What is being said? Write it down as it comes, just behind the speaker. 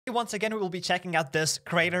once again, we will be checking out this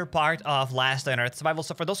crater part of Last on Earth Survival.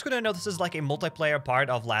 So for those who don't know, this is like a multiplayer part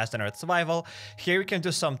of Last on Earth Survival. Here you can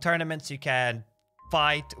do some tournaments, you can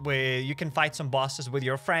fight some bosses with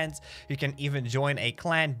your friends, you can even join a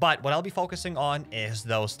clan. But what I'll be focusing on is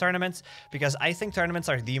those tournaments, because I think tournaments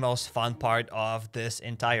are the most fun part of this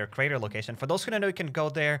entire crater location. For those who don't know, you can go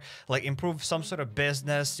there, like improve some sort of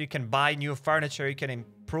business, you can buy new furniture, you can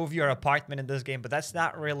improve your apartment in this game, but that's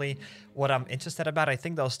not really what I'm interested about. I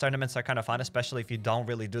think those tournaments are kind of fun, especially if you don't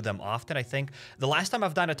really do them often. I think the last time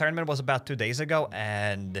I've done a tournament was about 2 days ago,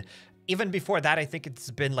 and even before that, I think it's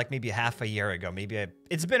been like maybe half a year ago.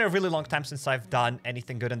 It's been a really long time since I've done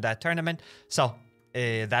anything good in that tournament. So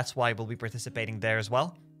that's why we'll be participating there as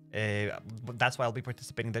well. That's why I'll be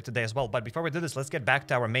participating there today as well. But before we do this, let's get back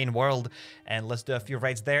to our main world and let's do a few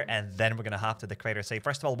raids there, and then we're gonna hop to the crater. So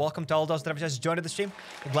first of all, welcome to all those that have just joined the stream.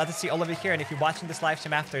 I'm glad to see all of you here, and if you're watching this live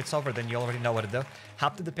stream after it's over, then you already know what to do.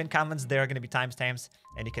 Hop to the pinned comments, there are gonna be timestamps,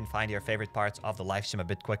 and you can find your favorite parts of the live stream a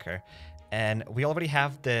bit quicker. And we already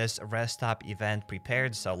have this rest stop event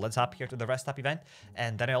prepared, so let's hop here to the rest stop event.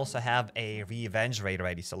 And then I also have a revenge raid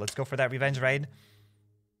ready, so let's go for that revenge raid.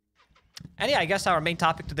 And yeah, I guess our main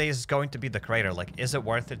topic today is going to be the crater. Like, is it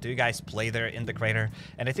worth it? Do you guys play there in the crater?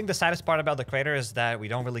 And I think the saddest part about the crater is that we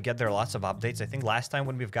don't really get there lots of updates. I think last time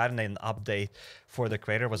when we've gotten an update for the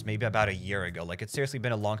crater was maybe about a year ago. Like, it's seriously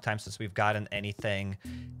been a long time since we've gotten anything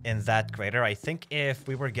in that crater. I think if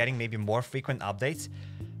we were getting maybe more frequent updates,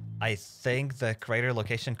 I think the crater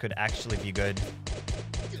location could actually be good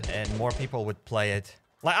and more people would play it.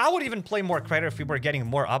 Like, I would even play more crater if we were getting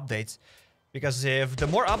more updates. Because if the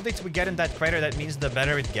more updates we get in that crater, that means the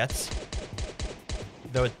better it gets.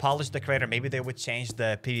 They would polish the crater. Maybe they would change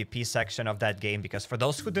the PvP section of that game. Because for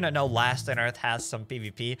those who do not know, Last on Earth has some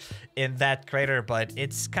PvP in that crater. But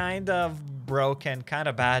it's kind of broken, kind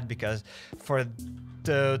of bad. Because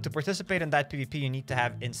to participate in that PvP, you need to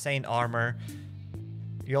have insane armor.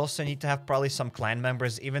 You also need to have probably some clan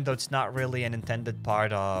members. Even though it's not really an intended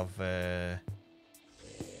part of that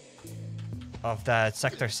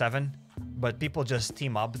Sector 7. But people just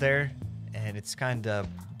team up there, and it's kind of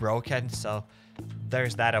broken. So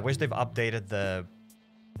there's that. I wish they've updated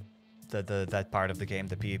that part of the game,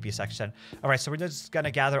 the PvP section. All right, so we're just gonna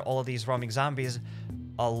gather all of these roaming zombies.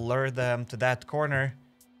 I'll lure them to that corner,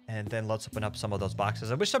 and then let's open up some of those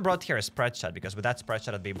boxes. I wish I brought here a spread shot, because with that spread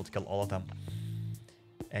shot, I'd be able to kill all of them.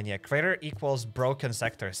 And yeah, crater equals broken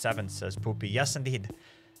sector 7, says Poopy. Yes, indeed.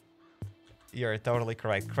 You're totally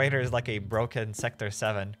correct. Crater is like a broken sector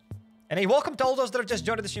 7. And hey, welcome to all those that have just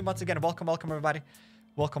joined the stream once again. Welcome, welcome, everybody.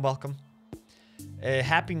 Welcome, welcome.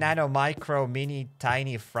 Happy Nano Micro Mini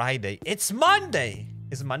Tiny Friday. It's Monday!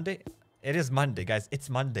 Is it Monday? It is Monday, guys. It's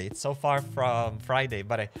Monday. It's so far from Friday,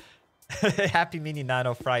 but Happy Mini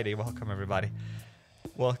Nano Friday. Welcome, everybody.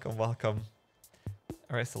 Welcome, welcome.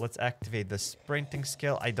 All right, so let's activate the sprinting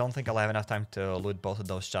skill. I don't think I'll have enough time to loot both of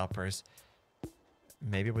those choppers.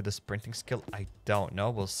 Maybe with the sprinting skill. I don't know.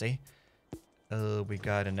 We'll see. We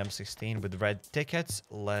got an M16 with red tickets.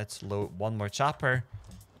 Let's load one more chopper.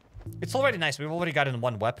 It's already nice. We've already gotten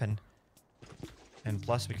one weapon. And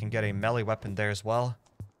plus we can get a melee weapon there as well.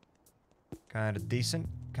 Kind of decent.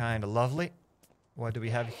 Kind of lovely. What do we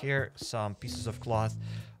have here? Some pieces of cloth.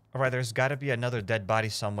 Alright, there's got to be another dead body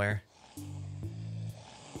somewhere.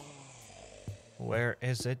 Where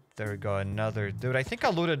is it? There we go. Another dude. I think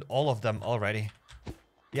I looted all of them already.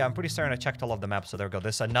 Yeah, I'm pretty certain I checked all of the maps, so there we go.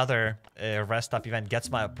 This another rest stop event gets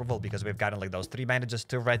my approval because we've gotten like those 3 bandages,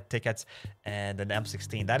 2 red tickets, and an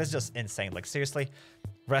M16. That is just insane. Like, seriously,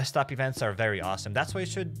 rest stop events are very awesome. That's why you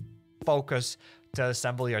should focus to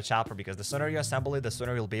assemble your chopper, because the sooner you assemble it, the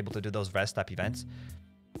sooner you'll be able to do those rest stop events.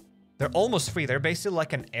 They're almost free. They're basically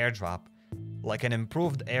like an airdrop, like an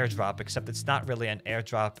improved airdrop, except it's not really an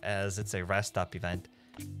airdrop as it's a rest stop event.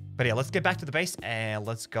 But yeah, let's get back to the base and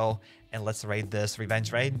let's go and let's raid this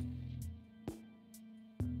revenge raid.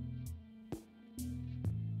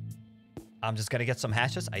 I'm just gonna get some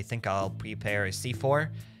hatches. I think I'll prepare a C4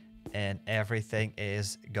 and everything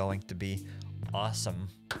is going to be awesome.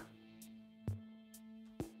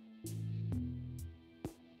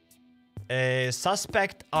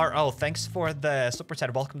 Suspect RO, thanks for the super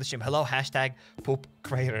chat. Welcome to the stream. Hello, hashtag poop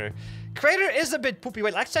crater. Crater is a bit poopy.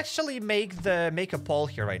 Wait, let's actually make a poll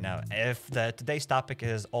here right now. If today's topic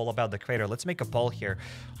is all about the crater, let's make a poll here.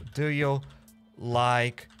 Do you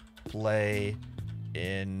like play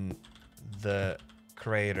in the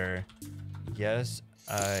crater? Yes,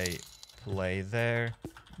 I play there.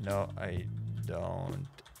 No, I don't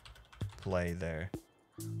play there.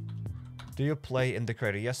 Do you play in the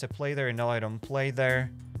crater? Yes, I play there. No, I don't play there.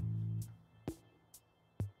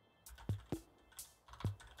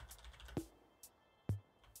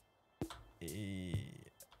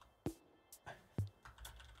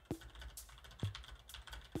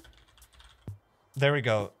 There we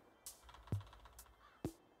go.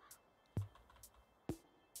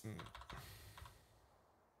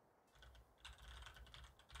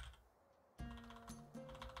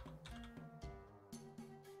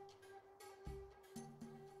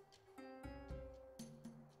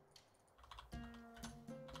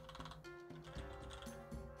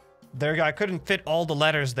 There we go. I couldn't fit all the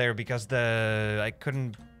letters there because I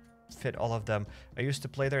couldn't fit all of them. I used to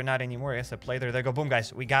play there, not anymore. Yes, I play there. There go. Boom,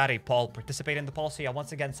 guys. We got a poll. Participate in the poll. So yeah,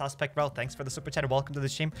 once again, Suspect Bro, thanks for the super chat. Welcome to the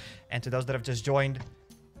stream. And to those that have just joined,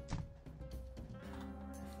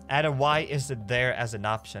 add a why is it there as an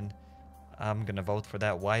option. I'm gonna vote for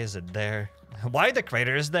that. Why is it there? Why the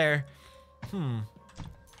crater is there?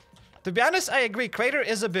 To be honest, I agree. Crater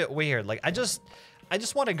is a bit weird. Like, I just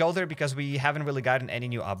want to go there because we haven't really gotten any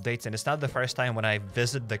new updates, and it's not the first time when I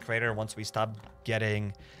visit the crater once we stop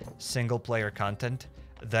getting single-player content.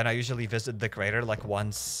 Then I usually visit the crater like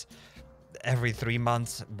once every 3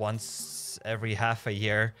 months, once every half a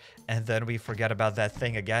year, and then we forget about that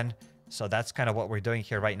thing again. So that's kind of what we're doing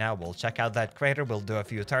here right now. We'll check out that crater. We'll do a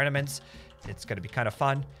few tournaments. It's going to be kind of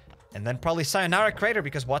fun. And then probably sayonara crater,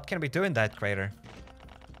 because what can we do in that crater?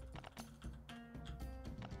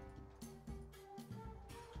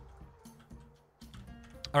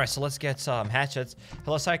 All right, so let's get some hatchets.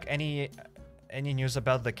 Hello, Psych. Any news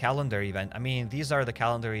about the calendar event? I mean, these are the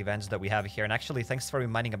calendar events that we have here. And actually, thanks for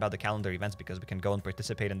reminding about the calendar events because we can go and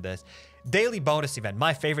participate in this daily bonus event.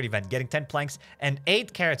 My favorite event, getting 10 planks and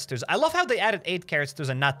 8 carrot stews. I love how they added 8 carrot stews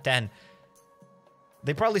and not 10.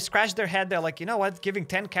 They probably scratched their head. They're like, you know what? Giving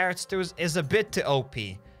 10 carrot stews is a bit too OP.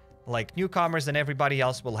 Like, newcomers and everybody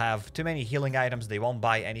else will have too many healing items. They won't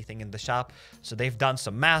buy anything in the shop. So they've done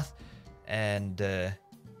some math and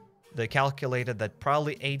they calculated that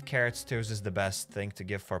probably 8 carrot stews is the best thing to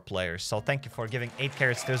give for players. So thank you for giving 8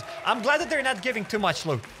 carrot stews. I'm glad that they're not giving too much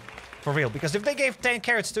loot. For real. Because if they gave 10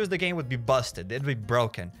 carrot stews, the game would be busted. It'd be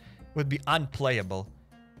broken. It would be unplayable.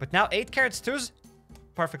 But now 8 carrot stews,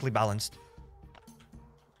 perfectly balanced.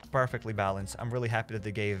 Perfectly balanced. I'm really happy that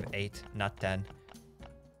they gave 8, not 10.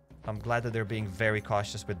 I'm glad that they're being very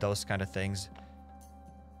cautious with those kind of things.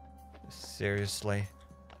 Seriously.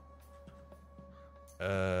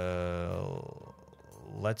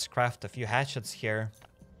 Let's craft a few hatchets here.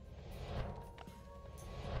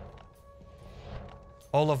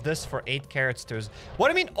 All of this for 8 carrot stews. What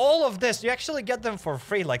do you mean all of this? You actually get them for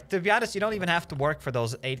free. Like, to be honest, you don't even have to work for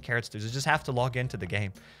those 8 carrot stews. You just have to log into the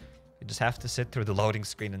game. You just have to sit through the loading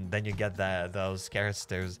screen and then you get those carrot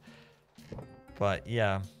stews. But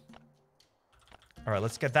yeah. All right,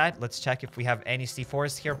 let's get that. Let's check if we have any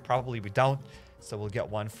C4s here. Probably we don't. So we'll get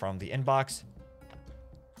one from the inbox.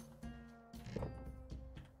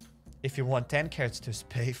 If you want 10 carrots to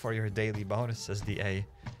pay for your daily bonus, says the A.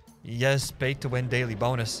 Yes, pay to win daily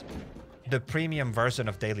bonus. The premium version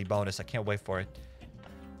of daily bonus. I can't wait for it.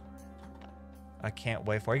 I can't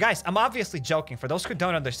wait for it. Guys, I'm obviously joking. For those who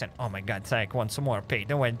don't understand. Oh my god, Zach wants some more pay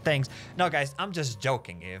to win things. No, guys, I'm just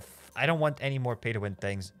joking. If I don't want any more pay to win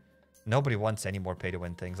things. Nobody wants any more pay to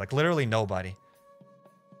win things. Like, literally nobody.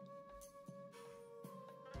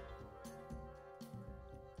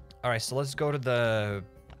 Alright, so let's go to the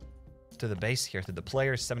base here, to the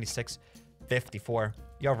players. 7654.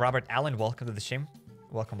 Yo, Robert Allen, welcome to the stream.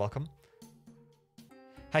 Welcome, welcome.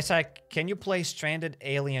 Hi, Zach. Can you play Stranded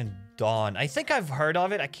Alien Dawn? I think I've heard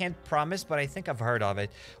of it. I can't promise, but I think I've heard of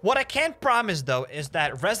it. What I can't promise, though, is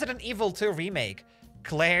that Resident Evil 2 Remake,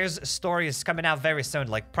 Claire's story, is coming out very soon.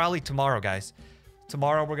 Like, probably tomorrow, guys.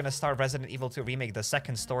 Tomorrow, we're gonna start Resident Evil 2 Remake, the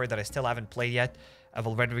second story that I still haven't played yet. I've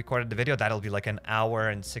already recorded the video. That'll be like an hour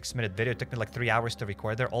and 6-minute video. It took me like 3 hours to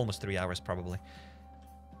record there. Almost 3 hours, probably.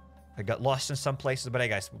 I got lost in some places, but hey,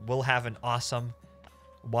 guys, we'll have an awesome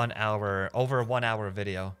over 1 hour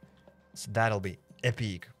video. So that'll be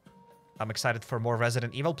epic. I'm excited for more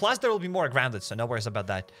Resident Evil. Plus, there will be more Grounded, so no worries about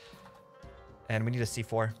that. And we need a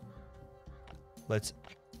C4. Let's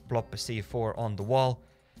plop a C4 on the wall.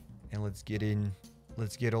 And let's get in.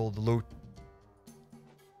 Let's get all the loot.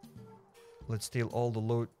 Let's steal all the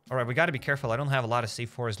loot. All right, we got to be careful. I don't have a lot of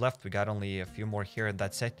C4s left. We got only a few more here, and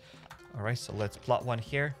that's it. All right, so let's plot one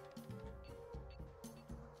here.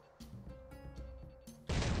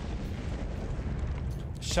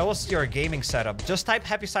 Show us your gaming setup. Just type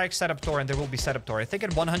HappyCairek setup tour, and there will be setup tour. I think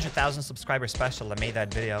at 100,000 subscriber special, I made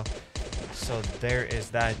that video. So there is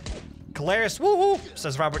that. Claire's woohoo,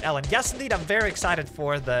 says Robert Allen. Yes, indeed, I'm very excited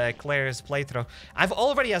for the Claire's playthrough. I've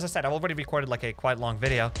already, as I said, I've already recorded like a quite long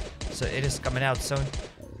video, so it is coming out soon.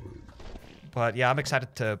 But yeah, I'm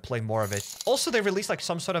excited to play more of it. Also, they released like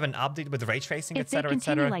some sort of an update with ray tracing, etc., etc. If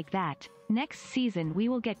they continue like that, next season we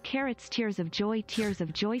will get Carrot's Tears of Joy,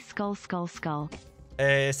 skull, skull, skull.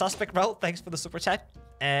 Suspect Roll, thanks for the super chat.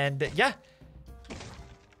 And yeah,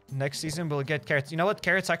 next season we'll get carrots. You know what?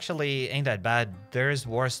 Carrots actually ain't that bad. There's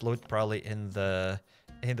worse loot probably in the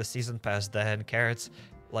season pass than carrots.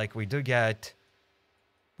 Like we do get.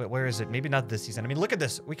 But where is it? Maybe not this season. I mean, look at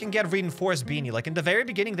this. We can get reinforced beanie. Like in the very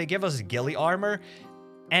beginning, they give us ghillie armor,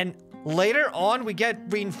 and later on we get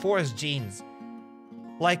reinforced jeans.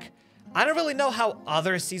 Like, I don't really know how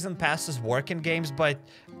other season passes work in games, but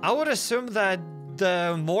I would assume that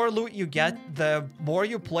the more loot you get, the more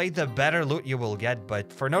you play, the better loot you will get.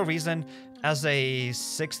 But for no reason, as a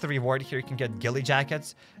 6th reward here, you can get ghillie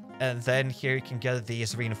jackets, and then here you can get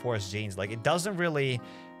these reinforced jeans. Like, it doesn't really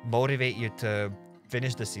motivate you to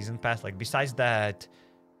finish the season pass. Like, besides that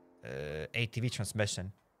ATV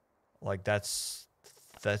transmission, like that's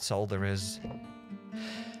all there is.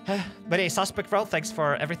 But hey, Suspect Roll, thanks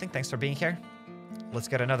for everything. Thanks for being here. Let's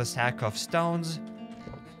get another stack of stones.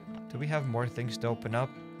 Do we have more things to open up?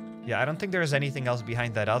 Yeah, I don't think there's anything else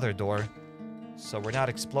behind that other door, so we're not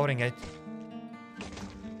exploding it.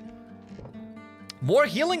 More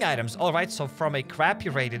healing items. All right, so from a crappy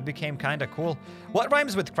raid, it became kind of cool. What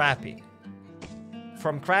rhymes with crappy?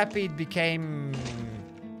 From crappy, it became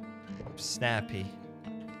snappy.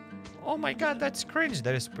 Oh my god, that's cringe.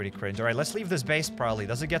 That is pretty cringe. All right, let's leave this base probably.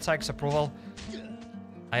 Does it get Sykes approval?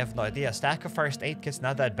 I have no idea. Stack of first aid kits,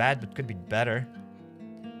 not that bad, but could be better.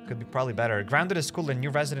 Could be probably better. Grounded is cool and new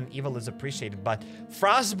Resident Evil is appreciated, but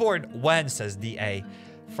Frostborn when, says DA.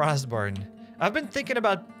 Frostborn. I've been thinking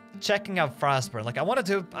about checking out Frostborn. Like, I want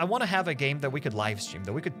to have a game that we could live stream,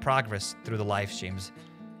 that we could progress through the live streams.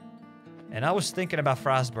 And I was thinking about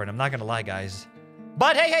Frostborn. I'm not gonna lie, guys.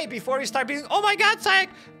 But hey, before we start being, oh my god, Syke!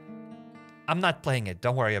 I'm not playing it.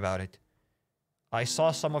 Don't worry about it. I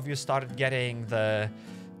saw some of you started getting the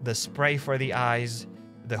spray for the eyes,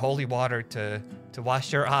 the holy water to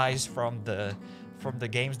wash your eyes from the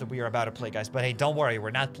games that we are about to play, guys. But hey, don't worry.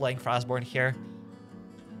 We're not playing Frostborn here.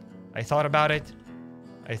 I thought about it.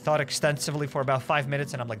 I thought extensively for about 5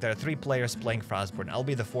 minutes, and I'm like, there are 3 players playing Frostborn. I'll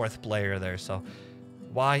be the 4th player there, so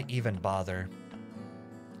why even bother?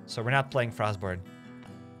 So we're not playing Frostborn.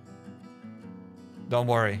 Don't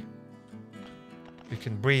worry. You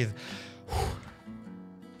can breathe.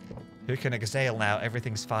 You can exhale now.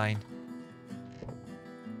 Everything's fine.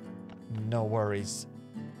 No worries.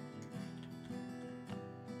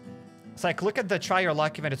 It's like, look at the Try Your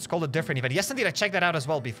Luck event. It's called a different event. Yes, indeed. I checked that out as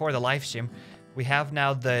well before the live stream. We have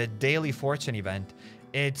now the Daily Fortune event.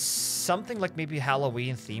 It's something like maybe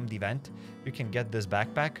Halloween themed event. You can get this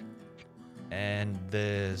backpack and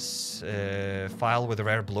this file with the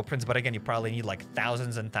rare blueprints. But again, you probably need like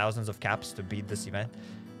thousands and thousands of caps to beat this event.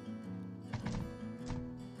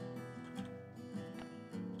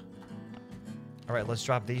 All right, let's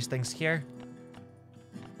drop these things here.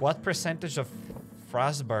 What percentage of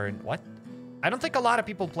Frostburn? What? I don't think a lot of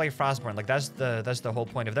people play Frostburn. Like, that's the whole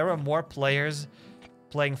point. If there were more players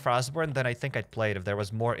playing Frostburn, then I think I'd play it if there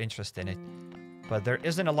was more interest in it. But there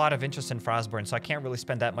isn't a lot of interest in Frostburn, so I can't really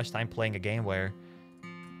spend that much time playing a game where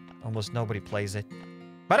almost nobody plays it.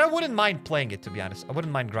 But I wouldn't mind playing it, to be honest. I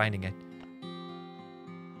wouldn't mind grinding it.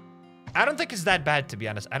 I don't think it's that bad, to be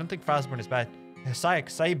honest. I don't think Frostburn is bad.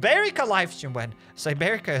 Cyberica livestream when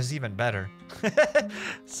Cyberica is even better.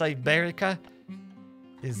 Cyberica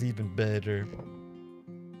is even better.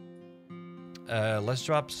 Let's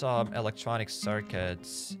drop some electronic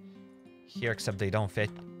circuits here, except they don't fit.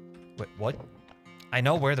 Wait, what? I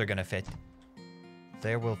know where they're gonna fit.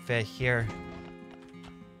 They will fit here.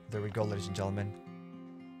 There we go, ladies and gentlemen.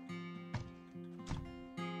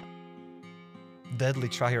 Deadly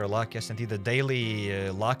Try Your Luck. Yes, indeed. The daily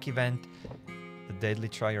luck event. The Deadly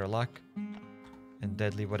Try Your Luck. And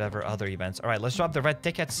deadly whatever other events. Alright, let's drop the red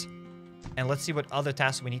tickets. And let's see what other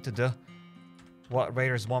tasks we need to do. What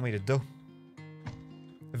raiders want me to do.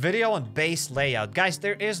 Video on base layout. Guys,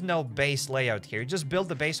 there is no base layout here. Just build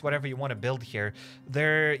the base whatever you want to build here.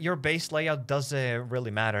 Your base layout doesn't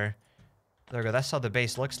really matter. There we go. That's how the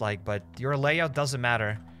base looks like. But your layout doesn't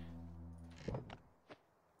matter.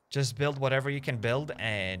 Just build whatever you can build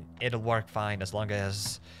and it'll work fine as long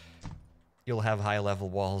as you'll have high level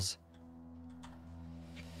walls.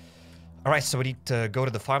 Alright, so we need to go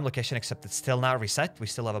to the farm location, except it's still not reset. We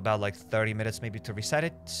still have about like 30 minutes maybe to reset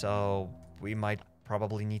it. So we might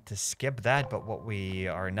probably need to skip that. But what we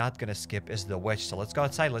are not going to skip is the witch. So let's go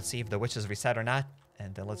outside. Let's see if the witch is reset or not.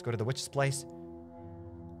 And then let's go to the witch's place.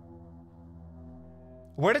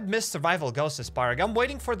 Where did Mist Survival go, says Sparg? I'm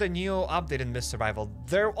waiting for the new update in Mist Survival.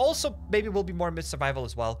 There also maybe will be more Mist Survival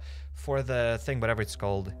as well for the thing, whatever it's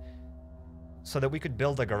called. So that we could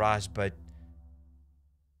build a garage, but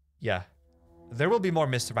yeah. There will be more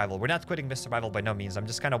Mist Survival. We're not quitting Mist Survival by no means. I'm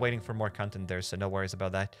just kind of waiting for more content there, so no worries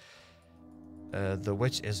about that. The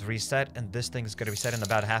witch is reset, and this thing is going to reset in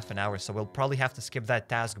about half an hour, so we'll probably have to skip that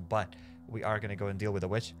task, but we are going to go and deal with the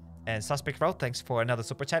witch. And Suspect Road, thanks for another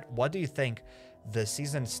super chat. What do you think? The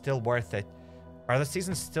season's still worth it? Are the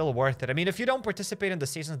seasons still worth it? I mean, if you don't participate in the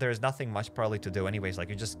seasons, there's nothing much probably to do anyways. Like,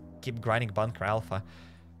 you just keep grinding Bunker Alpha.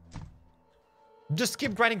 Just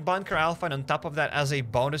keep grinding Bunker Alpha, and on top of that, as a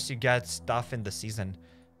bonus, you get stuff in the season.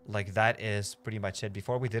 Like, that is pretty much it.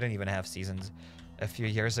 Before, we didn't even have seasons. A few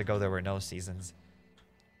years ago, there were no seasons.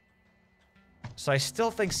 So I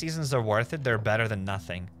still think seasons are worth it. They're better than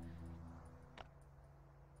nothing.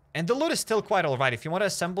 And the loot is still quite alright. If you want to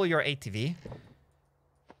assemble your ATV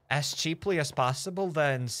as cheaply as possible,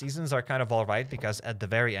 then seasons are kind of alright, because at the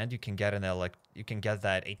very end you can get you can get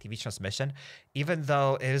that ATV transmission, even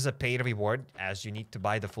though it is a paid reward as you need to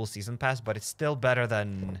buy the full season pass, but it's still better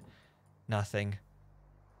than nothing.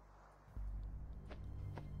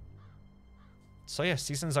 So yeah,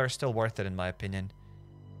 seasons are still worth it in my opinion.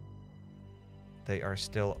 They are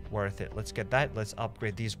still worth it. Let's get that. Let's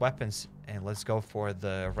upgrade these weapons, and let's go for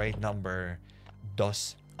the raid number 2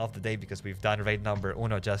 of the day, because we've done raid number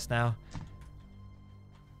 1 just now.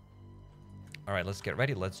 Alright, let's get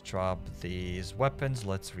ready. Let's drop these weapons.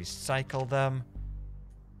 Let's recycle them.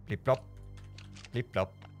 Blip plop. Blip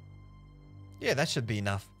plop. Yeah, that should be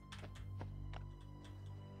enough.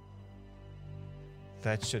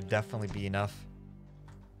 That should definitely be enough.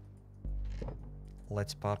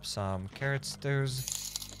 Let's pop some carrot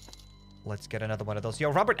stews. Let's get another one of those. Yo,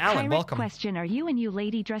 Robert Allen, welcome. Question, are you and you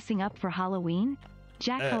lady dressing up for Halloween?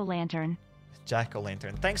 Jack-o'-lantern.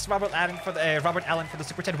 Jack-o'-lantern. Thanks, Robert Allen, for the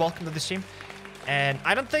super chat. Welcome to the stream. And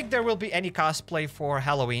I don't think there will be any cosplay for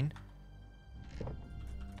Halloween.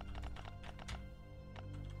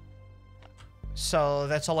 So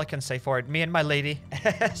that's all I can say for it. Me and my lady,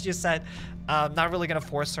 as you said, not really gonna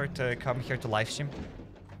force her to come here to live stream.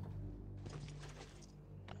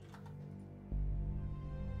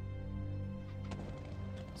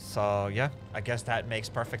 So yeah, I guess that makes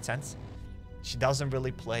perfect sense. She doesn't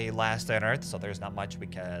really play Last Day on Earth, so there's not much we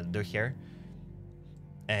can do here.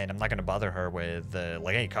 And I'm not gonna bother her with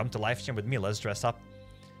like, hey, come to live stream with me, let's dress up.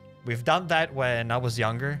 We've done that when I was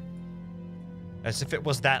younger. As if it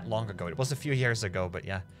was that long ago. It was a few years ago, but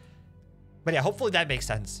yeah. But yeah, hopefully that makes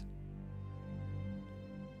sense.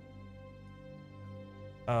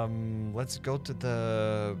 Let's go to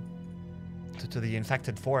the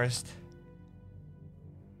infected forest.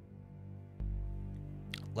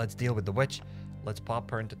 Let's deal with the witch. Let's pop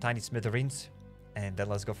her into tiny smithereens. And then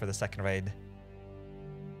let's go for the second raid.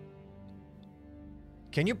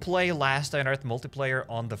 Can you play Last Day on Earth multiplayer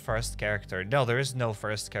on the first character? No, there is no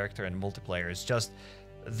first character in multiplayer. It's just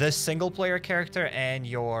this single player character and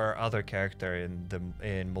your other character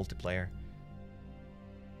in multiplayer.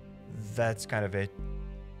 That's kind of it.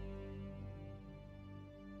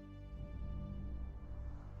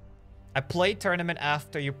 I played tournament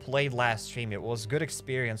after you played last stream. It was good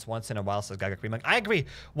experience once in a while, says Gaga Cream. Like, I agree.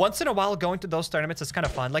 Once in a while, going to those tournaments is kind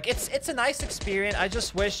of fun. Like, it's a nice experience. I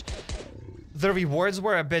just wish the rewards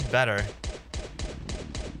were a bit better.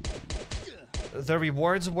 The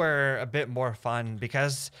rewards were a bit more fun,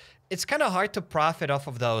 because it's kind of hard to profit off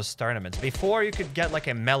of those tournaments. Before, you could get like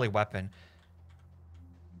a melee weapon.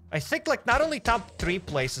 I think like not only top 3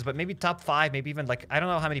 places, but maybe top 5, maybe even like, I don't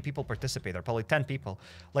know how many people participate. There are probably 10 people.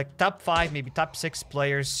 Like top 5, maybe top 6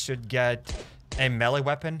 players should get a melee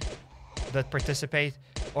weapon that participate.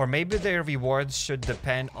 Or maybe their rewards should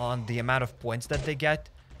depend on the amount of points that they get.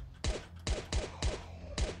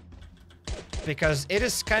 Because it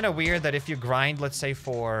is kind of weird that if you grind, let's say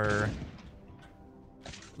for...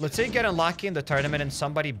 Let's say you get unlucky in the tournament and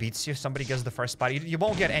somebody beats you, somebody gets the first spot, you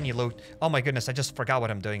won't get any loot. Oh my goodness, I just forgot what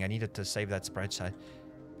I'm doing. I needed to save that spreadsheet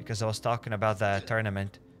because I was talking about the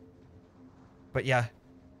tournament. But yeah.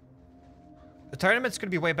 The tournaments could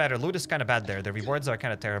be way better. Loot is kind of bad there. The rewards are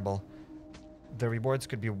kind of terrible. The rewards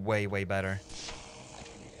could be way, way better.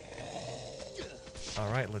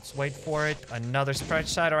 Alright, let's wait for it. Another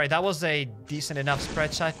spreadsheet. Alright, that was a decent enough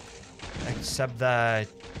spreadsheet. Except that...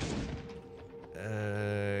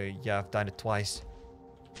 yeah, I've done it twice.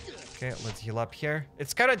 Okay, let's heal up here.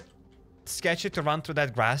 It's kind of sketchy to run through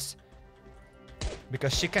that grass,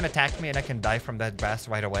 because she can attack me and I can die from that grass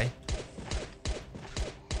right away.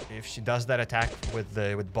 If she does that attack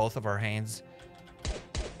with both of her hands.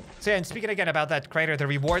 So yeah, and speaking again about that crater, the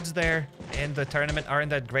rewards there in the tournament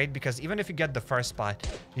aren't that great, because even if you get the first spot,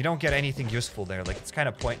 you don't get anything useful there. Like, it's kind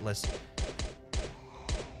of pointless.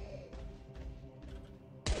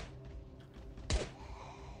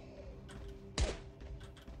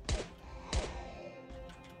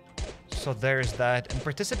 So there's that. And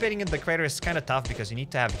participating in the crater is kind of tough because you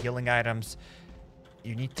need to have healing items.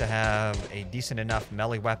 You need to have a decent enough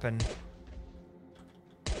melee weapon.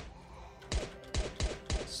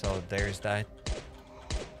 So there's that.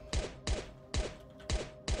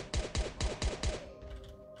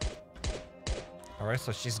 Alright,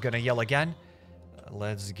 so she's gonna yell again.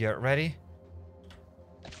 Let's get ready.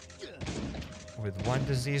 With one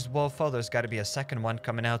diseased wolf, there's gotta be a second one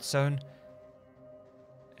coming out soon.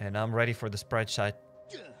 And I'm ready for the spread shot.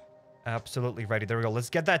 Absolutely ready. There we go. Let's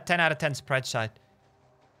get that 10 out of 10 spread shot.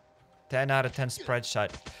 10 out of 10 spread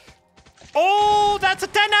shot. Oh, that's a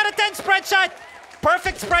 10 out of 10 spread shot.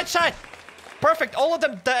 Perfect spread shot. Perfect. All of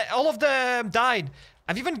them died.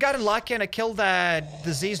 I've even gotten lucky and I killed that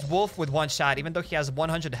diseased wolf with one shot, even though he has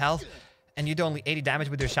 100 health and you do only 80 damage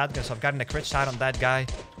with your shotgun. So I've gotten a crit shot on that guy.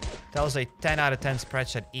 That was a 10 out of 10 spread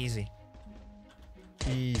shot. Easy.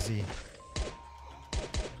 Easy.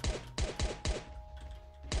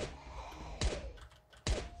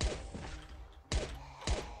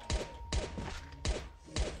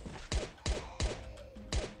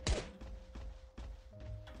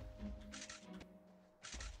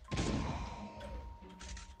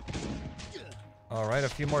 Alright, a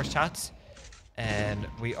few more shots. And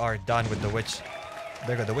we are done with the witch.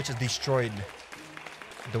 There you go, the witch is destroyed.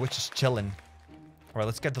 The witch is chilling. Alright,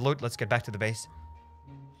 let's get the loot. Let's get back to the base.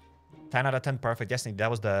 10 out of 10 perfect. Yes,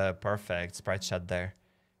 that was the perfect spread shot there.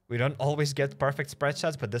 We don't always get perfect spread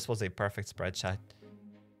shots, but this was a perfect spread shot.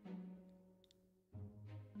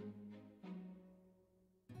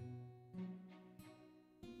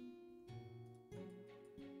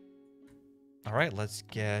 Alright, let's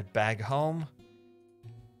get back home.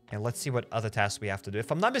 And let's see what other tasks we have to do.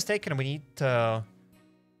 If I'm not mistaken, we need to,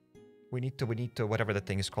 whatever the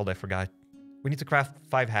thing is called, I forgot. We need to craft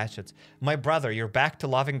 5 hatchets. My brother, you're back to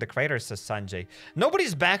loving the crater, says Sanjay.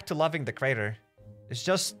 Nobody's back to loving the crater. It's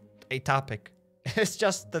just a topic. It's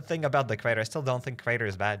just the thing about the crater. I still don't think crater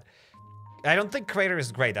is bad. I don't think crater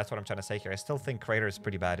is great. That's what I'm trying to say here. I still think crater is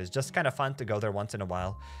pretty bad. It's just kind of fun to go there once in a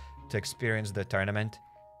while to experience the tournament.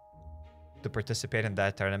 To participate in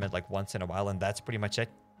that tournament like once in a while, and that's pretty much it.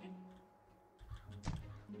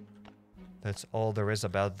 That's all there is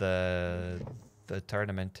about the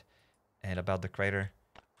tournament and about the crater.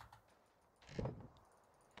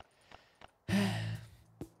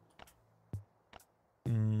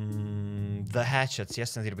 The hatchets.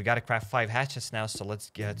 Yes, indeed. We gotta craft 5 hatchets now, so let's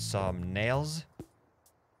get some nails.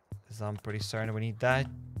 Because I'm pretty certain we need that.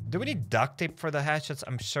 Do we need duct tape for the hatchets?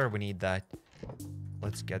 I'm sure we need that.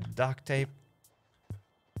 Let's get duct tape.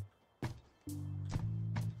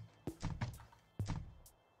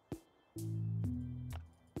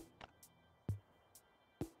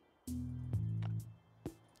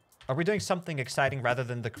 Are we doing something exciting rather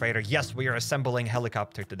than the crater? Yes, we are assembling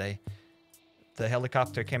helicopter today. The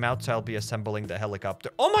helicopter came out, so I'll be assembling the helicopter.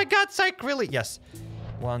 Oh my god, psych, really? Yes.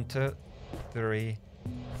 1, 2, 3,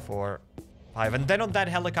 4, 5. And then on that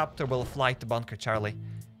helicopter, we'll fly to Bunker Charlie.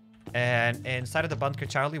 And inside of the Bunker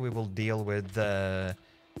Charlie, we will deal with the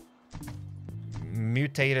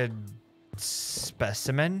mutated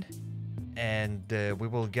specimen. And we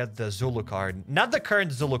will get the Zulu card. Not the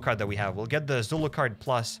current Zulu card that we have. We'll get the Zulu card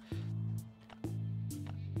plus.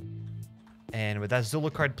 And with that Zulu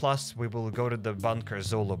card plus, we will go to the Bunker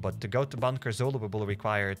Zulu. But to go to Bunker Zulu, we will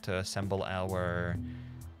require to assemble our...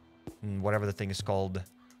 whatever the thing is called.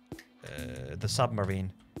 The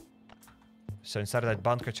submarine. So inside of that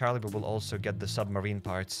Bunker Charlie, we will also get the submarine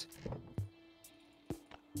parts.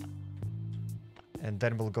 And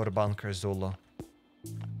then we'll go to Bunker Zulu.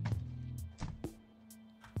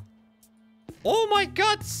 Oh my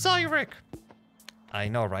god, CRATER! I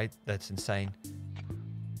know, right? That's insane.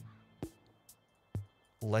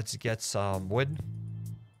 Let's get some wood.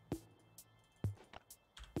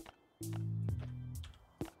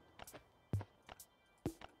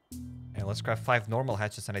 And let's craft 5 normal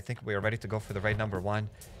hatchets, and I think we are ready to go for the raid number 1.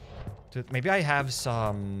 Dude, maybe I have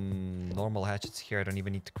some normal hatchets here. I don't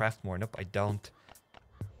even need to craft more. Nope, I don't.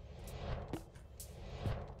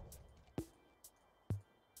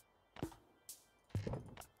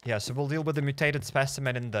 Yeah, so we'll deal with the mutated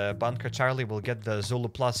specimen in the Bunker Charlie. We'll get the Zulu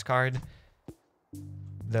Plus card.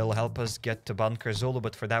 They'll help us get to Bunker Zulu,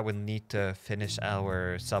 but for that we'll need to finish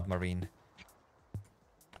our submarine.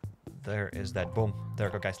 There is that. Boom. There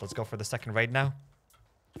we go, guys. Let's go for the second raid now.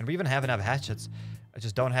 And we even have enough hatchets. I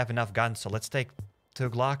just don't have enough guns, so let's take 2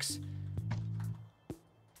 Glocks.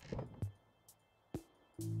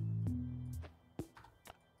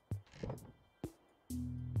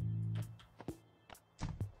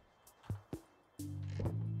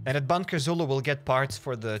 And at Bunker Zulu, we'll get parts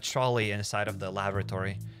for the trolley inside of the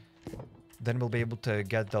laboratory. Then we'll be able to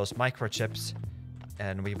get those microchips,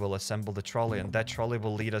 and we will assemble the trolley, and that trolley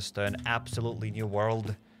will lead us to an absolutely new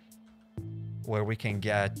world where we can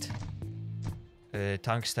get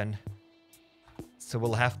tungsten. So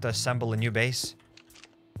we'll have to assemble a new base.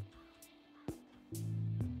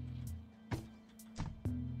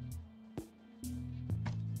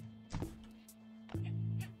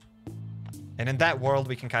 And in that world,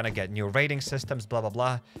 we can kind of get new rating systems, blah, blah,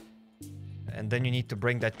 blah. And then you need to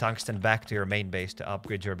bring that tungsten back to your main base to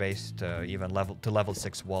upgrade your base to even level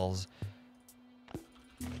 6 walls.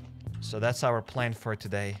 So that's our plan for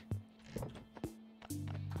today.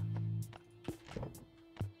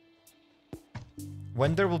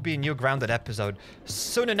 When there will be a new Grounded episode?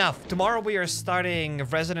 Soon enough. Tomorrow we are starting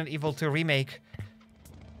Resident Evil 2 Remake.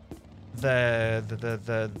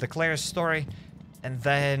 The Claire's story. And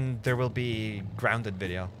then there will be Grounded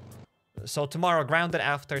video. So tomorrow Grounded,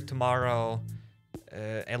 after tomorrow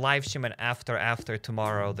a live stream, and after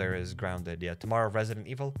tomorrow there is Grounded. Yeah, tomorrow Resident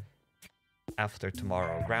Evil. After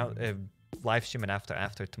tomorrow live stream, and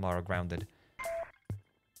after tomorrow Grounded.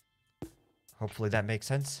 Hopefully that makes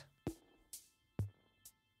sense.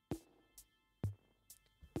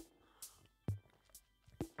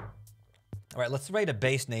 Alright, let's raid a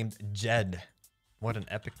base named Jed. What an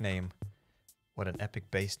epic name. What an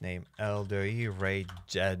epic base name. LDoE raid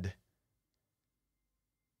Jed.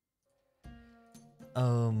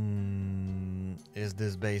 Is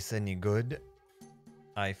this base any good?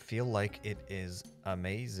 I feel like it is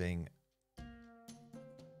amazing.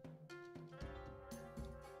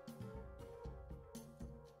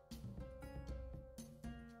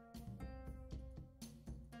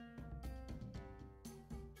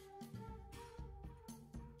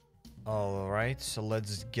 Alright, so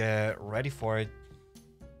let's get ready for it.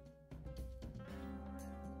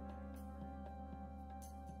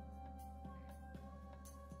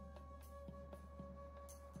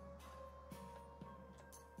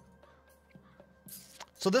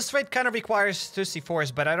 So this raid kind of requires 2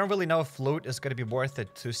 C4s, but I don't really know if loot is going to be worth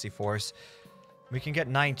it, 2 C4s. We can get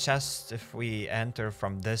 9 chests if we enter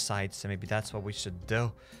from this side, so maybe that's what we should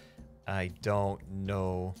do. I don't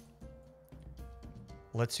know.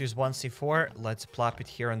 Let's use 1 C4. Let's plop it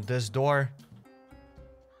here on this door.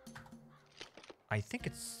 I think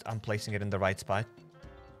I'm placing it in the right spot.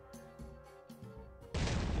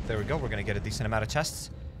 There we go. We're going to get a decent amount of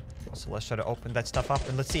chests. So let's try to open that stuff up,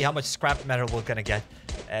 and let's see how much scrap metal we're going to get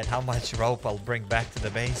and how much rope I'll bring back to the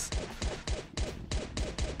base.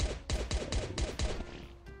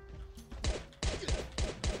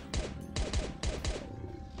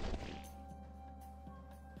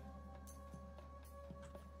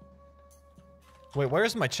 Wait,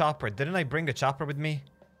 where's my chopper? Didn't I bring a chopper with me?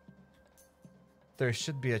 There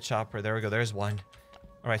should be a chopper. There we go. There's one.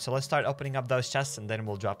 Alright, so let's start opening up those chests, and then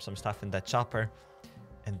we'll drop some stuff in that chopper.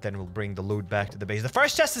 And then we'll bring the loot back to the base. The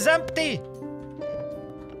first chest is empty!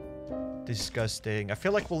 Disgusting. I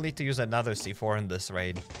feel like we'll need to use another C4 in this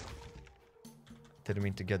raid. Didn't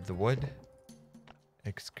mean to get the wood.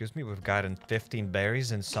 Excuse me, we've gotten 15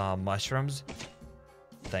 berries and some mushrooms.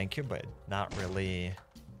 Thank you, but not really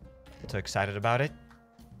too excited about it.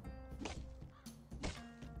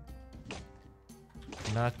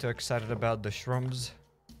 Not too excited about the shrooms.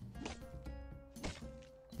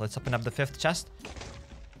 Let's open up the 5th chest.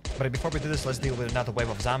 But before we do this, let's deal with another wave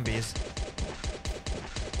of zombies.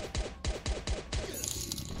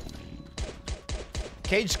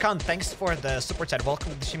 Cage Con, thanks for the super chat.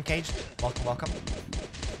 Welcome to the stream, Cage. Welcome, welcome.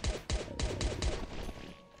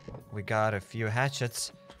 We got a few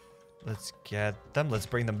hatchets. Let's get them. Let's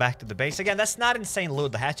bring them back to the base. Again, that's not insane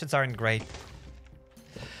loot. The hatchets aren't great.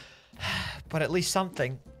 But at least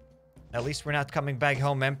something. At least we're not coming back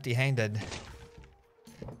home empty-handed.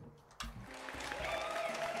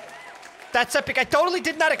 That's epic. I totally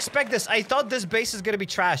did not expect this. I thought this base is going to be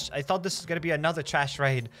trash. I thought this is going to be another trash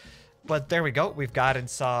raid. But there we go. We've gotten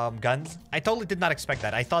some guns. I totally did not expect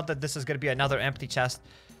that. I thought that this is going to be another empty chest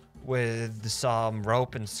with some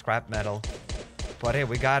rope and scrap metal. But hey,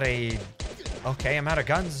 we got a okay amount of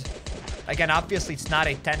guns. Again, obviously, it's not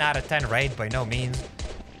a 10 out of 10 raid by no means.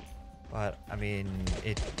 But, I mean,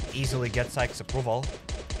 it easily gets Ike's approval.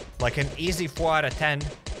 Like an easy 4 out of 10.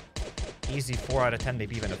 Easy 4 out of 10,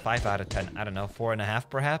 maybe even a 5 out of 10. I don't know, 4.5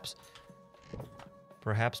 perhaps?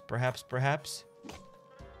 Perhaps.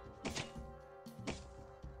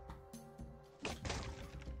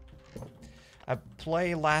 I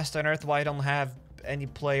play Last on Earth. Why I don't have any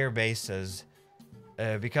player bases?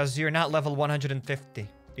 Because you're not level 150.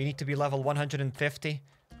 You need to be level 150,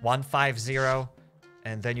 150,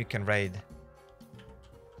 and then you can raid.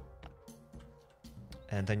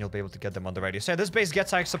 And then you'll be able to get them on the radio. So yeah, this base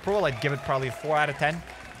gets Ike's approval. I'd give it probably 4 out of 10.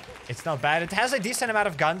 It's not bad. It has a decent amount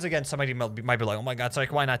of guns. Again, somebody might be like, oh my god,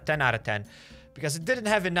 Psych, why not 10 out of 10? Because it didn't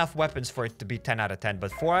have enough weapons for it to be 10 out of 10.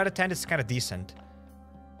 But 4 out of 10 is kind of decent.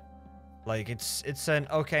 Like, it's an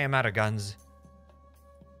okay amount of guns.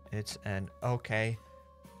 It's an okay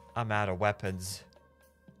amount of weapons.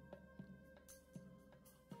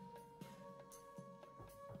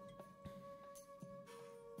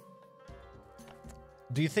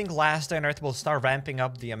 Do you think Last Day on Earth will start ramping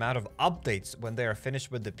up the amount of updates when they are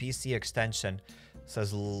finished with the PC extension?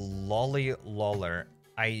 Says Lolly Loller.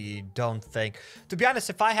 I don't think. To be honest,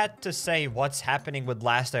 if I had to say what's happening with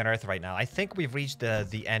Last Day on Earth right now, I think we've reached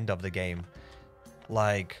the end of the game.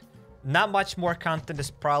 Like, not much more content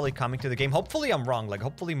is probably coming to the game. Hopefully I'm wrong. Like,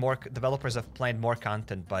 hopefully more developers have planned more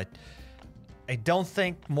content, but I don't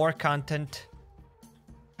think more content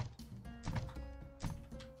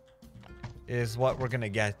is what we're gonna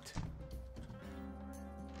get.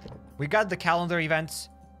 We got the calendar events.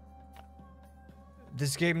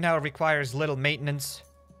 This game now requires little maintenance.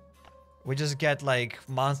 We just get like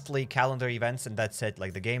monthly calendar events and that's it.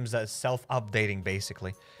 Like the game's self-updating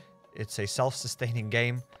basically. It's a self-sustaining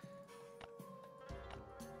game.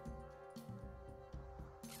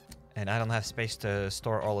 And I don't have space to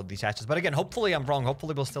store all of these hatches. But again, hopefully I'm wrong.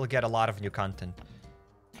 Hopefully we'll still get a lot of new content.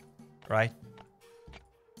 Right?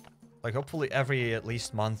 Like, hopefully every at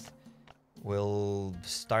least month we'll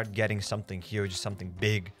start getting something huge, something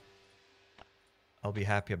big. I'll be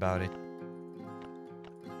happy about it.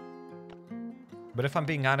 But if I'm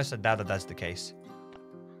being honest, I doubt that that's the case.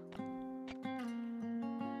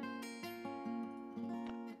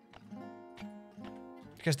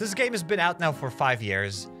 Because this game has been out now for 5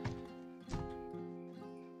 years.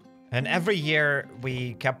 And every year,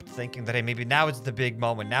 we kept thinking that, hey, maybe now it's the big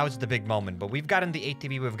moment. Now it's the big moment. But we've gotten the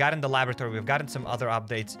ATV, we've gotten the laboratory, we've gotten some other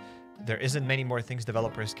updates. There isn't many more things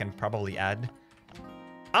developers can probably add.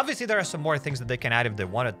 Obviously, there are some more things that they can add if they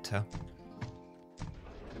wanted to.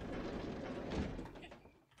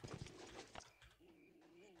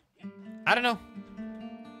 I don't know.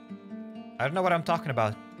 I don't know what I'm talking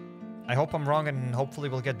about. I hope I'm wrong, and hopefully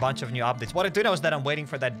we'll get a bunch of new updates. What I do know is that I'm waiting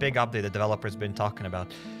for that big update the developers been talking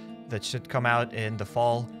about. That should come out in the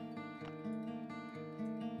fall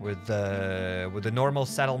with the normal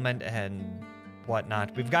settlement and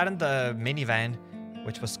whatnot. We've gotten the minivan,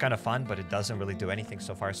 which was kind of fun, but it doesn't really do anything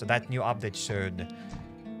so far. So that new update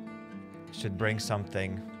should bring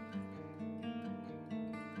something.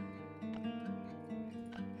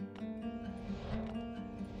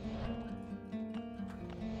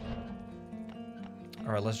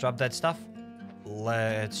 All right, let's drop that stuff.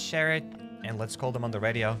 Let's share it, and let's call them on the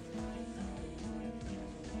radio.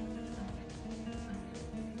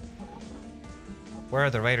 Where are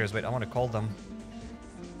the raiders? Wait, I want to call them.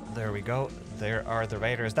 There we go. There are the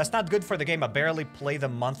raiders. That's not good for the game. I barely play the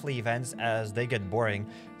monthly events as they get boring.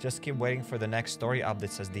 Just keep waiting for the next story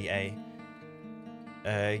update, says DA.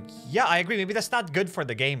 Yeah, I agree. Maybe that's not good for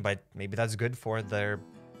the game, but maybe that's good for their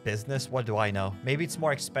business. What do I know? Maybe it's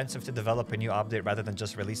more expensive to develop a new update rather than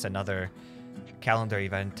just release another calendar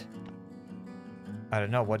event. I don't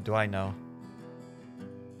know. What do I know?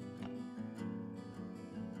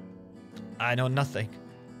 I know nothing.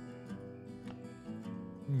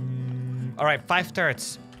 All right, 5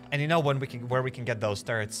 turrets. And you know where we can get those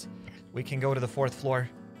turrets? We can go to the 4th floor.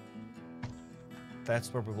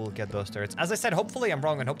 That's where we will get those turrets. As I said, hopefully I'm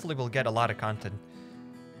wrong, and hopefully we'll get a lot of content.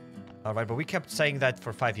 All right, but we kept saying that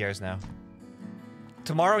for 5 years now.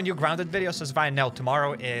 Tomorrow, new Grounded video, says Ryan. No,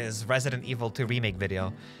 tomorrow is Resident Evil 2 remake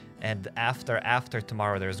video. And after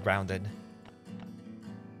tomorrow, there's Grounded.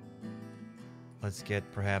 Let's get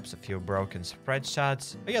perhaps a few broken spread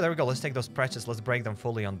shots. Oh yeah, there we go. Let's take those precious. Let's break them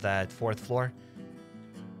fully on that 4th floor.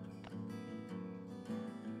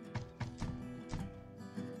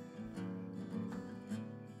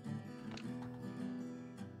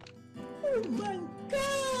 Oh my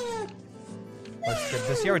god! Let's get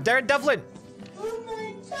this here. Darren Devlin! Oh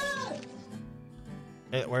my god!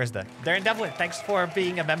 Where's that? Darren Devlin, thanks for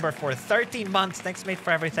being a member for 13 months. Thanks, mate, for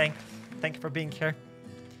everything. Thank you for being here.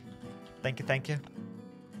 Thank you, thank you.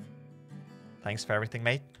 Thanks for everything,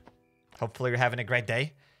 mate. Hopefully you're having a great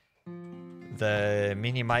day. The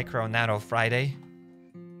Mini Micro Nano Friday.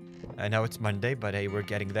 I know it's Monday, but hey, we're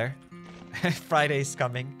getting there. Friday's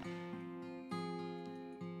coming.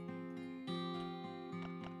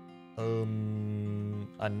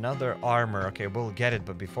 Another armor. Okay, we'll get it,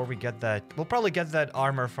 but before we get that, we'll probably get that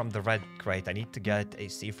armor from the red crate. I need to get a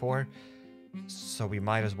C4, so we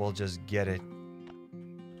might as well just get it.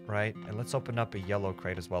 Right? And let's open up a yellow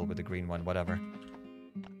crate as well with the green one, whatever.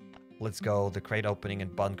 Let's go. The crate opening in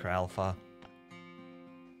Bunker Alpha.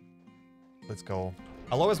 Let's go.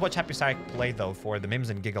 I'll always watch HappyCairek play, though, for the memes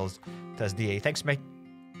and giggles to SDA. Thanks, mate.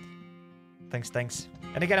 Thanks.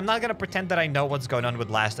 And again, I'm not going to pretend that I know what's going on with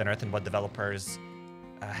Last on Earth and what developers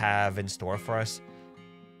have in store for us.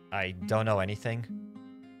 I don't know anything.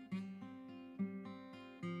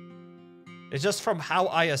 It's just from how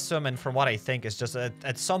I assume and from what I think, it's just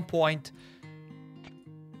at some point,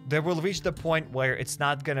 they will reach the point where it's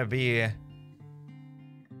not going to be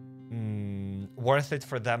worth it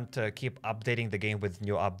for them to keep updating the game with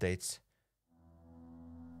new updates.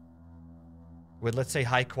 With, let's say,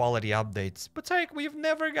 high-quality updates. But, like, we've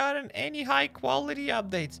never gotten any high-quality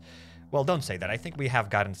updates. Well, don't say that. I think we have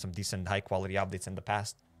gotten some decent high-quality updates in the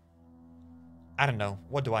past. I don't know.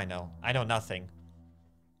 What do I know? I know nothing.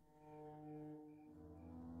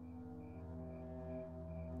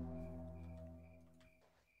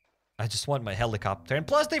 I just want my helicopter. And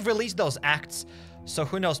plus, they've released those acts. So,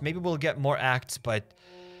 who knows? Maybe we'll get more acts, but...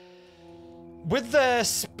 with the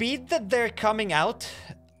speed that they're coming out...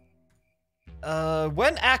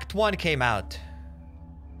 when Act 1 came out,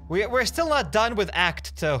 we're still not done with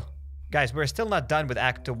Act 2. Guys, we're still not done with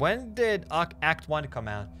Act 2. When did Act 1 come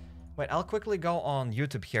out? Wait, I'll quickly go on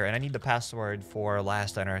YouTube here, and I need the password for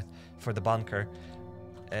Last on Earth, for the bunker.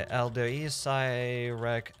 LDoE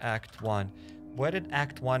CRATER Act 1. Where did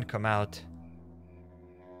Act 1 come out?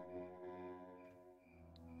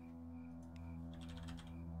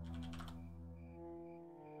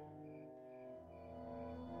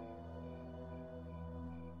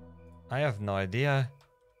 I have no idea.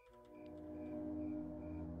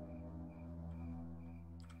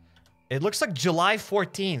 It looks like July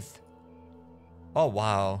 14th. Oh,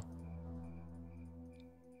 wow.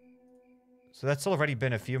 So that's already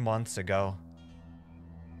been a few months ago.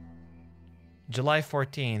 July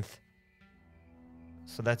 14th.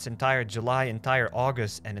 So that's entire July, entire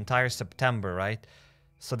August, and entire September, right?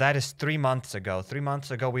 So that is 3 months ago. 3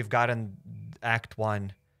 months ago, we've gotten Act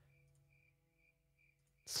 1.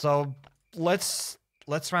 So let's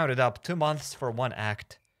round it up. 2 months for one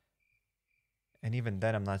act. And even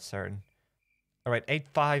then, I'm not certain. All right,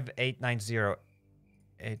 85890.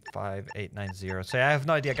 85890. So I have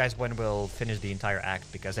no idea, guys, when we'll finish the entire act.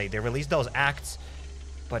 Because, hey, they released those acts.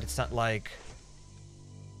 But it's not like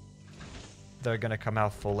they're going to come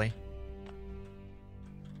out fully.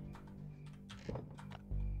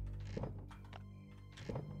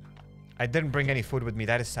 I didn't bring any food with me.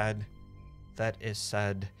 That is sad. That is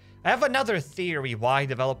sad. I have another theory why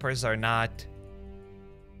developers are not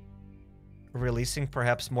releasing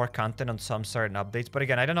perhaps more content on some certain updates. But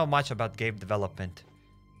again, I don't know much about game development.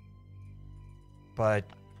 But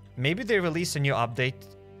maybe they release a new update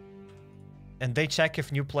and they check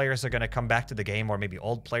if new players are going to come back to the game, or maybe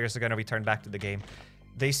old players are going to return back to the game.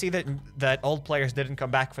 They see that old players didn't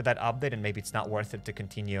come back for that update, and maybe it's not worth it to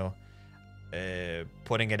continue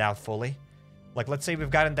putting it out fully. Like, let's say we've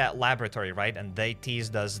gotten that laboratory, right? And they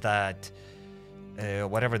teased us that,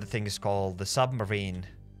 whatever the thing is called, the submarine.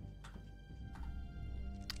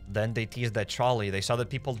 Then they teased that trolley. They saw that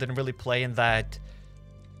people didn't really play in that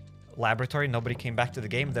laboratory. Nobody came back to the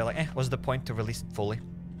game. They're like, what's the point to release it fully?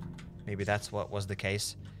 Maybe that's what was the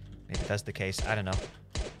case. Maybe that's the case. I don't know.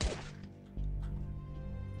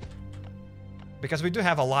 Because we do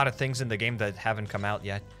have a lot of things in the game that haven't come out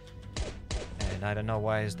yet. And I don't know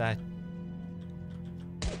why is that.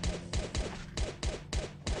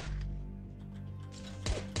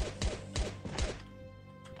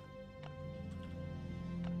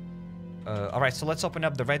 Alright, so let's open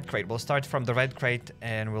up the red crate. We'll start from the red crate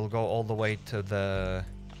and we'll go all the way to the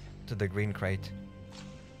green crate.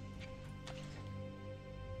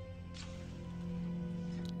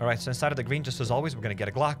 Alright, so inside of the green, just as always, we're going to get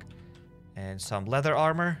a Glock and some leather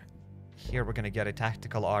armor. Here we're going to get a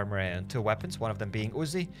tactical armor and 2 weapons, one of them being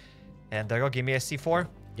Uzi. And there you go, give me a C4.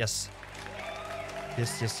 Yes.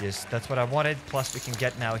 Yes. That's what I wanted. Plus we can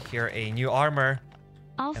get now here a new armor.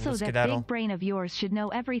 Also, that big brain of yours should know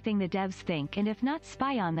everything the devs think, and if not,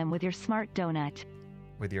 spy on them with your smart donut.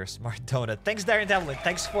 With your smart donut. Thanks, Darren Devlin.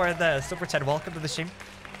 Thanks for the super chat. Welcome to the stream.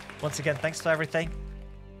 Once again, thanks for everything.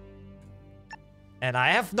 And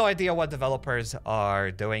I have no idea what developers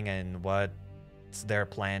are doing and what's their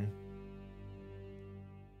plan.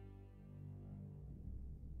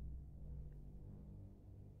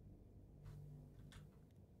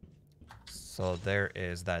 So there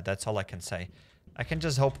is that. That's all I can say. I can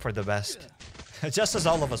just hope for the best. Just as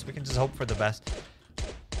all of us, we can just hope for the best.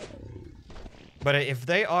 But if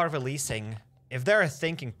they are releasing... If they're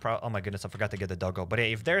thinking... oh my goodness, I forgot to get the doggo. But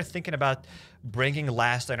if they're thinking about bringing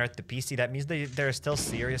Last on Earth to PC, that means they're still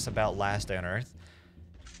serious about Last on Earth.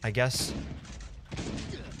 I guess.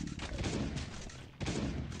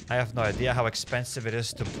 I have no idea how expensive it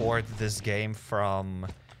is to port this game from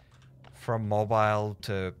mobile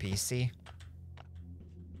to PC.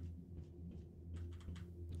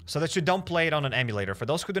 So that you don't play it on an emulator. For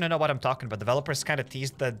those who don't know what I'm talking about, developers kind of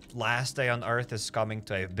teased that Last Day on Earth is coming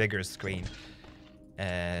to a bigger screen.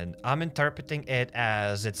 And I'm interpreting it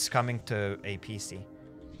as it's coming to a PC.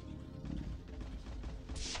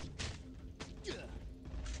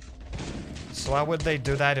 So why would they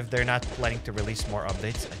do that if they're not planning to release more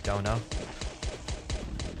updates? I don't know.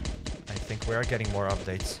 I think we are getting more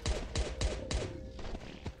updates.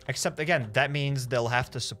 Except, again, that means they'll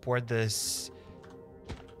have to support this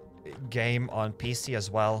game on PC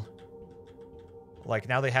as well. Like,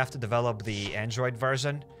 now they have to develop the Android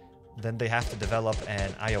version. Then they have to develop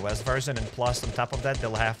an iOS version. And plus, on top of that,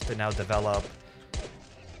 they'll have to now develop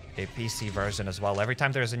a PC version as well. Every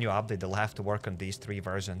time there's a new update, they'll have to work on these 3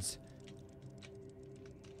 versions.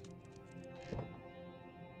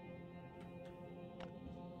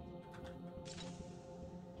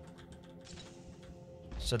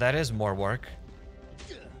 So that is more work.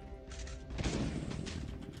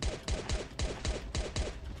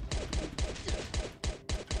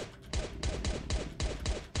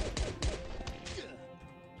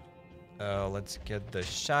 Let's get the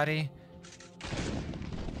shotty.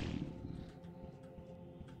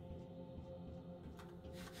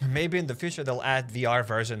 Maybe in the future they'll add VR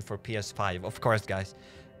version for PS5. Of course, guys.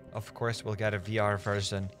 Of course we'll get a VR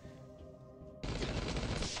version.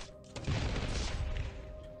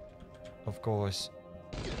 Of course.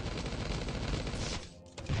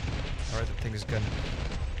 Alright, the thing is gonna...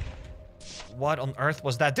 What on earth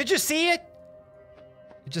was that? Did you see it?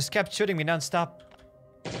 It just kept shooting me non-stop.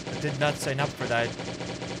 I did not sign up for that.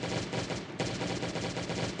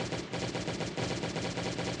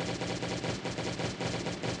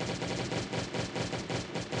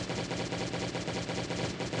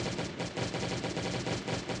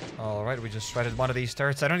 Alright, we just shredded one of these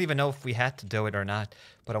turrets. I don't even know if we had to do it or not,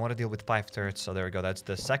 but I want to deal with 5 turrets, so there we go. That's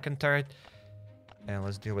the second turret. And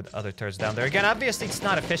let's deal with other turrets down there. Again, obviously it's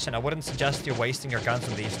not efficient. I wouldn't suggest you wasting your guns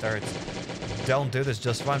on these turrets. Don't do this.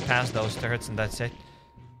 Just run past those turrets and that's it.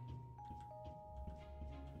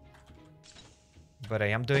 But I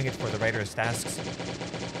am doing it for the Raiders' tasks.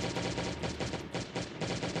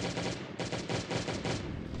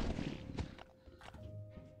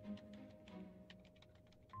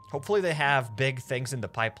 Hopefully they have big things in the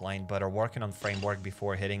pipeline, but are working on framework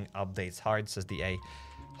before hitting updates hard, says the A.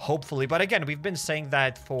 Hopefully, but again, we've been saying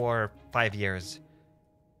that for 5 years.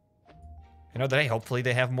 You know, that hey, hopefully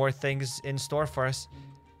they have more things in store for us.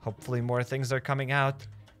 Hopefully more things are coming out.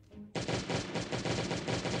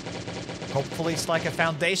 Hopefully it's like a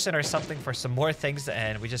foundation or something for some more things,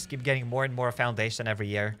 and we just keep getting more and more foundation every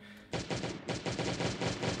year.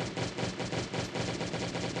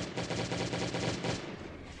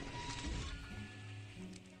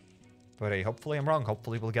 But hey, hopefully I'm wrong.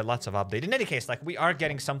 Hopefully we'll get lots of updates. In any case, like, we are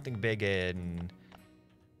getting something big in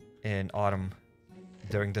autumn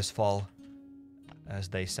during this fall, as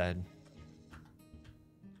they said.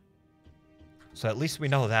 So at least we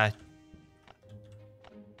know that.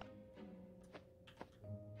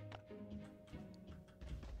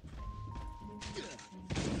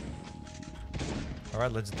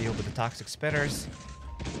 Alright, let's deal with the toxic spitters.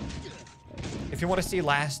 If you want to see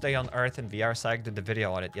Last Day on Earth in VR, Sag did the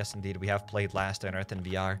video on it. Yes, indeed, we have played Last Day on Earth in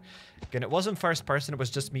VR. Again, it wasn't first person, it was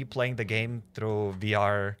just me playing the game through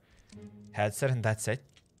VR headset, and that's it.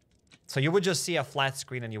 So you would just see a flat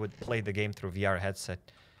screen and you would play the game through VR headset.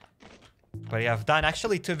 But yeah, I've done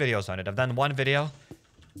actually 2 videos on it. I've done one video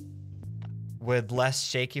with less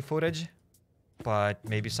shaky footage, but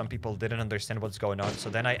maybe some people didn't understand what's going on. So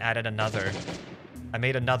then I added another... I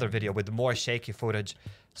made another video with more shaky footage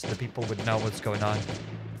so the people would know what's going on.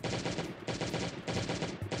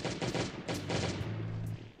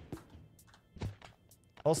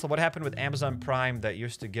 Also, what happened with Amazon Prime that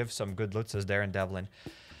used to give some good loot, says Darren Devlin?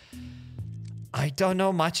 I don't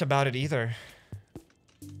know much about it either.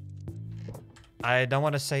 I don't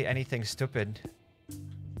want to say anything stupid.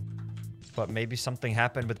 But maybe something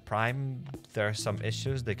happened with Prime. There are some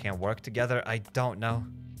issues. They can't work together. I don't know.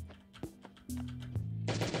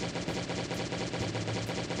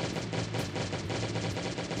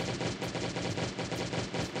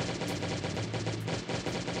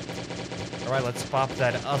 Alright, let's pop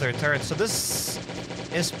that other turret. So this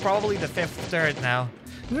is probably the 5th turret now.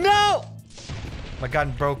 No! My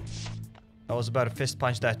gun broke. I was about to fist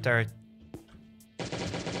punch that turret.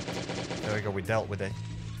 There we go, we dealt with it.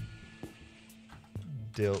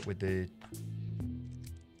 Dealt with it.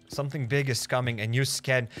 Something big is coming, a new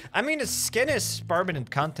skin. I mean, skin is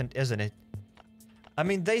permanent content, isn't it? I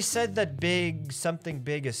mean, they said that something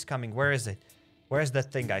big is coming. Where is it? Where's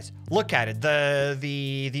that thing, guys? Look at it.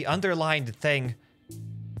 The underlined thing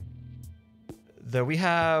that we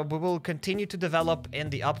will continue to develop in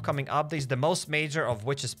the upcoming updates, the most major of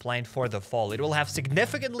which is planned for the fall. It will have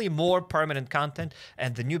significantly more permanent content,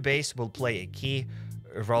 and the new base will play a key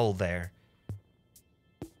role there.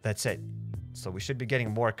 That's it. So we should be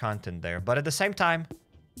getting more content there. But at the same time,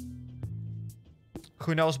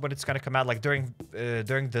 who knows when it's gonna come out, like during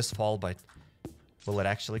this fall, but will it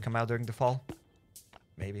actually come out during the fall?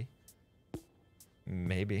 Maybe.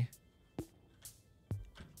 Maybe.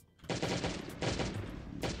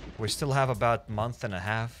 We still have about a month and a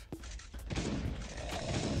half.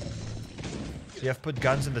 You have put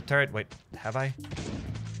guns in the turret. Wait, have I?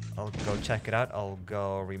 I'll go check it out. I'll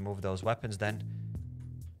go remove those weapons then.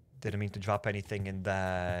 Didn't mean to drop anything in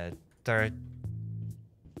that turret.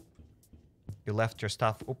 You left your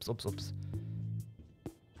stuff. Oops, oops, oops.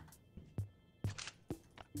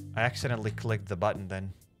 I accidentally clicked the button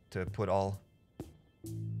then to put all.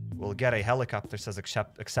 We'll get a helicopter, says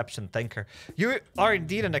Exception Thinker. You are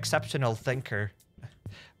indeed an exceptional thinker.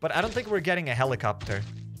 But I don't think we're getting a helicopter.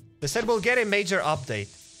 They said we'll get a major update.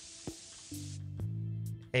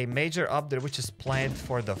 A major update which is planned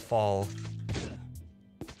for the fall.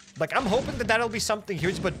 Like, I'm hoping that that'll be something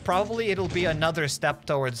huge, but probably it'll be another step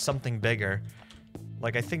towards something bigger.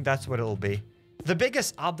 Like, I think that's what it'll be. The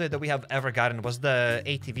biggest update that we have ever gotten was the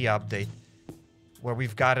ATV update. Where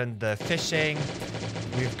we've gotten the fishing,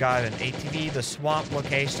 we've got an ATV, the swamp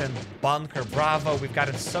location, Bunker, Bravo. We've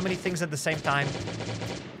gotten so many things at the same time.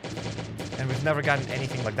 And we've never gotten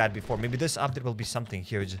anything like that before. Maybe this update will be something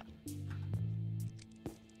huge.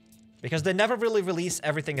 Because they never really release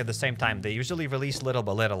everything at the same time. They usually release little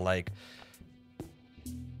by little, like...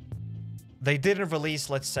 They didn't release,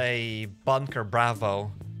 let's say, Bunker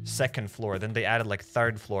Bravo, 2nd floor. Then they added, like,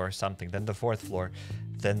 3rd floor or something. Then the 4th floor.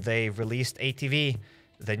 Then they released ATV.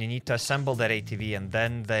 Then you need to assemble that ATV. And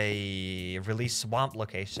then they released Swamp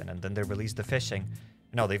location. And then they released the fishing.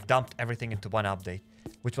 No, they've dumped everything into one update.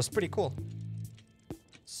 Which was pretty cool.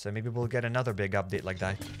 So maybe we'll get another big update like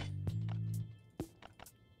that.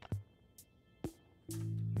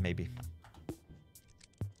 Maybe.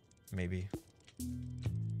 Maybe.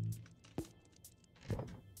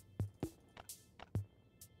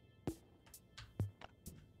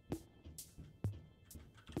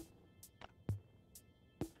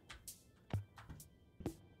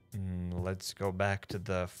 Let's go back to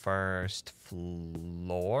the 1st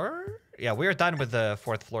floor. Yeah, we're done with the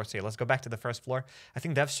 4th floor, so yeah, let's go back to the 1st floor. I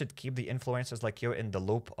think devs should keep the influencers like you in the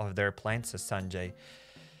loop of their plans, says Sanjay.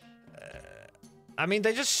 I mean,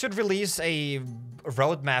 they just should release a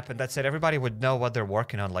roadmap and that's it. Everybody would know what they're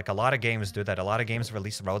working on. Like, a lot of games do that. A lot of games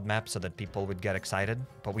release roadmaps so that people would get excited.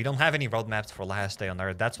 But we don't have any roadmaps for Last Day on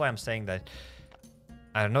Earth. That's why I'm saying that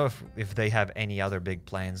I don't know if they have any other big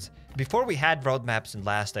plans. Before we had roadmaps in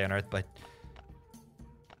Last Day on Earth, but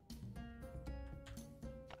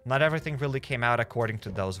not everything really came out according to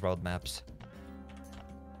those roadmaps.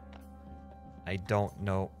 I don't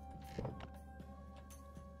know.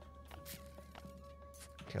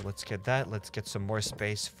 Okay, let's get that. Let's get some more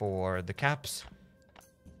space for the caps.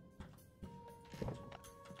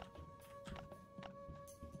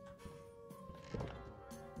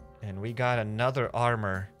 And we got another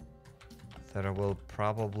armor that I will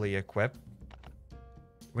probably equip.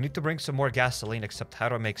 We need to bring some more gasoline, except how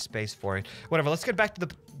do I make space for it? Whatever, let's get back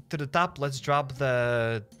to the top. Let's drop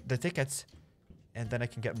the tickets. And then I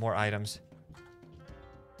can get more items.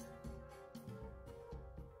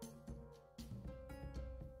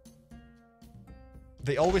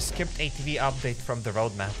 They always skipped ATV update from the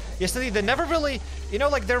roadmap. Yesterday, they never really... You know,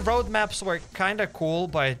 like, their roadmaps were kind of cool,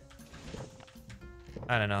 but...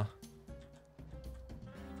 I don't know.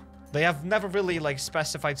 They have never really, like,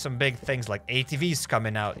 specified some big things like ATVs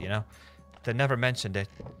coming out, you know? They never mentioned it.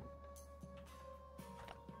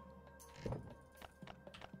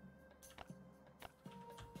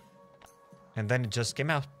 And then it just came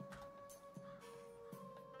out.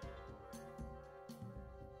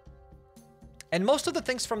 And most of the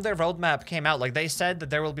things from their roadmap came out. Like, they said that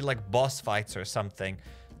there will be, like, boss fights or something.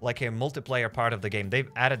 Like a multiplayer part of the game. They've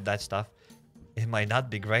added that stuff. It might not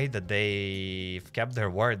be great that they've kept their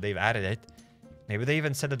word. They've added it. Maybe they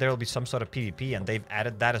even said that there will be some sort of PvP, and they've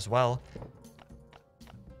added that as well.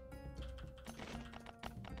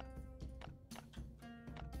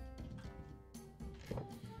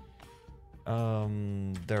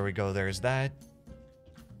 There we go. There's that.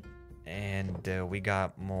 And we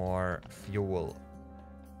got more fuel.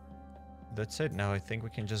 That's it. Now I think we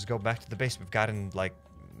can just go back to the base. We've gotten, like,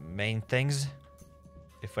 main things.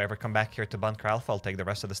 If we ever come back here to Bunker Alpha, I'll take the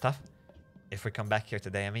rest of the stuff. If we come back here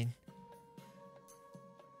today, I mean.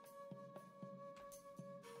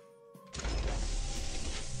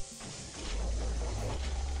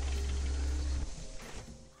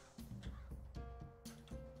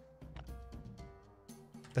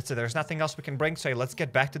 That's it. There's nothing else we can bring. So let's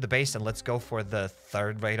get back to the base and let's go for the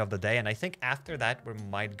third raid of the day. And I think after that, we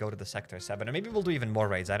might go to the Sector 7. Or maybe we'll do even more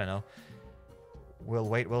raids. I don't know. We'll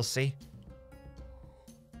wait. We'll see.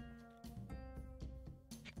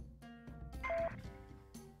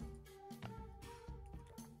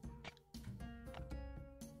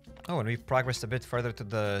 Oh, and we've progressed a bit further to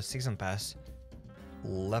the Season Pass.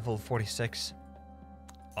 Level 46.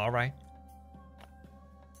 Alright.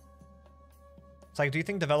 It's like, do you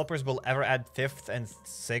think developers will ever add 5th and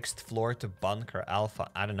 6th floor to Bunker Alpha?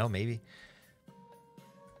 I don't know, maybe.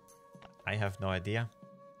 I have no idea.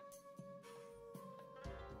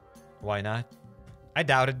 Why not? I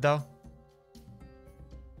doubt it, though.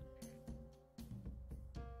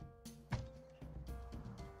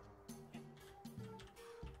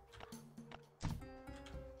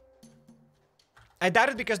 I doubt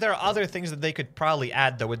it because there are other things that they could probably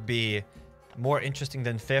add that would be more interesting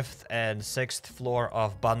than 5th and 6th floor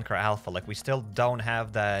of Bunker Alpha. Like, we still don't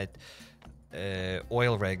have that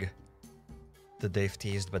oil rig that they've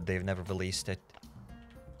teased, but they've never released it.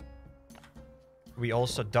 We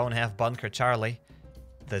also don't have Bunker Charlie.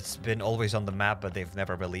 That's been always on the map, but they've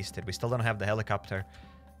never released it. We still don't have the helicopter.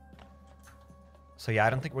 So yeah,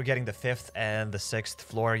 I don't think we're getting the 5th and the 6th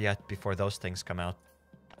floor yet before those things come out.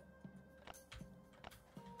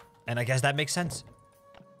 And I guess that makes sense.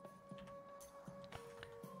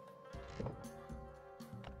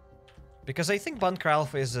 Because I think Bunker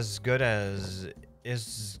Alpha is as good as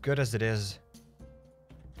it is.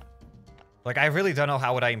 Like, I really don't know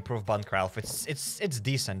how would I improve Bunker Alpha. It's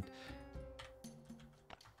decent.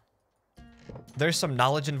 There's some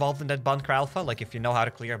knowledge involved in that Bunker Alpha. Like, if you know how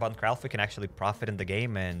to clear Bunker Alpha, you can actually profit in the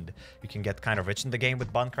game, and you can get kind of rich in the game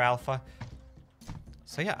with Bunker Alpha.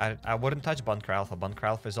 So yeah, I wouldn't touch Bunker Alpha. Bunker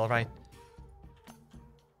Alpha is alright.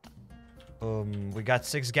 We got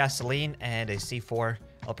 6 gasoline and a C4.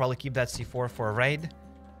 I'll probably keep that C4 for a raid.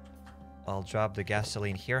 I'll drop the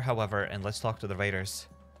gasoline here, however, and let's talk to the raiders.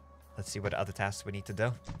 Let's see what other tasks we need to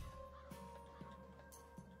do.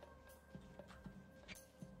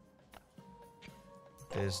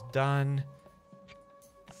 This done.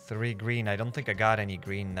 3 green. I don't think I got any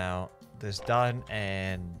green now. This done,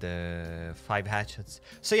 and 5 hatchets.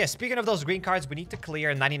 So yeah, speaking of those green cards, we need to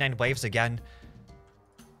clear 99 waves again.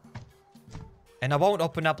 And I won't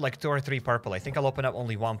open up like 2 or 3 purple. I think I'll open up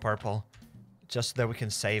only 1 purple. Just so that we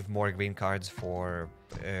can save more green cards for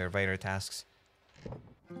raider tasks.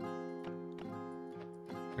 Here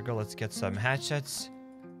we go, let's get some hatchets.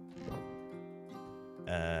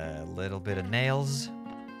 A little bit of nails.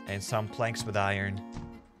 And some planks with iron.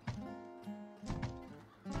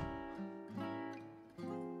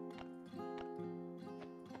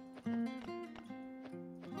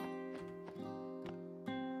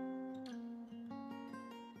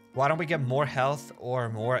 Why don't we get more health or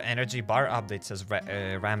more energy bar updates, says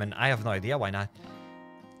Ramen. I have no idea. Why not?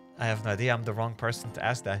 I have no idea. I'm the wrong person to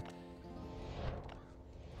ask that.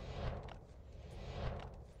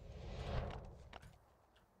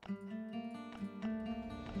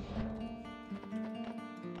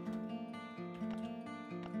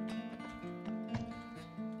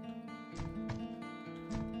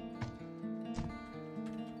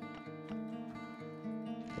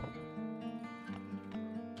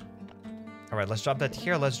 Alright, let's drop that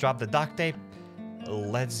here. Let's drop the duct tape.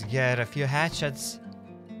 Let's get a few hatchets.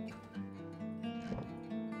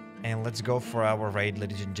 And let's go for our raid,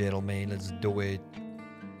 ladies and gentlemen. Let's do it.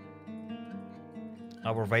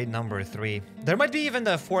 Our raid number 3. There might be even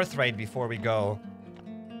the 4th raid before we go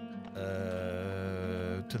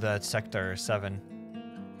to that Sector 7.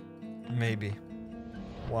 Maybe.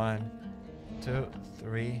 1, 2,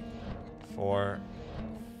 3, 4,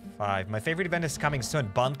 5. My favorite event is coming soon.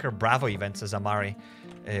 Bunker Bravo event, says Amari.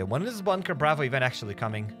 When is Bunker Bravo event actually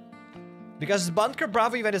coming? Because Bunker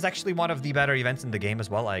Bravo event is actually one of the better events in the game as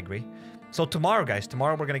well, I agree. So tomorrow, guys,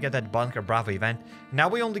 tomorrow we're going to get that Bunker Bravo event. Now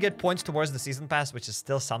we only get points towards the Season Pass, which is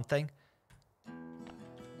still something.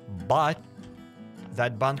 But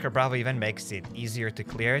that Bunker Bravo event makes it easier to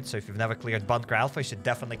clear it. So if you've never cleared Bunker Alpha, you should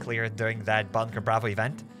definitely clear it during that Bunker Bravo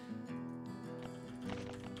event.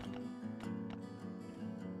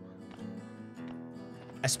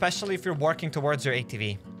 Especially if you're working towards your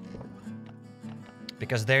ATV.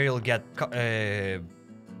 Because there you'll get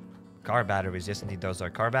car batteries. Yes, indeed, those are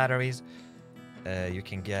car batteries. You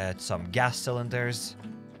can get some gas cylinders.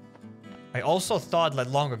 I also thought like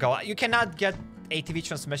long ago, you cannot get ATV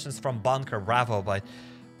transmissions from Bunker Bravo, but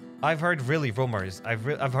I've heard really rumors.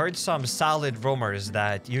 I've heard some solid rumors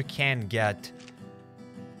that you can get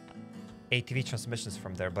ATV transmissions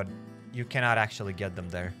from there, but you cannot actually get them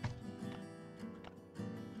there.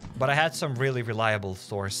 But I had some really reliable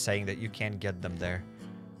source saying that you can get them there.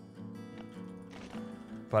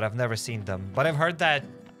 But I've never seen them. But I've heard that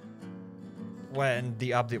when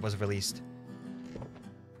the update was released.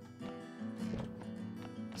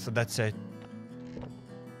 So that's it.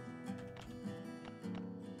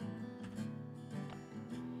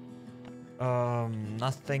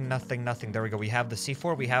 Nothing. There we go. We have the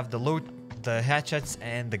C4, we have the loot, the hatchets,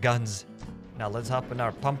 and the guns. Now let's hop in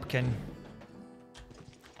our pumpkin.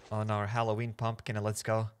 On our Halloween pumpkin, and let's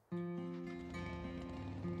go. Do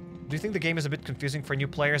you think the game is a bit confusing for new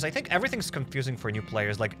players? I think everything's confusing for new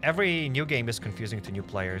players. Like, every new game is confusing to new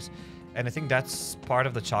players. And I think that's part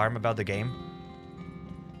of the charm about the game.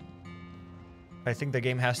 I think the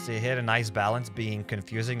game has to hit a nice balance being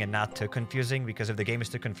confusing and not too confusing, because if the game is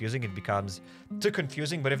too confusing, it becomes too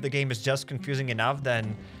confusing. But if the game is just confusing enough,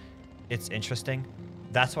 then it's interesting.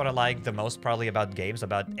 That's what I like the most probably about games,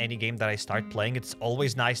 about any game that I start playing. It's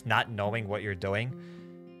always nice not knowing what you're doing.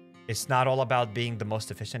 It's not all about being the most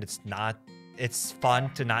efficient. It's fun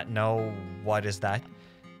to not know what is that.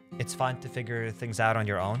 It's fun to figure things out on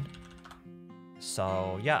your own.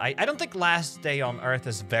 So yeah, I don't think Last Day on Earth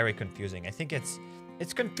is very confusing. I think it's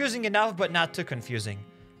confusing enough, but not too confusing.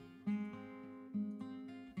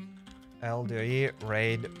 LDoE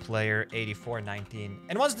raid player 8419.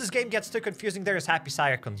 And once this game gets too confusing, there is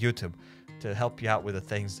HappyCairek on YouTube to help you out with the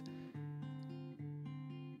things.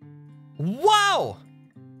 Wow!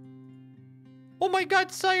 Oh my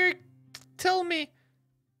god, Sire, tell me.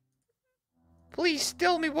 Please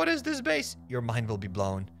tell me, what is this base? Your mind will be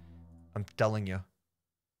blown. I'm telling you.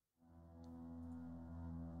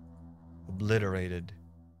 Obliterated.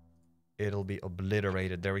 It'll be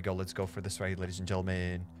obliterated. There we go. Let's go for this right, ladies and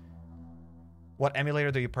gentlemen. What emulator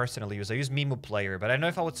do you personally use? I use Mimu Player, but I don't know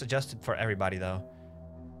if I would suggest it for everybody, though.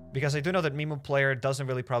 Because I do know that Mimu Player doesn't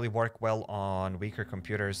really probably work well on weaker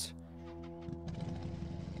computers.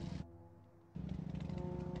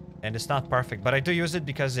 And it's not perfect, but I do use it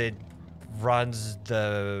because it runs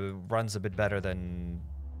a bit better than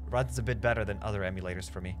other emulators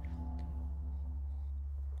for me.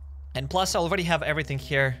 And plus, I already have everything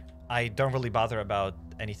here. I don't really bother about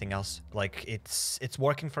anything else. Like, it's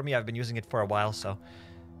working for me. I've been using it for a while, so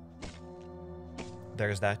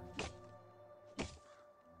there's that.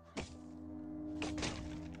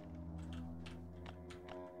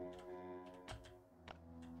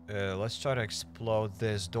 Let's try to explode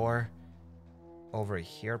this door over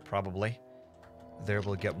here, probably. There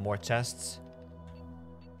we'll get more chests.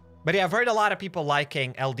 But yeah, I've heard a lot of people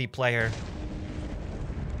liking LD Player.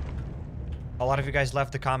 A lot of you guys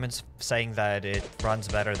left the comments saying that it runs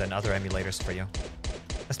better than other emulators for you.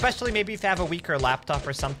 Especially maybe if you have a weaker laptop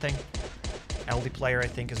or something. LD Player, I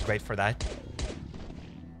think, is great for that.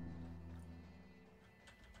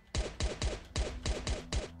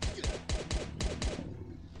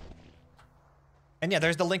 And yeah,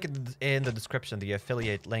 there's the link in the description, the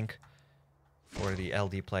affiliate link for the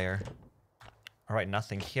LD Player. All right,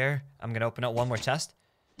 nothing here. I'm gonna open up one more chest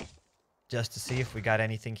just to see if we got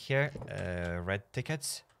anything here. Red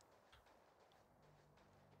tickets.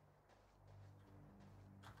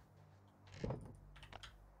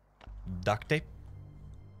 Duct tape.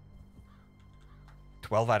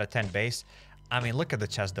 12 out of 10 base. I mean, look at the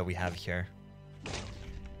chest that we have here.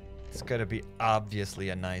 It's gonna be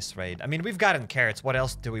obviously a nice raid. I mean, we've gotten carrots. What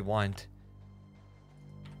else do we want?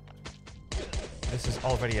 This is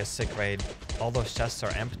already a sick raid. All those chests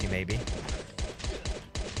are empty, maybe.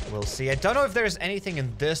 We'll see. I don't know if there's anything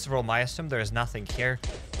in this room. I assume there's nothing here,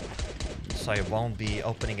 so I won't be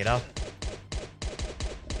opening it up.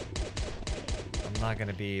 I'm not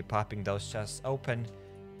gonna be popping those chests open,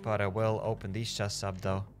 but I will open these chests up,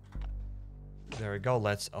 though. There we go.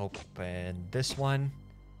 Let's open this one.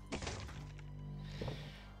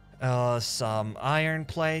 Some iron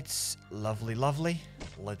plates. Lovely, lovely.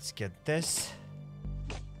 Let's get this.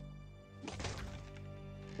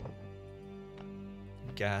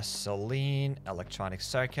 Gasoline, electronic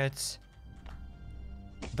circuits.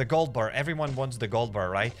 The gold bar. Everyone wants the gold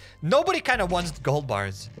bar, right? Nobody kind of wants gold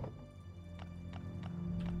bars.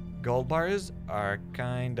 Gold bars are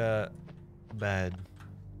kind of bad.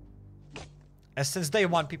 And since day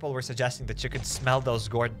one, people were suggesting that you could smell those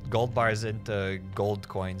gold bars into gold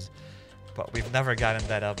coins. But we've never gotten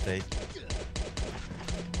that update.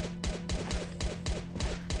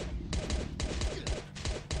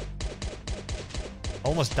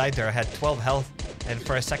 almost died there. I had 12 health. And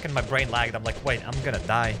for a second, my brain lagged. I'm like, wait, I'm gonna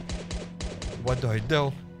die. What do I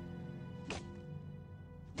do?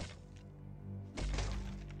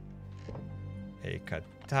 A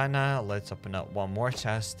katana. Let's open up one more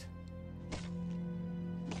chest.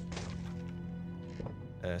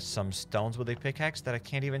 Some stones with a pickaxe that I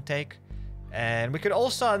can't even take. And we could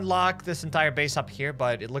also unlock this entire base up here,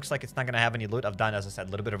 but it looks like it's not going to have any loot. I've done, as I said,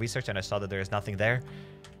 a little bit of research, and I saw that there is nothing there.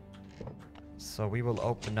 So we will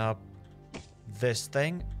open up this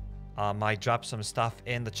thing. I might drop some stuff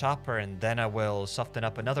in the chopper, and then I will soften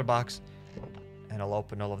up another box, and I'll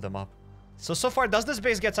open all of them up. So far, does this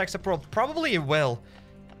base get extra pro? Probably it will.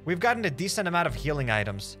 We've gotten a decent amount of healing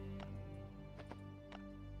items.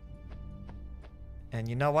 And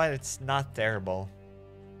you know what? It's not terrible.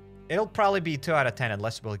 It'll probably be 2 out of 10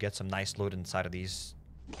 unless we'll get some nice loot inside of these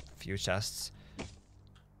few chests. There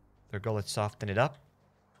we go. Let's soften it up.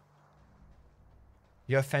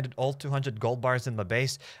 You offended all 200 gold bars in the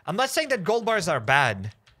base. I'm not saying that gold bars are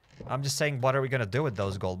bad. I'm just saying, what are we going to do with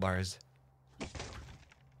those gold bars?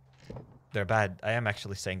 They're bad. I am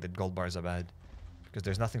actually saying that gold bars are bad. Because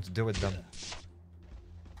there's nothing to do with them.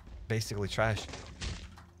 Basically trash.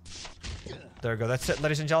 There we go. That's it,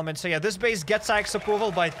 ladies and gentlemen. So yeah, this base gets Ike's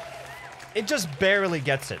approval, but it just barely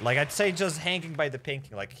gets it. Like, I'd say just hanging by the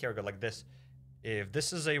painting. Like, here we go, like this. If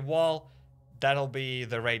this is a wall, that'll be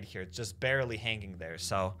the raid here. It's just barely hanging there.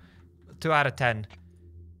 So, 2 out of 10.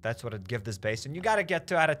 That's what I'd give this base. And you gotta get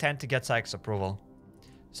 2 out of 10 to get Ike's approval.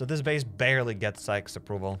 So this base barely gets Ike's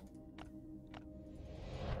approval.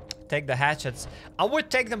 Take the hatchets. I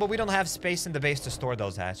would take them, but we don't have space in the base to store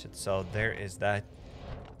those hatchets. So there is that.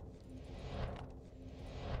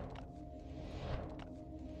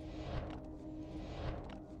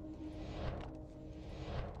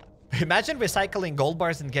 Imagine recycling gold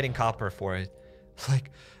bars and getting copper for it. Like,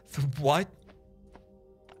 what?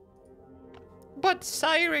 But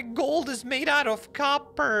CRATER gold is made out of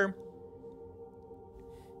copper.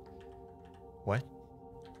 What?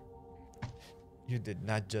 You did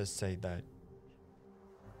not just say that.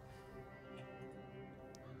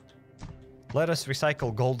 Let us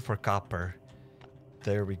recycle gold for copper.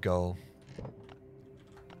 There we go.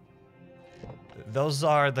 Those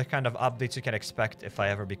are the kind of updates you can expect if I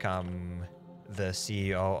ever become the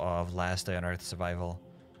CEO of Last Day on Earth Survival.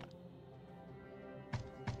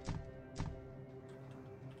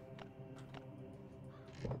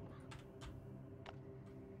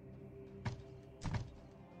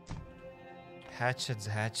 Hatchets,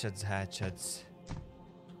 hatchets, hatchets.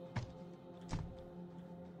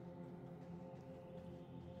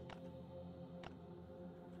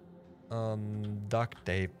 Duct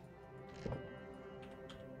tape.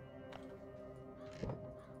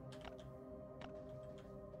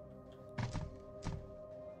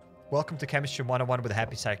 Welcome to Chemistry 101 with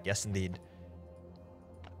HappyCairek. Yes, indeed.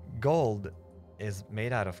 Gold is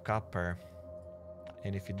made out of copper.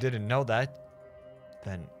 And if you didn't know that,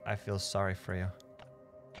 then I feel sorry for you.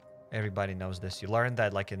 Everybody knows this. You learned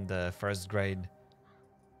that like in the 1st grade.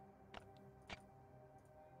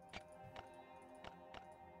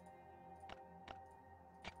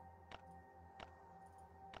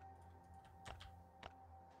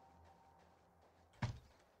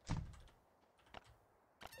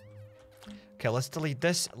 Okay, let's delete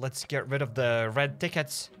this. Let's get rid of the red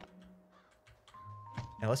tickets.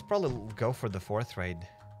 And let's probably go for the 4th raid,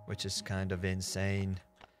 which is kind of insane.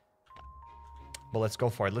 But let's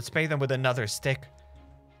go for it. Let's pay them with another stick.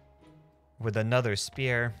 With another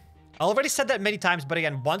spear. I already said that many times, but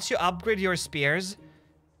again, once you upgrade your spears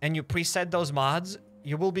and you preset those mods,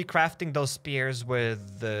 you will be crafting those spears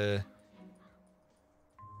with the...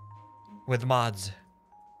 with mods.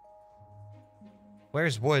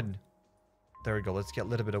 Where's wood? There we go. Let's get a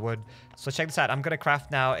little bit of wood. So check this out. I'm going to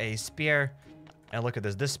craft now a spear. And look at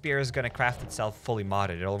this. This spear is going to craft itself fully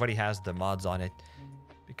modded. It already has the mods on it.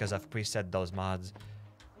 Because I've preset those mods.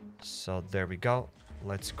 So there we go.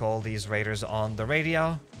 Let's call these raiders on the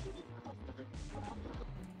radio.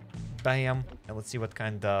 Bam. And let's see what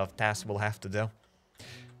kind of task we'll have to do.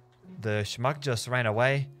 The schmuck just ran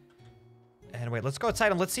away. And wait, let's go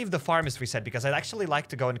outside and let's see if the farm is reset. Because I'd actually like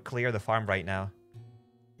to go and clear the farm right now.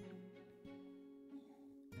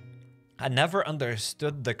 I never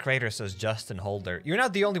understood the CRATER, says Justin Holder. You're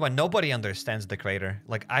not the only one. Nobody understands the CRATER.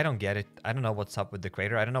 Like, I don't get it. I don't know what's up with the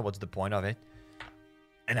CRATER. I don't know what's the point of it.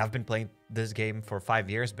 And I've been playing this game for 5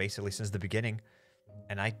 years, basically, since the beginning.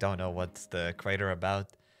 And I don't know what's the CRATER about.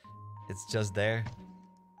 It's just there.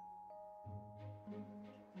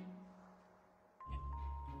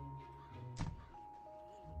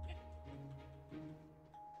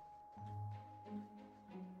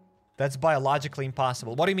 That's biologically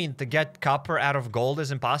impossible. What do you mean? To get copper out of gold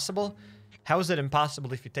is impossible? How is it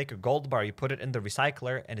impossible if you take a gold bar, you put it in the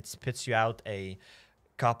recycler, and it spits you out a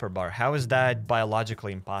copper bar? How is that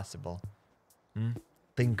biologically impossible?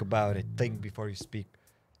 Think about it. Think before you speak.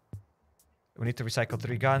 We need to recycle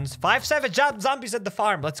 3 guns. 5 savage zombies at the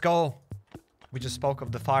farm. Let's go. We just spoke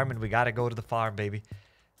of the farm, and we gotta go to the farm, baby.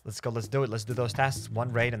 Let's go. Let's do it. Let's do those tasks.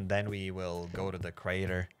 1 raid, and then we will go to the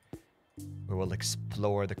crater. We will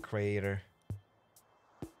explore the crater.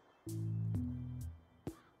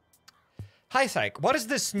 Hi, Psych. What is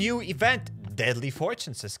this new event? Deadly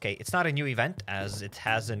Fortune, says Kate. It's not a new event, as it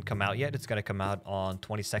hasn't come out yet. It's going to come out on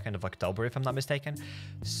 22nd of October, if I'm not mistaken.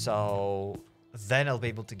 So then I'll be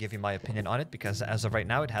able to give you my opinion on it, because as of right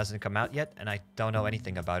now, it hasn't come out yet, and I don't know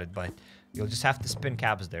anything about it, but you'll just have to spin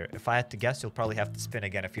caps there. If I had to guess, you'll probably have to spin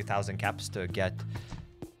again a few thousand caps to get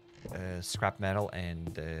scrap metal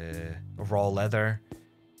and raw leather,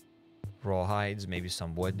 raw hides, maybe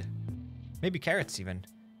some wood, maybe carrots even.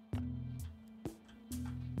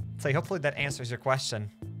 So hopefully that answers your question.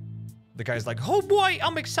 The guy's like, oh boy,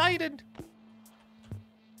 I'm excited.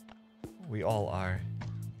 We all are.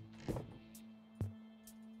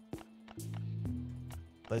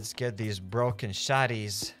 Let's get these broken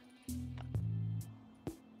shotties.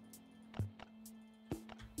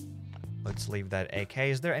 Let's leave that AK.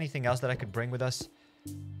 Is there anything else that I could bring with us?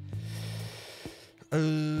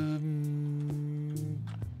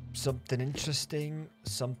 Something interesting.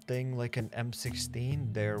 Something like an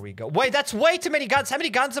M16. There we go. Wait, that's way too many guns. How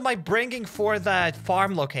many guns am I bringing for that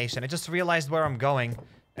farm location? I just realized where I'm going.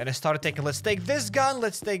 And I started taking, let's take this gun.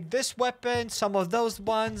 Let's take this weapon. Some of those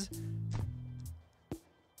ones.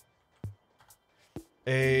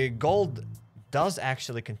 Gold does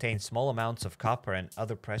actually contain small amounts of copper and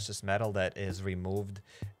other precious metal that is removed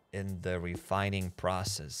in the refining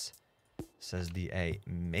process, says DA.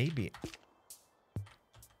 Maybe.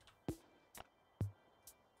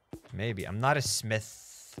 Maybe. I'm not a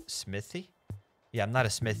smithy? Yeah, I'm not a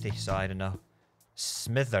smithy, so I don't know.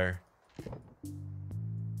 Smither.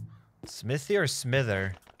 Smithy or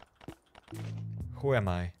smither? Who am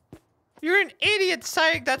I? You're an idiot,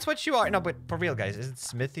 Psych! That's what you are! No, but for real, guys, is it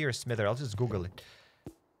smithy or smither? I'll just Google it.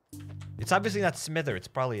 It's obviously not smither, it's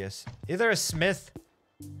probably either a smith.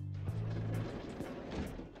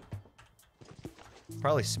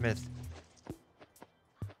 Probably smith.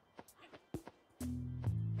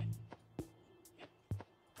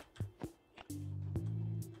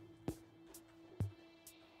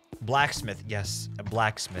 Blacksmith, yes, a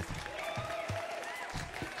blacksmith.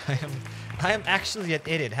 I am actually an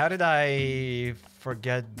idiot. How did I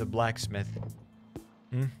forget the blacksmith?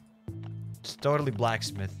 It's totally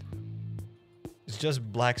blacksmith. It's just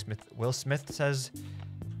blacksmith. Will Smith says...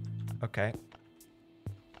 Okay.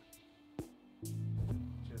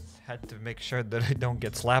 Just had to make sure that I don't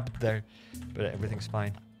get slapped there. But everything's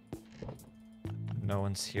fine. No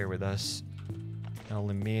one's here with us.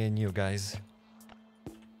 Only me and you guys.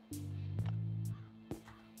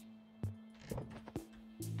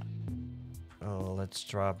 Oh, let's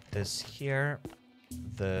drop this here.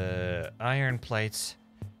 The iron plates.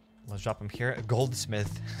 Let's drop them here. A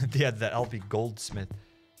goldsmith. Yeah, I'll be goldsmith.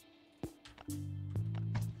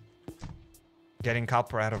 Getting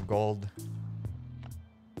copper out of gold.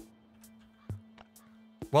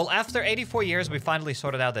 Well, after 84 years, we finally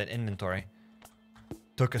sorted out that inventory.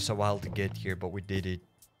 Took us a while to get here, but we did it.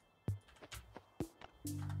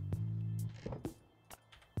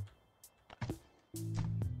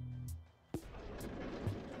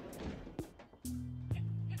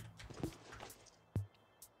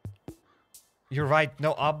 You're right,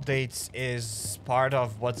 no updates is part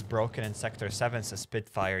of what's broken in Sector 7, says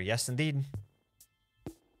Spitfire. Yes, indeed.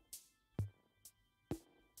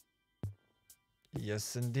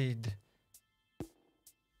 Yes, indeed.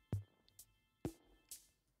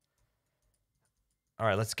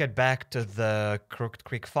 Alright, let's get back to the Crooked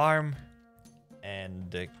Creek farm.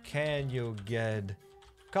 And can you get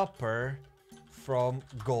copper from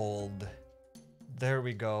gold? There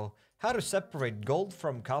we go. How to separate gold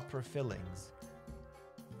from copper fillings.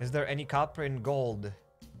 Is there any copper in gold?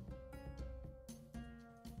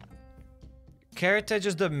 Caratage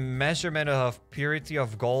is the measurement of purity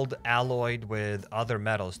of gold alloyed with other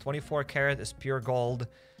metals. 24 karat is pure gold.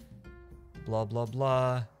 Blah, blah,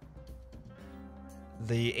 blah.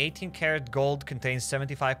 The 18 karat gold contains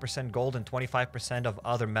 75% gold and 25% of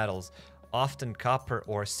other metals, often copper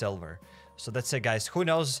or silver. So that's it, guys. Who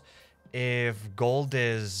knows if gold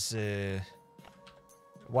is...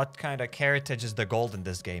 what kind of caratage is the gold in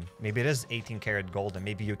this game? Maybe it is 18 karat gold and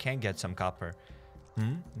maybe you can get some copper.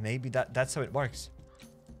 Maybe that's how it works.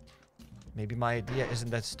 Maybe my idea isn't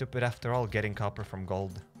that stupid after all, getting copper from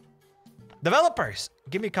gold. Developers!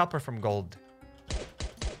 Give me copper from gold.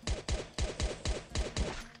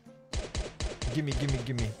 Gimme, gimme,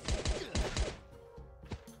 gimme.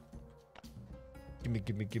 Gimme,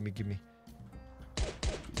 gimme, gimme, gimme.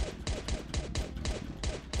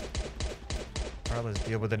 Alright, let's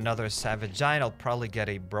deal with another savage giant. I'll probably get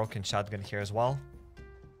a broken shotgun here as well.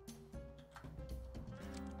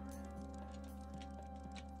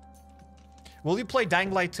 Will you play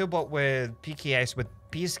Dying Light 2 but with PKAs, with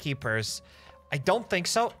Peacekeepers? I don't think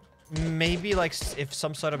so. Maybe like if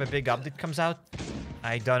some sort of a big update comes out.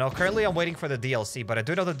 I don't know. Currently I'm waiting for the DLC, but I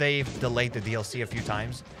do know that they've delayed the DLC a few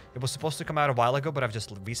times. It was supposed to come out a while ago, but I've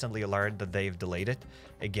just recently learned that they've delayed it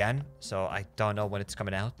again. So I don't know when it's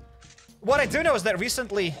coming out. What I do know is that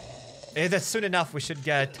recently, that soon enough, we should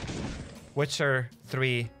get Witcher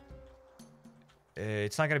 3.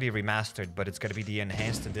 It's not going to be remastered, but it's going to be the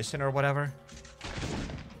enhanced edition or whatever.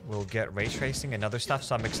 We'll get ray tracing and other stuff,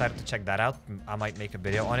 so I'm excited to check that out. I might make a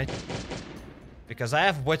video on it. Because I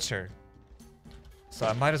have Witcher. So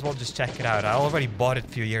I might as well just check it out. I already bought it a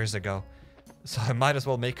few years ago. So I might as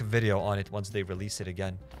well make a video on it once they release it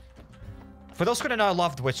again. For those who don't know, I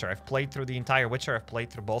loved Witcher. I've played through the entire Witcher. I've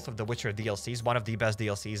played through both of the Witcher DLCs. One of the best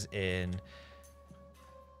DLCs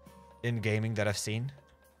in gaming that I've seen.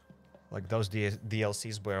 Like, those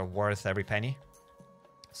DLCs were worth every penny.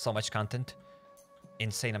 So much content.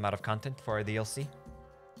 Insane amount of content for a DLC.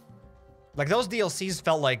 Like, those DLCs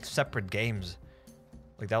felt like separate games.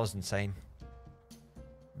 Like, that was insane.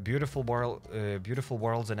 Beautiful world, beautiful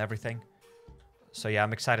worlds and everything. So yeah,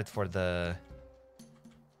 I'm excited for the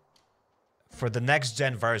next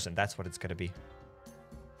gen version. That's what it's gonna be.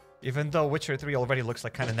 Even though Witcher 3 already looks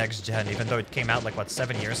like kind of next gen, even though it came out like what,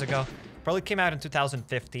 7 years ago. Probably came out in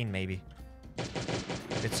 2015 maybe.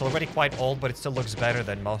 It's already quite old, but it still looks better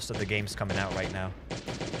than most of the games coming out right now.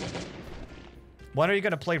 When are you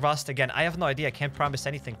gonna play Rust again? I have no idea. I can't promise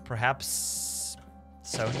anything. Perhaps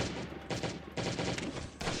soon.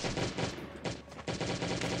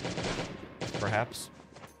 Perhaps.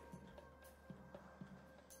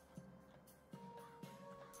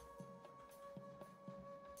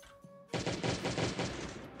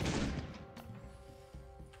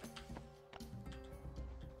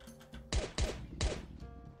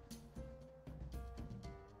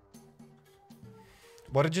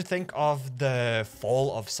 What did you think of the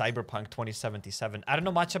fall of Cyberpunk 2077? I don't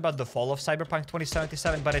know much about the fall of Cyberpunk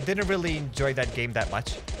 2077, but I didn't really enjoy that game that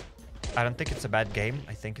much. I don't think it's a bad game.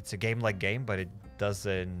 I think it's a game-like game, but it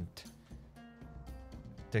doesn't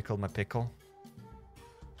tickle my pickle.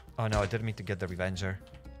 Oh no, I didn't mean to get the Revenger.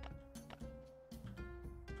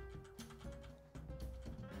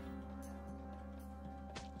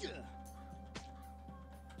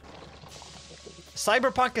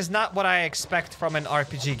 Cyberpunk is not what I expect from an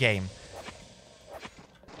RPG game.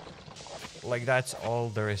 Like, that's all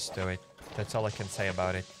there is to it. That's all I can say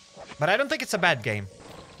about it. But I don't think it's a bad game.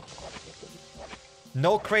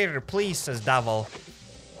 No crater, please, says Davol.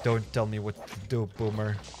 Don't tell me what to do,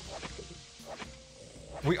 boomer.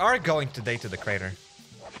 We are going today to the crater.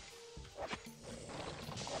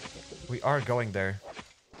 We are going there.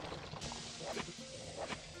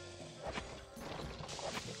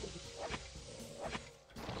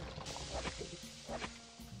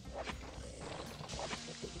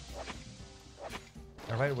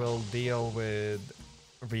 Alright, we'll deal with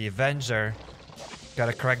Revenger.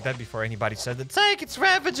 Gotta correct that before anybody said it. Take it's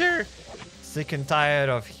Ravager! Sick and tired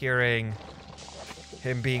of hearing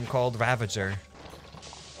him being called Ravager.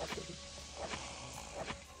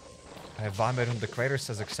 I vomit on the crater,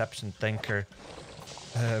 says Exception Thinker.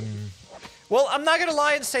 Well, I'm not gonna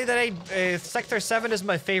lie and say that Sector 7 is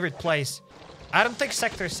my favorite place. I don't think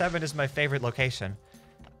Sector 7 is my favorite location.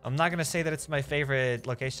 I'm not gonna say that it's my favorite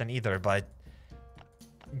location either, but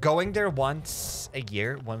going there once a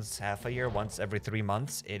year, once half a year, once every 3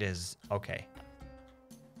 months, it is okay.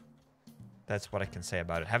 That's what I can say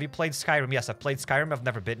about it. Have you played Skyrim? Yes, I've played Skyrim. I've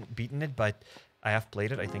never beaten it, but I have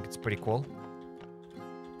played it. I think it's pretty cool.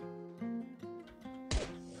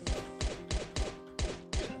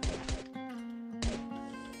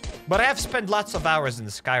 But I have spent lots of hours in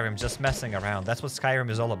Skyrim just messing around. That's what Skyrim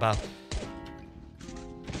is all about.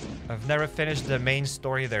 I've never finished the main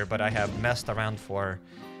story there, but I have messed around for...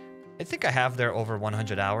 I think I have there over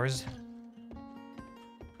 100 hours.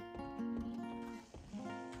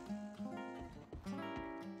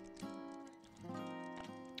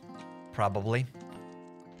 Probably.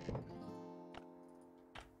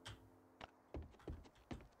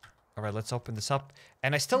 Alright, let's open this up.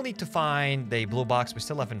 And I still need to find the blue box. We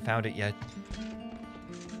still haven't found it yet.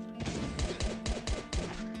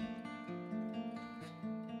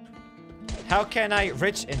 How can I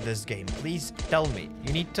rich in this game? Please tell me.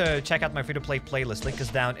 You need to check out my free-to-play playlist. Link is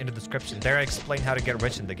down in the description. There I explain how to get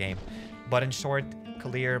rich in the game. But in short,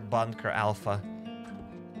 clear Bunker Alfa.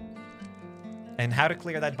 And how to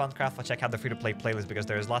clear that Bunker Alpha, check out the free-to-play playlist because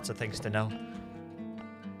there's lots of things to know.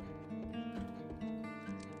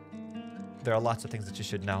 There are lots of things that you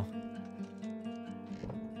should know.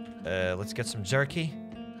 Let's get some jerky.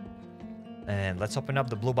 And let's open up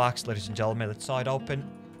the blue box, ladies and gentlemen. Let's saw it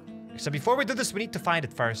open. So before we do this, we need to find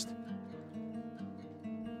it first.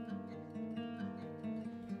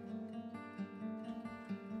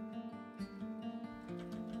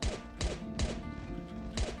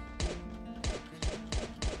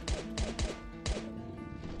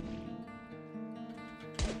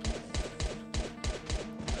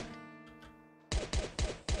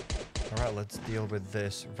 Alright, let's deal with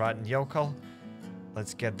this rotten yokel.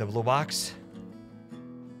 Let's get the blue box.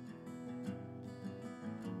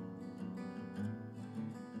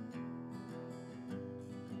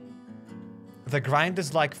 The grind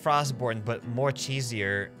is like Frostborn, but more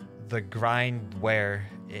cheesier. The grind where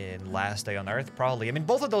in Last Day on Earth, probably. I mean,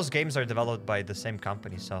 both of those games are developed by the same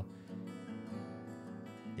company, so...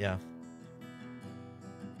 yeah.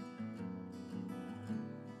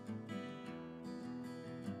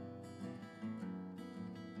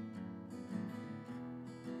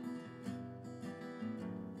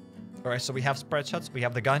 Alright, so we have spread shots, we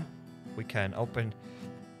have the gun. We can open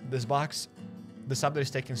this box. This update is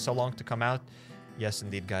taking so long to come out. Yes,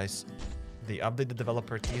 indeed, guys. The update the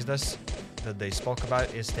developer teased us that they spoke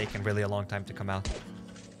about is taking really a long time to come out.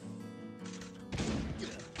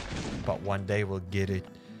 But one day we'll get it.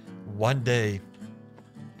 One day.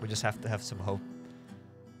 We just have to have some hope.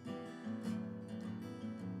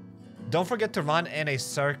 Don't forget to run in a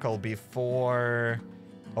circle before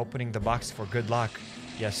opening the box for good luck.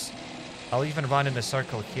 Yes. I'll even run in a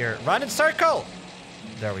circle here. Run in circle!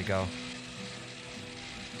 There we go.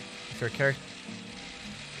 If your character...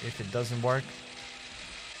 if it doesn't work,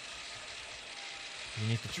 you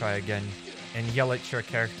need to try again. And yell at your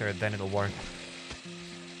character, then it'll work.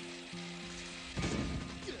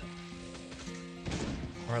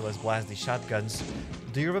 Alright, let's blast these shotguns.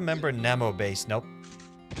 Do you remember Nemo Base? Nope.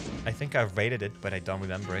 I think I've raided it, but I don't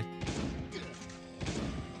remember it.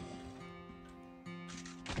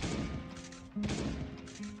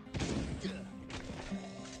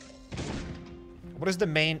 What is the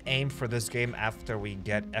main aim for this game after we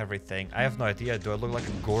get everything? I have no idea. Do I look like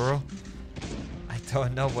a guru? I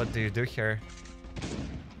don't know. What do you do here?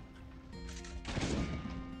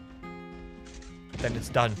 Then it's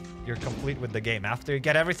done. You're complete with the game. After you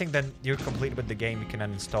get everything, then you're complete with the game. You can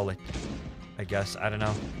uninstall it. I guess. I don't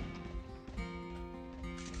know.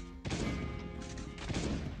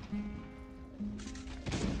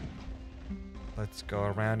 Let's go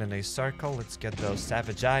around in a circle. Let's get those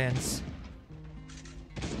savage giants.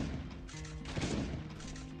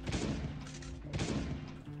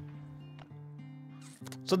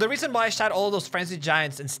 So the reason why I shot all those frenzied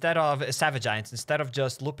giants instead of savage giants, instead of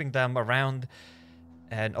just looping them around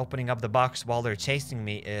and opening up the box while they're chasing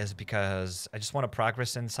me, is because I just want to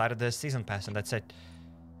progress inside of the season pass, and that's it.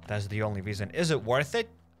 That's the only reason. Is it worth it?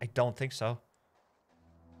 I don't think so.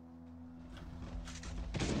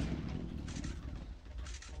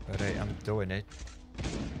 But I'm doing it.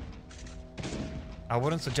 I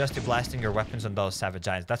wouldn't suggest you blasting your weapons on those savage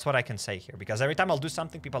giants. That's what I can say here. Because every time I'll do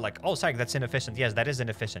something, people are like, oh, sorry, that's inefficient. Yes, that is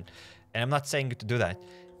inefficient. And I'm not saying you to do that.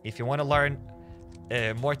 If you want to learn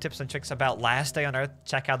more tips and tricks about Last Day on Earth,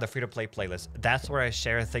 check out the free-to-play playlist. That's where I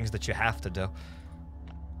share things that you have to do.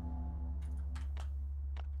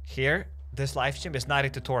 Here, this live stream is not a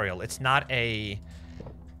tutorial. It's not a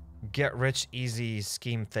get-rich-easy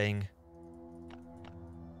scheme thing.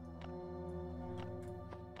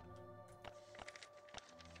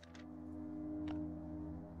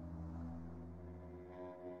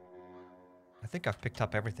 I think I've picked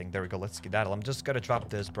up everything. There we go. Let's skedaddle. I'm just gonna drop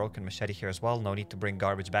this broken machete here as well. No need to bring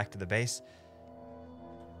garbage back to the base.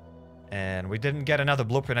 And we didn't get another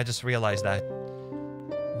blueprint. I just realized that.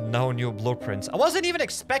 No new blueprints. I wasn't even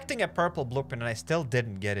expecting a purple blueprint and I still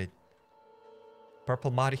didn't get it.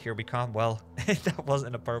 Purple mod, here we come. Well, that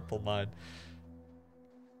wasn't a purple mod.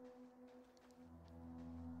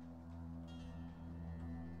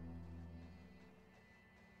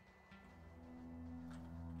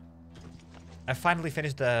 I finally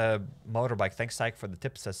finished the motorbike. Thanks, Syke, for the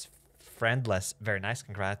tips as friendless. Very nice.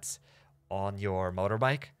 Congrats on your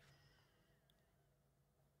motorbike.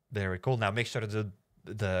 Very cool. Now make sure to do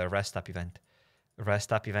the rest stop event. Rest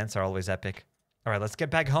stop events are always epic. All right, let's get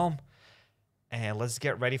back home. And let's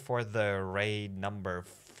get ready for the raid number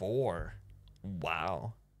 4.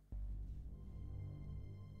 Wow.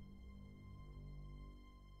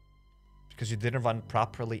 Because you didn't run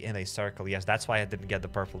properly in a circle. Yes, that's why I didn't get the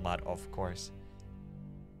purple mod, of course.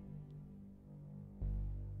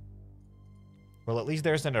 Well, at least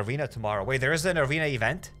there's an arena tomorrow. Wait, there is an arena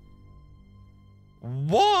event?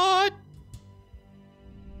 What?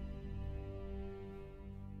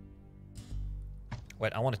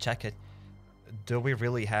 Wait, I want to check it. Do we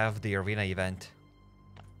really have the arena event?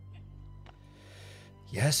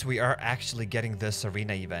 Yes, we are actually getting this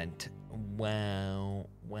arena event. Wow,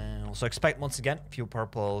 wow. So expect once again a few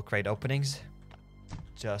purple crate openings.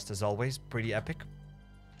 Just as always, pretty epic.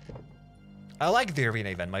 I like the arena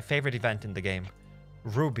event, my favorite event in the game.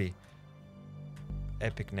 Ruby.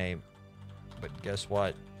 Epic name. But guess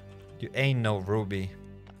what? You ain't no Ruby.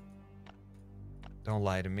 Don't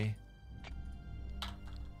lie to me.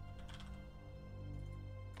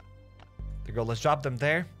 There you go, let's drop them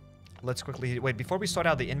there. Let's quickly... Wait, before we sort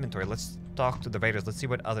out the inventory, let's talk to the raiders. Let's see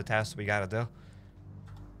what other tasks we gotta do.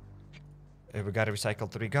 We gotta recycle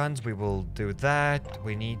 3 guns. We will do that.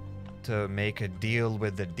 We need to make a deal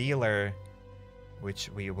with the dealer, which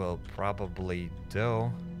we will probably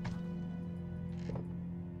do.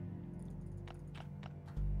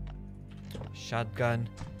 Shotgun.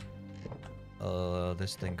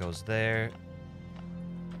 This thing goes there.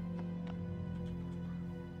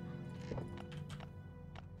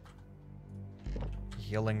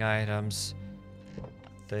 Healing items.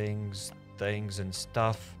 Things and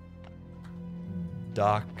stuff.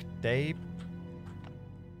 Duct tape.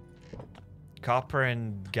 Copper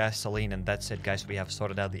and gasoline, and that's it, guys. We have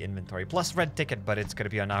sorted out the inventory. Plus red ticket, but it's gonna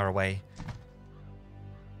be on our way.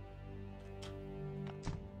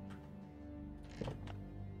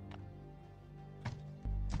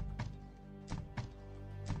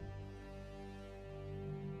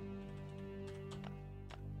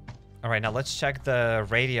 Alright, now let's check the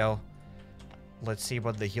radio. Let's see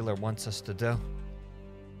what the healer wants us to do.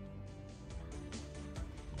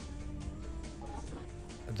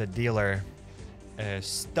 The dealer.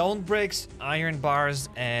 Stone bricks, iron bars,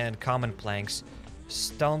 and common planks.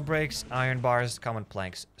 Stone bricks, iron bars, common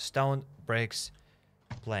planks. Stone bricks,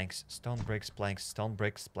 planks. Stone bricks, planks. Stone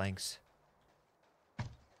bricks, planks.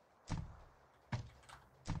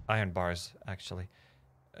 Iron bars, actually.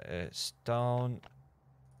 Stone,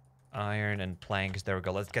 iron, and planks. There we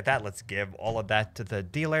go. Let's get that. Let's give all of that to the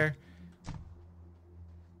dealer.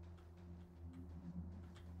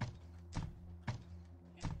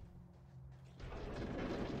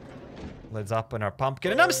 Let's open our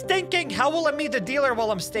pumpkin. And I'm stinking! How will I meet the dealer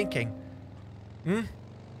while I'm stinking?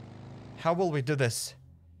 How will we do this?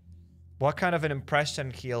 What kind of an impression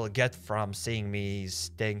he'll get from seeing me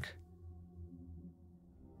stink?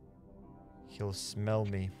 He'll smell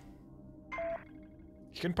me.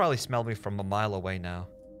 He can probably smell me from a mile away now.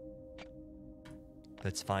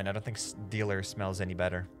 That's fine. I don't think dealer smells any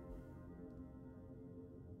better.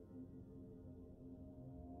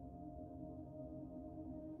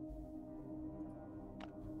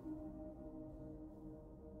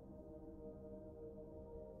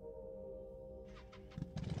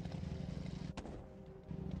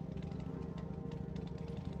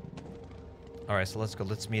 Alright, so let's go.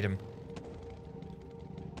 Let's meet him.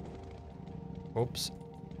 Oops.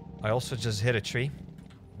 I also just hit a tree.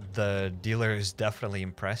 The dealer is definitely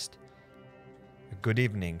impressed. Good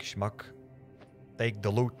evening, schmuck. Take the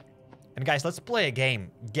loot. And guys, let's play a game.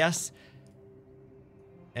 Guess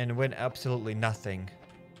and win absolutely nothing.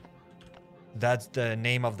 That's the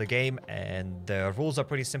name of the game, and the rules are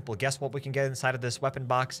pretty simple. Guess what we can get inside of this weapon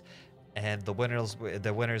box, and the winners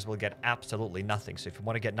will get absolutely nothing. So if you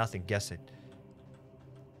want to get nothing, guess it.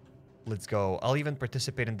 Let's go. I'll even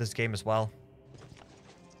participate in this game as well.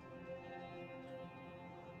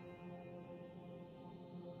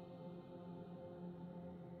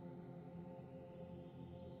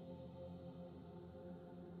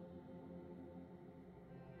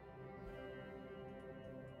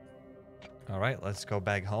 Alright, let's go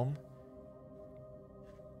back home.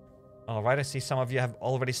 Alright, I see some of you have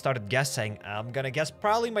already started guessing. I'm gonna guess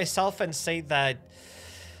probably myself and say that...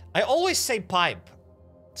 I always say pipe.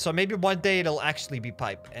 So maybe one day it'll actually be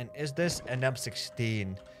pipe. And is this an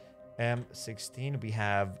M16? M16, we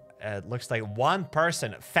have, it looks like one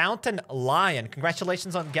person. Fountain Lion.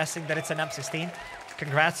 Congratulations on guessing that it's an M16.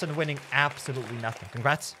 Congrats on winning absolutely nothing.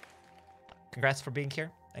 Congrats. Congrats for being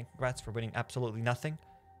here. And congrats for winning absolutely nothing.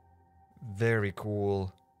 Very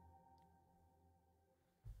cool.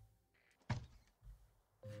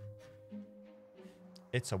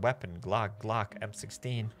 It's a weapon. Glock,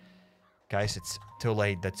 M16. Guys, it's too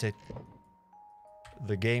late. That's it.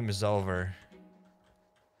 The game is over.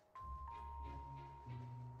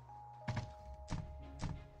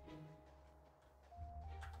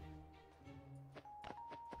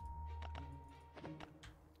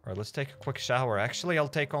 Alright, let's take a quick shower. Actually, I'll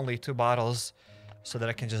take only 2 bottles so that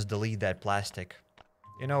I can just delete that plastic.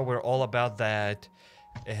 You know, we're all about that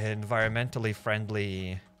environmentally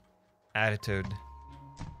friendly attitude.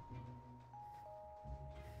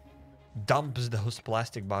 Dumps those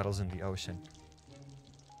plastic bottles in the ocean.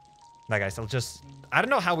 Now, guys, I don't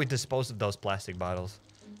know how we dispose of those plastic bottles.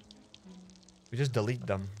 We just delete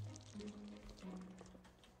them.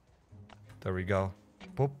 There we go.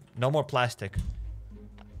 Boop. No more plastic.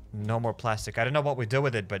 No more plastic. I don't know what we do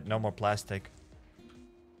with it, but no more plastic.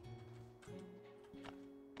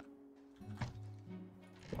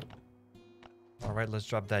 Alright, let's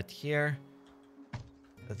drop that here.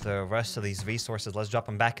 The rest of these resources, let's drop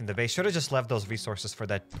them back in the base. Should have just left those resources for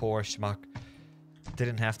that poor schmuck.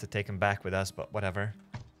 Didn't have to take them back with us, but whatever.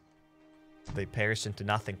 They perish into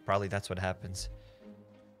nothing. Probably that's what happens.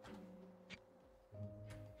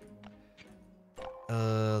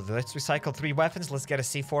 Let's recycle 3 weapons. Let's get a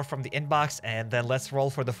C4 from the inbox. And then let's roll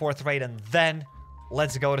for the 4th raid. And then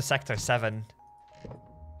let's go to Sector 7.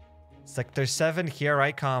 Sector 7, here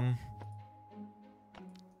I come.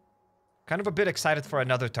 Kind of a bit excited for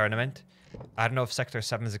another tournament. I don't know if Sector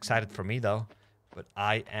 7 is excited for me, though. But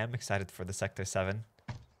I am excited for the Sector 7.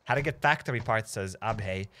 How to get factory parts, says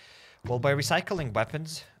Abhay. Well, by recycling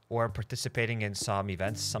weapons or participating in some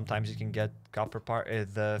events, sometimes you can get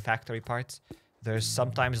the factory parts. There's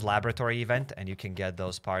sometimes laboratory event, and you can get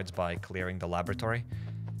those parts by clearing the laboratory.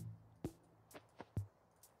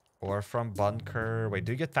 Or from Bunker... Wait,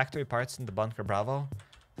 do you get factory parts in the Bunker Bravo?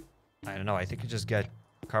 I don't know, I think you just get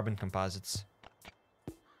carbon composites.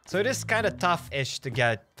 So it is kind of tough-ish to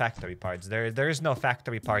get factory parts. There is no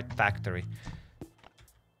factory part factory.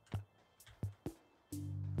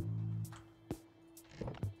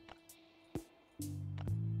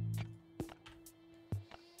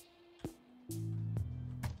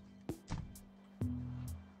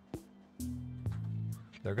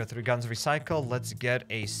 There go 3 guns recycle. Let's get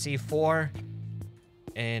a C4.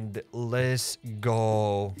 And let's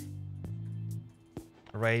go.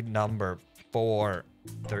 Raid number 4.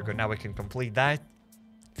 There we go. Now we can complete that.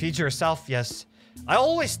 Feed yourself. Yes. I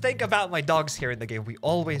always think about my dogs here in the game. We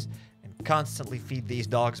always and constantly feed these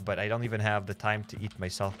dogs, but I don't even have the time to eat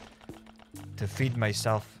myself. To feed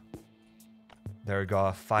myself. There we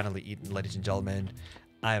go. Finally eaten, ladies and gentlemen.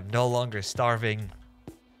 I am no longer starving.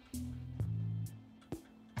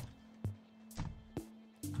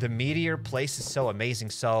 The meteor place is so amazing.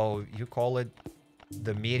 So you call it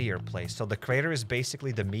the meteor place. So the crater is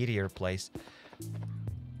basically the meteor place.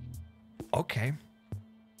 Okay.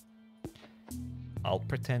 I'll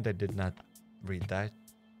pretend I did not read that.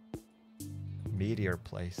 Meteor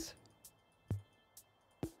place.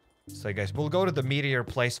 So guys, we'll go to the meteor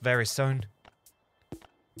place very soon.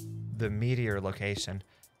 The meteor location.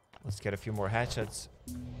 Let's get a few more hatchets.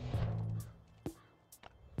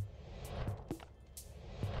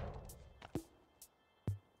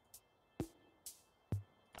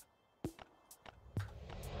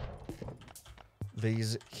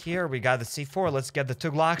 These here, we got the C4. Let's get the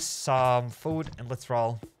 2 Glocks, some food, and let's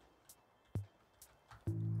roll.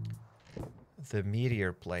 The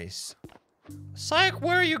meteor place. Psych,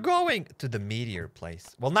 where are you going? To the meteor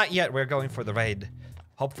place. Well, not yet. We're going for the raid.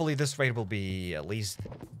 Hopefully this raid will be at least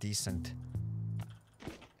decent.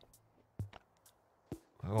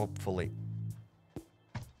 Hopefully.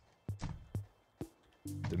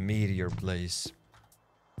 The meteor place.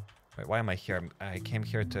 Wait, why am I here? I came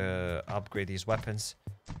here to upgrade these weapons.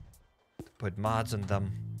 To put mods on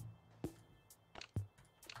them.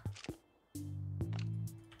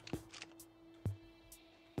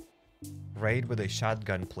 Raid with a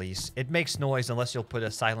shotgun, please. It makes noise unless you'll put a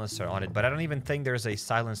silencer on it, but I don't even think there's a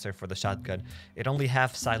silencer for the shotgun. It only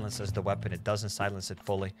half silences the weapon. It doesn't silence it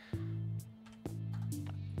fully.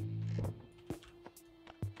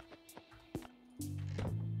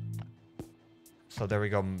 So there we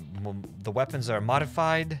go. The weapons are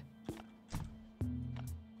modified.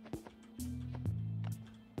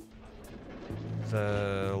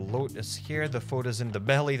 The loot is here. The food is in the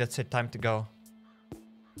belly. That's it. Time to go.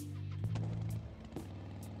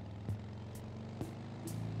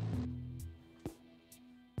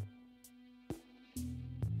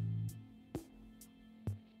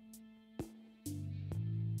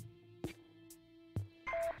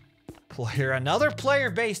 Another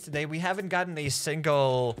player base today. We haven't gotten a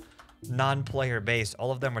single non-player base.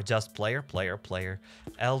 All of them are just player.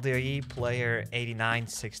 LDoE player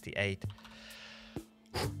 8968.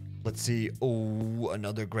 Let's see. Oh,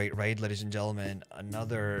 another great raid, ladies and gentlemen.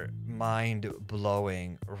 Another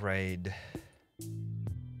mind-blowing raid.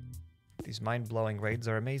 These mind-blowing raids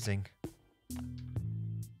are amazing.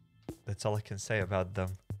 That's all I can say about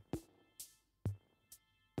them.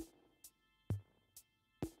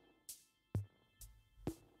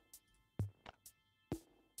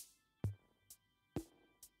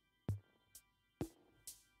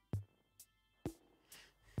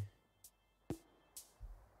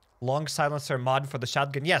 Long silencer mod for the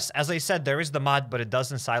shotgun. Yes, as I said, there is the mod, but it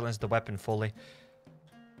doesn't silence the weapon fully.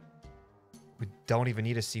 We don't even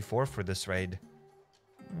need a C4 for this raid.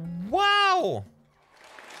 Wow!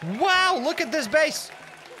 Wow, look at this base!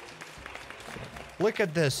 Look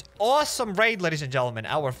at this. Awesome raid, ladies and gentlemen.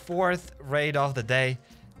 Our 4th raid of the day.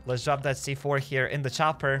 Let's drop that C4 here in the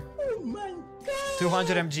chopper. Oh my god!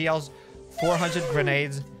 200 MGLs, 400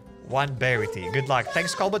 grenades, 1 berry. Good luck.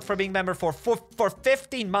 Thanks, Colbert, for being member for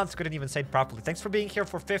 15 months. Couldn't even say it properly. Thanks for being here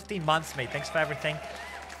for 15 months, mate. Thanks for everything.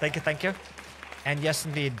 Thank you, thank you. And yes,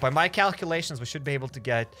 indeed, by my calculations, we should be able to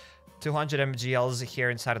get 200 MGLs here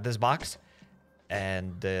inside of this box.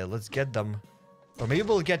 And let's get them. Or maybe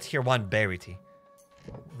we'll get here 1 berry.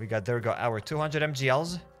 We got, there we go, our 200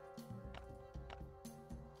 MGLs.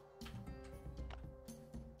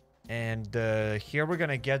 And here we're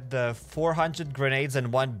gonna get the 400 grenades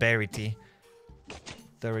and 1 berry.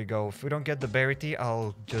 There we go. If we don't get the berry,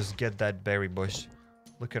 I'll just get that berry bush.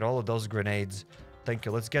 Look at all of those grenades. Thank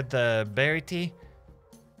you. Let's get the berry.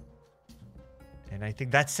 And I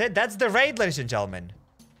think that's it. That's the raid, ladies and gentlemen.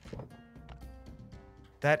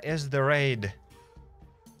 That is the raid.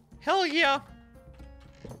 Hell yeah.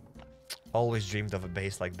 Always dreamed of a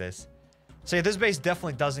base like this. So yeah, this base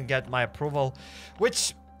definitely doesn't get my approval.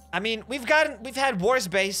 Which, I mean, we've had worse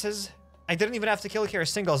bases. I didn't even have to kill here a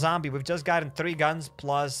single zombie. We've just gotten 3 guns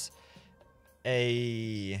plus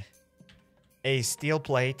a steel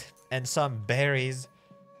plate and some berries.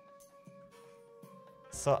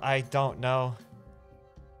 So I don't know.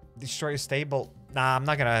 Destroy a stable. Nah, I'm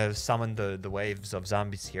not gonna summon the waves of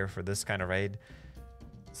zombies here for this kind of raid.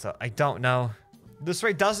 So I don't know. This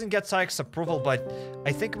raid doesn't get Sykes approval, but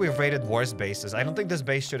I think we've raided worse bases. I don't think this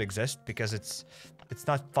base should exist because it's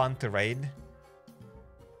not fun to raid.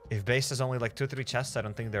 If base has only like 2-3 chests, I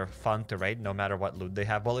don't think they're fun to raid no matter what loot they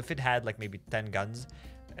have. Well, if it had like maybe 10 guns,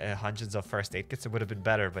 hundreds of first aid kits, it would have been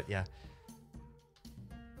better, but yeah.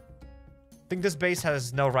 I think this base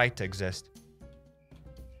has no right to exist.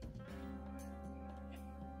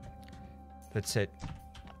 That's it.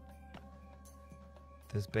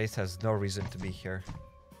 This base has no reason to be here.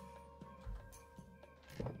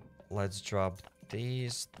 Let's drop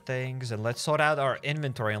these things and let's sort out our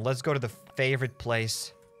inventory and let's go to the favorite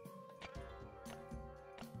place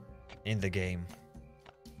in the game.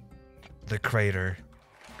 The crater.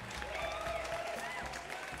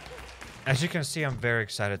 As you can see, I'm very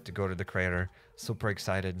excited to go to the crater. Super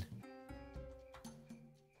excited.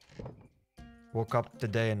 Woke up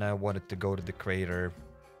today and I wanted to go to the crater.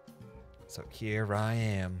 So here I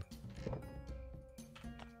am.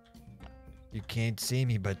 You can't see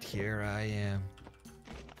me, but here I am.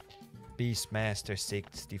 Beastmaster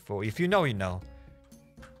 64. If you know, you know.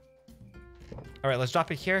 Alright, let's drop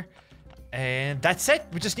it here. And that's it.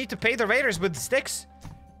 We just need to pay the raiders with the sticks.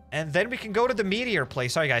 And then we can go to the meteor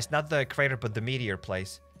place. Sorry, guys. Not the crater, but the meteor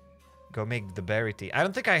place. Go make the berry tea. I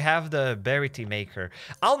don't think I have the berry tea maker.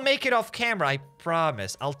 I'll make it off camera, I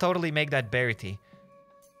promise. I'll totally make that berry tea.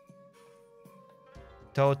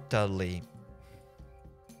 Totally.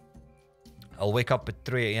 I'll wake up at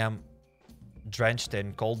 3 AM, drenched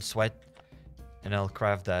in cold sweat, and I'll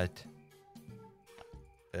craft that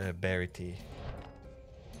berry tea.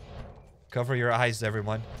 Cover your eyes,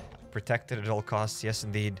 everyone. Protected at all costs. Yes,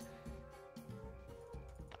 indeed.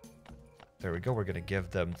 There we go. We're gonna give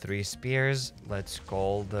them 3 spears. Let's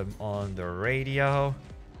call them on the radio.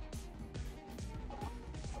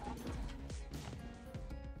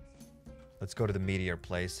 Let's go to the meteor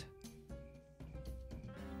place.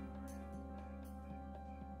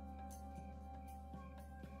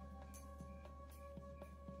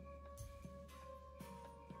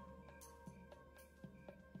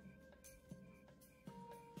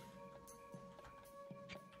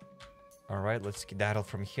 All right, let's skedaddle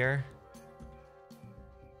from here.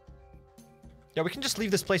 Yeah, we can just leave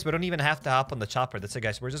this place. We don't even have to hop on the chopper. That's it,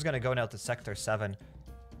 guys. We're just gonna go now to Sector 7.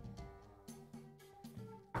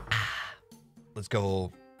 Let's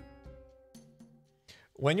go.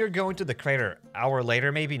 When you're going to the crater, hour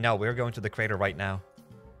later maybe? No, we're going to the crater right now.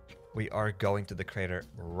 We are going to the crater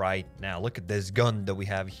right now. Look at this gun that we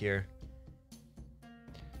have here.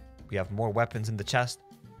 We have more weapons in the chest.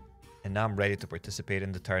 And now I'm ready to participate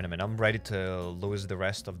in the tournament. I'm ready to lose the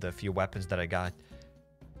rest of the few weapons that I got.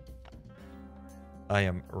 I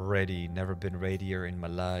am ready. Never been readier in my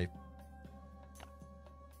life.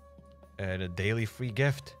 And a daily free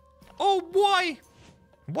gift. Oh boy!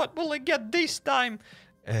 What will I get this time?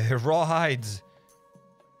 Raw hides.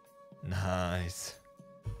 Nice.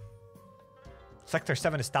 Sector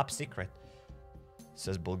 7 is top secret.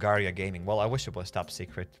 Says Bulgaria Gaming. Well, I wish it was top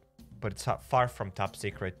secret. But it's far from top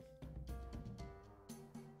secret.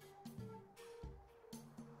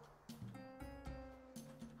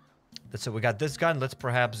 So we got this gun. Let's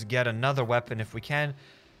perhaps get another weapon if we can.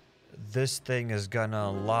 This thing is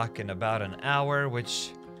gonna lock in about an hour,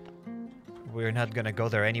 which we're not gonna go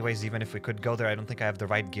there anyways. Even if we could go there, I don't think I have the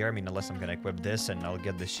right gear. I mean, unless I'm gonna equip this and I'll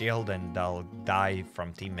get the shield and I'll die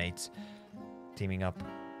from teammates teaming up.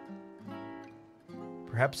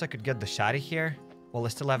 Perhaps I could get the shotty here. Well, I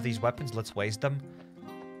still have these weapons. Let's waste them.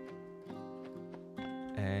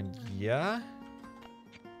 And yeah.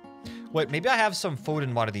 Wait, maybe I have some food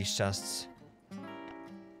in one of these chests.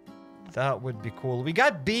 That would be cool. We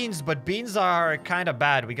got beans, but beans are kind of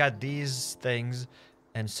bad. We got these things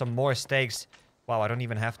and some more steaks. Wow, I don't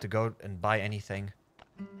even have to go and buy anything.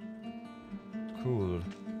 Cool.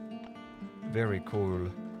 Very cool.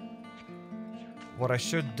 What I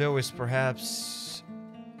should do is perhaps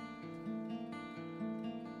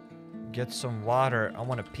get some water. I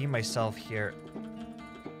want to pee myself here.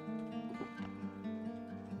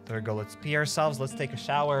 There we go. Let's pee ourselves. Let's take a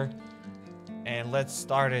shower. And let's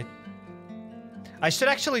start it. I should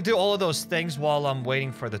actually do all of those things while I'm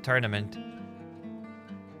waiting for the tournament.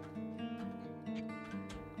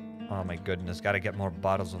 Oh my goodness. Gotta get more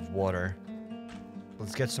bottles of water.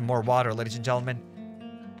 Let's get some more water, ladies and gentlemen.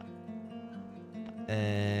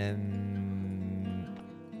 And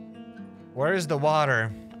where is the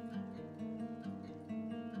water?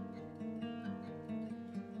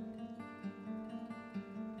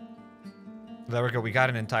 There we go. We got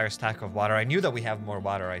an entire stack of water. I knew that we have more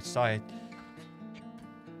water. I saw it.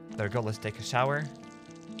 There we go. Let's take a shower.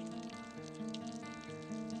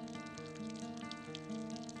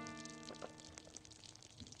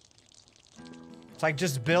 It's like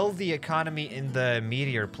just build the economy in the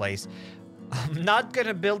meteor place. I'm not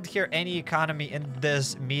gonna build here any economy in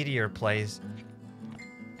this meteor place.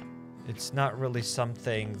 It's not really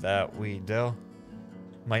something that we do.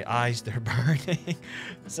 My eyes, they're burning.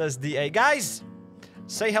 Says DA. Guys,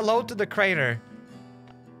 say hello to the crater.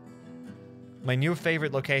 My new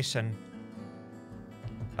favorite location.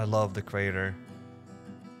 I love the crater.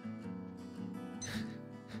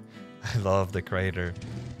 I love the crater.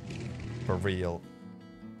 For real.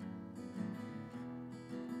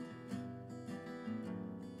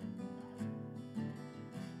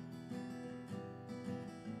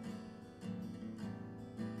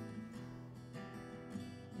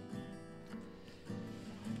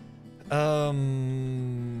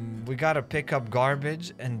 We gotta pick up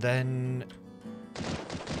garbage and then...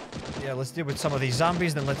 Yeah, let's deal with some of these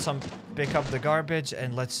zombies, then let's pick up the garbage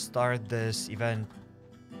and let's start this event.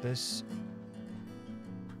 This...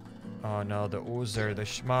 Oh no, the Oozer, the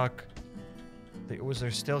schmuck. The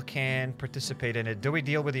Oozer still can participate in it. Do we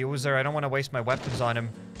deal with the Oozer? I don't want to waste my weapons on him,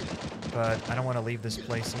 but I don't want to leave this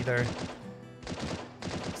place either.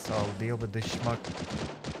 So I'll deal with this schmuck.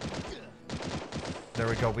 There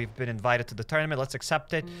we go. We've been invited to the tournament. Let's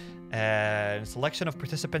accept it. Selection of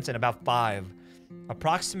participants in about 5.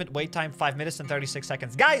 Approximate wait time 5 minutes and 36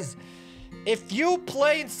 seconds. Guys, if you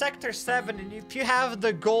play in Sector 7 and if you have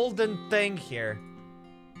the golden thing here,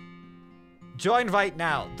 join right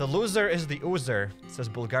now. The loser is the Oozer. Says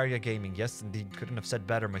Bulgaria Gaming. Yes, indeed. Couldn't have said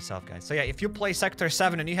better myself, guys. So yeah, if you play Sector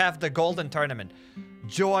 7 and you have the golden tournament,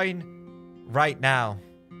 join right now.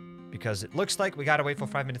 Because it looks like we gotta wait for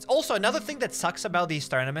 5 minutes. Also, another thing that sucks about these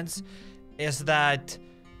tournaments is that...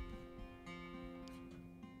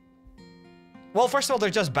 Well, first of all, they're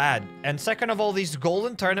just bad. And second of all, these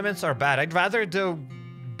golden tournaments are bad. I'd rather do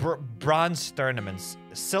bronze tournaments,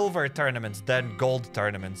 silver tournaments than gold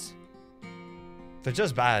tournaments. They're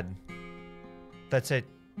just bad. That's it.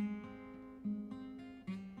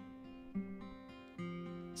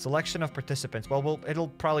 Selection of participants. Well, it'll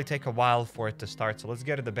probably take a while for it to start, so let's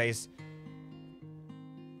get to the base.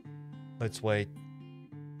 Let's wait.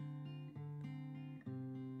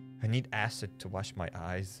 I need acid to wash my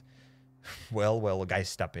eyes. Well, guys,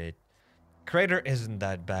 stop it. Crater isn't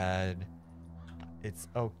that bad. It's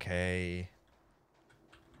okay.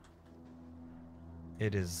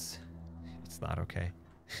 It is... It's not okay.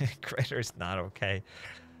 Crater is not okay.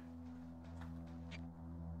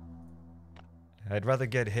 I'd rather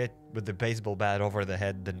get hit with the baseball bat over the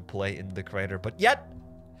head than play in the crater. But yet,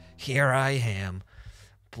 here I am,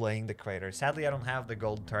 playing the crater. Sadly, I don't have the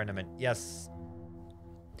gold tournament. Yes.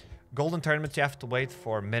 Golden tournaments, you have to wait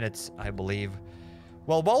for minutes, I believe.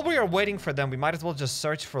 Well, while we are waiting for them, we might as well just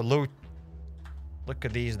search for loot. Look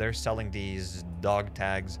at these. They're selling these dog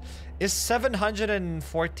tags. Is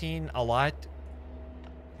 714 a lot?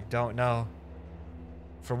 I don't know.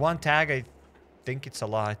 For one tag, I think it's a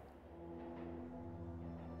lot.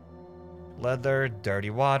 Leather, dirty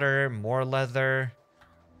water, more leather.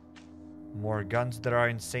 More guns that are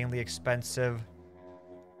insanely expensive.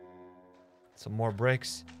 Some more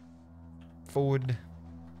bricks. food.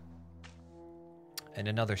 And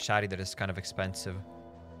another shoddy that is kind of expensive.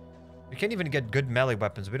 We can't even get good melee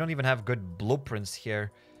weapons. We don't even have good blueprints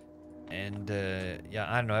here. And, yeah,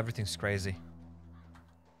 I don't know. Everything's crazy.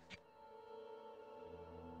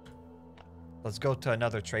 Let's go to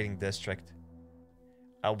another trading district.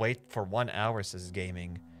 I'll wait for 1 hour, says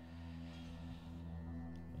gaming.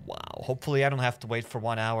 Wow. Hopefully I don't have to wait for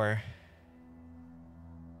 1 hour.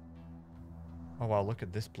 Oh, wow. Look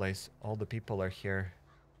at this place. All the people are here.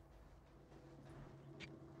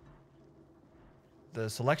 The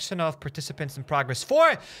selection of participants in progress.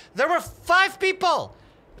 4! There were 5 people!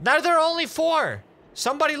 Now there are only 4.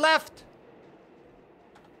 Somebody left.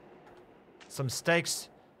 Some steaks.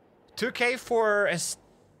 2K for a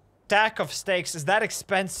stack of steaks. Is that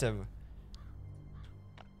expensive?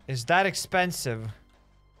 Is that expensive?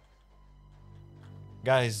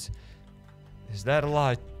 Guys, is that a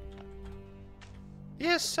lot?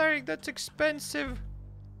 Yes, sorry, that's expensive.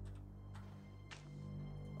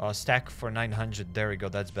 Oh, stack for 900. There we go,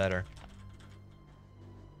 that's better.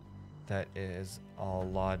 That is a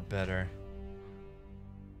lot better.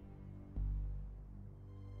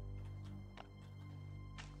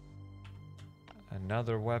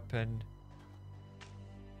 Another weapon.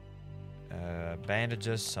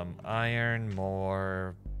 Bandages, some iron,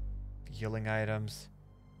 more healing items.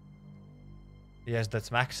 Yes,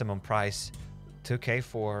 that's maximum price. 2K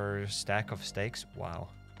for stack of steaks. Wow.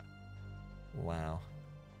 Wow.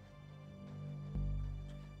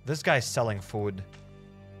 This guy's selling food.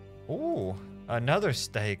 Ooh, another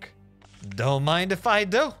steak. Don't mind if I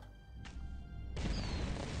do.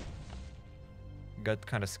 Got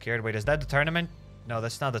kind of scared. Wait, is that the tournament? No,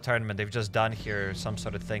 that's not the tournament. They've just done here some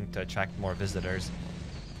sort of thing to attract more visitors.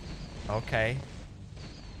 Okay.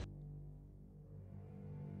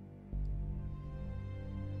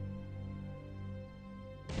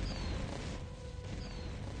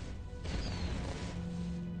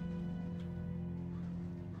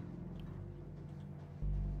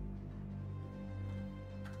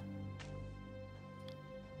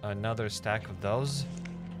 Another stack of those.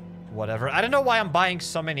 Whatever. I don't know why I'm buying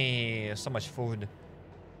so much food.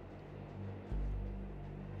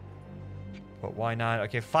 But why not?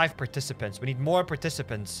 Okay, 5 participants. We need more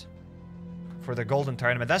participants for the golden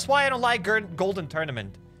tournament. That's why I don't like golden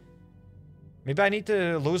tournament. Maybe I need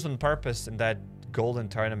to lose on purpose in that golden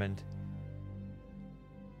tournament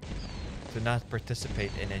to not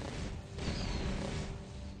participate in it.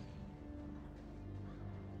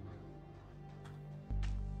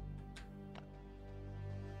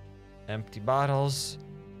 Empty bottles.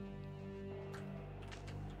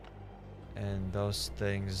 And those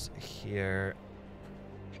things here.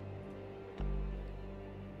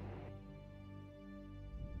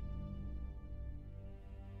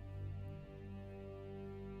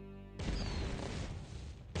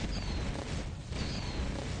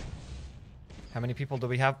 How many people do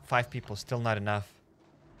we have? 5 people. Still not enough.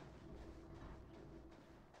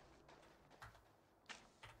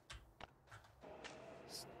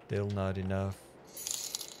 Still not enough.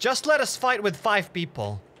 Just let us fight with 5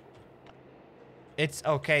 people. It's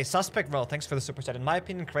okay. Suspect roll. Thanks for the super chat. In my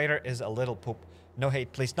opinion, CRATER is a little poop. No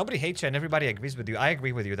hate, please. Nobody hates you and everybody agrees with you. I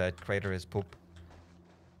agree with you that CRATER is poop.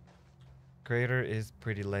 CRATER is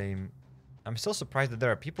pretty lame. I'm still surprised that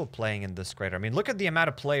there are people playing in this CRATER. I mean, look at the amount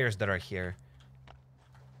of players that are here.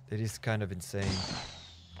 It is kind of insane.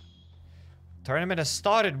 Tournament has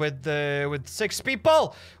started with 6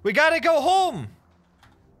 people. We gotta go home.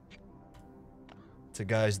 So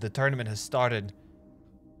guys, the tournament has started.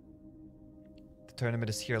 The tournament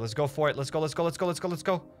is here. Let's go for it. Let's go, let's go, let's go, let's go, let's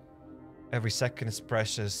go. Every second is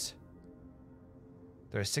precious.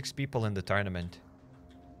 There are 6 people in the tournament.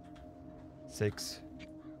 6.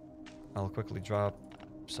 I'll quickly drop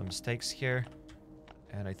some steaks here.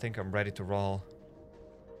 And I think I'm ready to roll.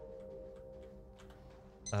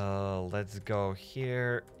 Let's go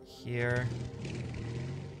here, here.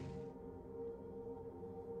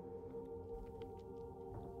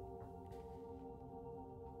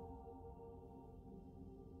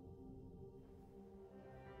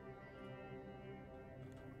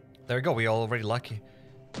 There we go, we're already lucky.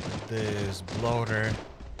 This bloater.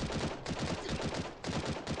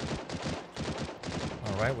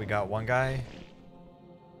 Alright, we got one guy.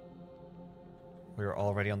 We're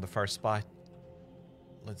already on the first spot.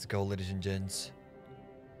 Let's go, ladies and gents.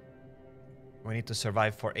 We need to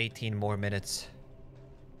survive for 18 more minutes.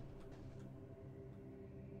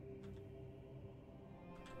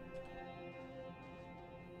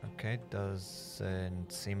 Okay, doesn't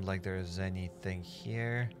seem like there's anything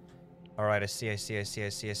here. Alright, I see.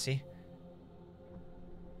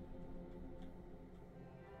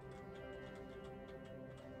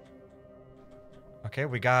 Okay,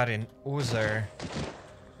 we got an Oozer.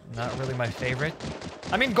 Not really my favorite.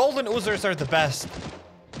 I mean, golden Oozers are the best.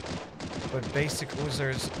 But basic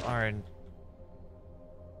Oozers aren't.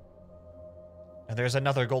 And there's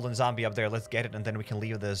another golden zombie up there. Let's get it, and then we can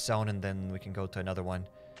leave the zone, and then we can go to another one.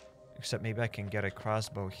 Except maybe I can get a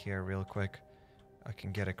crossbow here real quick. I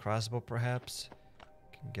can get a crossbow, perhaps.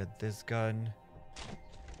 Can get this gun.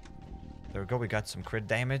 There we go. We got some crit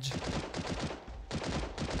damage.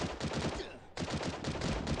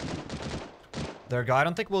 There we go. I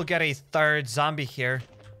don't think we'll get a third zombie here.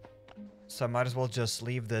 So I might as well just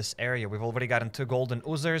leave this area. We've already gotten 2 golden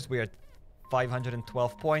Oozers. We're at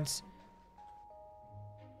 512 points.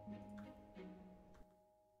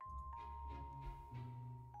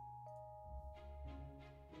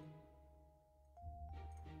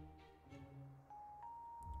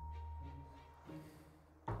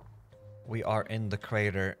 We are in the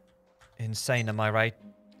crater. Insane, am I right?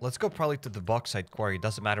 Let's go probably to the bauxite quarry.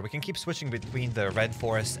 Doesn't matter. We can keep switching between the red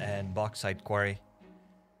forest and bauxite quarry.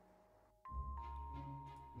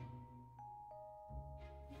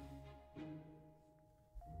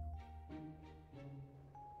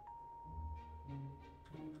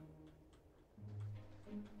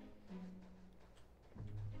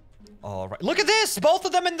 Alright. Look at this! Both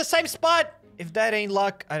of them in the same spot! If that ain't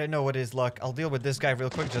luck, I don't know what is luck. I'll deal with this guy real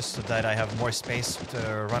quick just so that I have more space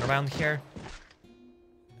to run around here.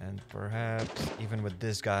 And perhaps even with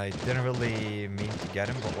this guy. Didn't really mean to get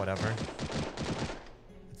him, but whatever.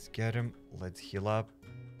 Let's get him. Let's heal up.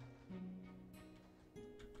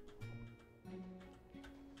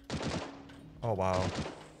 Oh wow.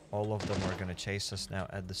 All of them are gonna chase us now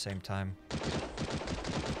at the same time.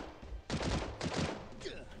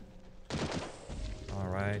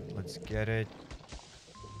 Alright, let's get it.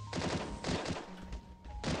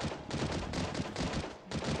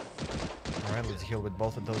 Alright, let's heal with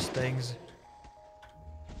both of those things.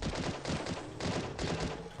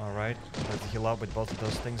 Alright, let's heal up with both of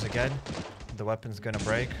those things again. The weapon's gonna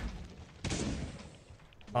break.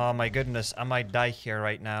 Oh my goodness, I might die here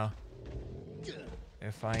right now.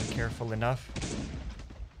 If I ain't careful enough.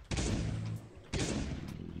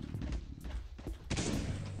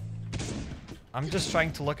 I'm just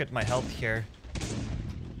trying to look at my health here.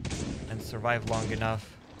 And survive long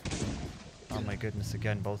enough. Oh my goodness,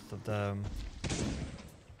 again, both of them.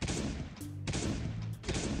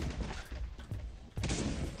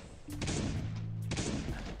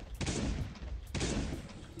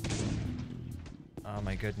 Oh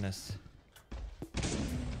my goodness.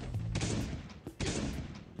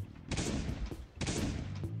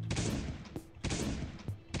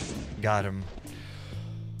 Got him.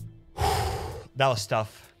 That was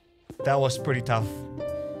tough. That was pretty tough.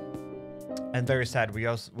 And very sad.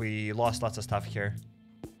 We lost lots of stuff here.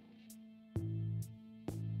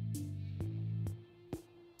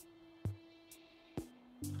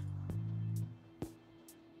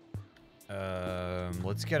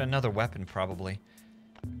 Let's get another weapon probably.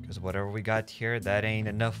 Because whatever we got here, that ain't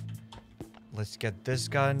enough. Let's get this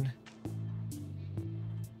gun.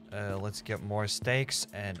 Let's get more steaks,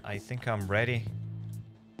 and I think I'm ready.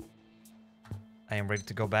 I am ready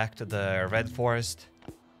to go back to the red forest.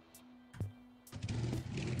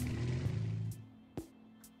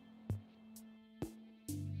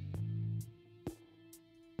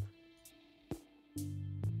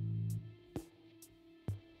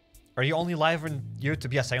 Are you only live on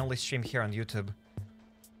YouTube? Yes, I only stream here on YouTube.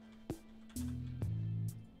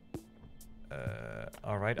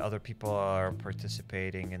 Alright, other people are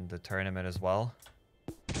participating in the tournament as well.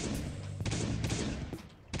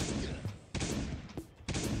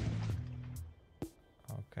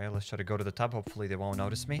 Okay, let's try to go to the top. Hopefully they won't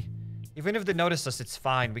notice me. Even if they notice us, it's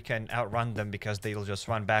fine. We can outrun them because they'll just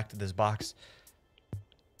run back to this box.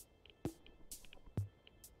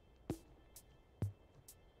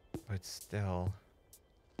 But still.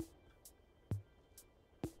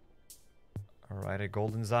 Alright, a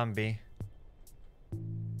golden zombie.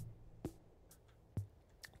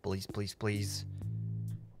 Please, please, please.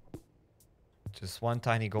 Just one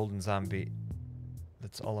tiny golden zombie.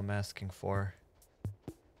 That's all I'm asking for.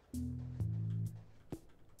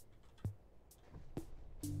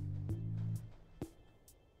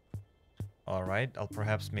 Alright, I'll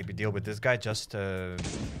perhaps maybe deal with this guy just so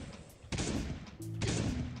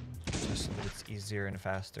that it's easier and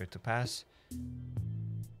faster to pass.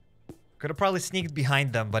 Could have probably sneaked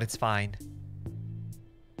behind them, but it's fine.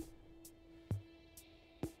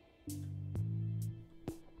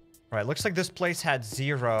 Alright, looks like this place had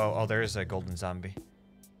 0. Oh, there is a golden zombie.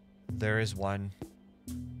 There is one.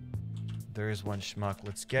 There is one schmuck.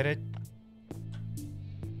 Let's get it.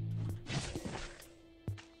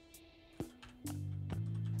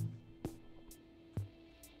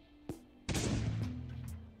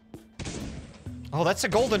 Oh, that's a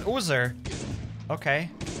golden oozer. Okay.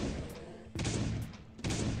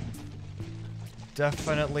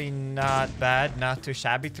 Definitely not bad. Not too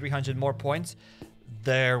shabby. 300 more points.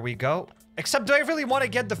 There we go. Except, do I really want to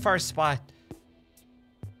get the first spot?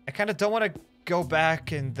 I kind of don't want to go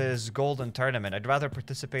back in this golden tournament. I'd rather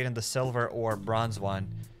participate in the silver or bronze one,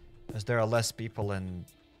 as there are less people in...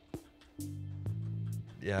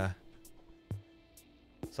 Yeah.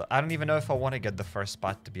 So I don't even know if I want to get the first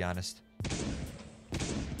spot, to be honest.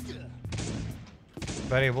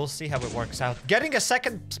 But we'll see how it works out. Getting a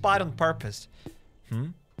second spot on purpose.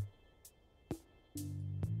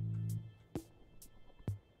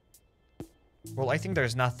 Well, I think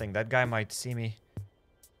there's nothing. That guy might see me.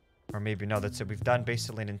 Or maybe no, that's it. We've done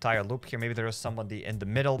basically an entire loop here. Maybe there was somebody in the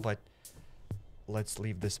middle, but let's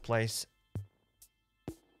leave this place.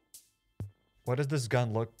 What does this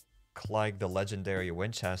gun look like? The legendary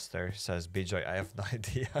Winchester, says BJ. I have no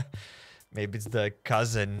idea. Maybe it's the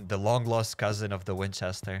cousin, the long-lost cousin of the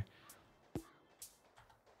Winchester.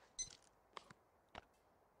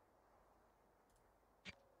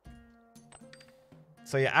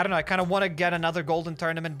 So yeah, I don't know. I kind of want to get another golden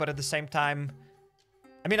tournament, but at the same time...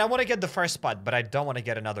 I mean, I want to get the first spot, but I don't want to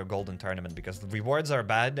get another golden tournament because the rewards are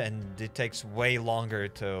bad and it takes way longer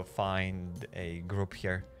to find a group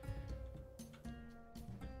here.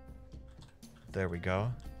 There we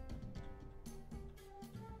go.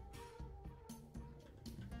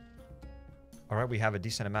 Alright, we have a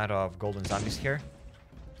decent amount of golden zombies here.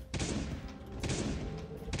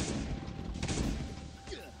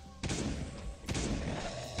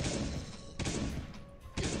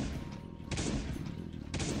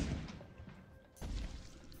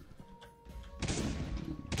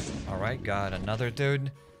 Alright, got another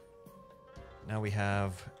dude. Now we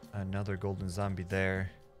have another golden zombie there.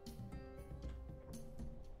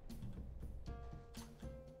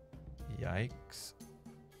 Yikes.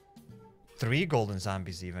 3 golden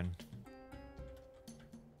zombies even.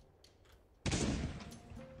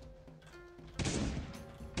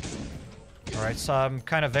 Alright, so I'm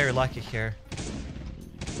kind of very lucky here.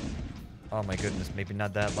 Oh my goodness, maybe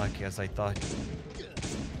not that lucky as I thought.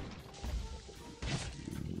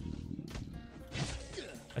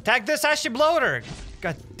 Attack this ashy bloater!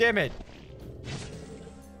 God damn it.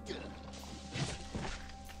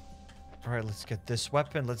 Alright, let's get this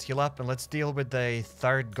weapon, let's heal up, and let's deal with the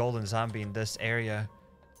 3rd golden zombie in this area.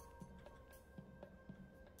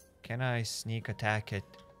 Can I sneak attack it?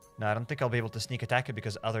 No, I don't think I'll be able to sneak attack it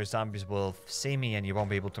because other zombies will see me and you won't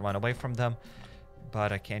be able to run away from them.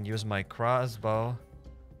 But I can use my crossbow.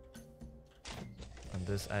 On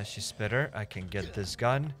this ashy spitter, I can get this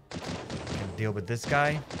gun. I can deal with this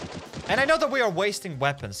guy. And I know that we are wasting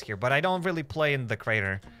weapons here, but I don't really play in the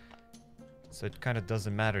crater. So it kind of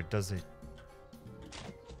doesn't matter, does it?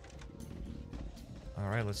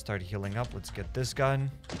 Alright, let's start healing up. Let's get this gun.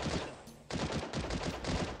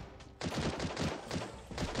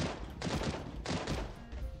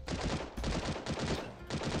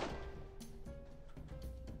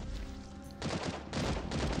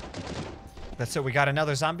 That's it, we got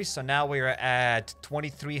another zombie, so now we're at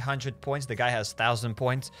 2,300 points. The guy has 1,000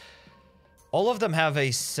 points. All of them have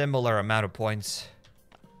a similar amount of points.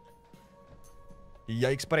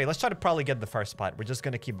 Yikes, but hey, let's try to probably get the first spot. We're just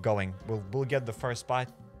gonna keep going. We'll get the first spot.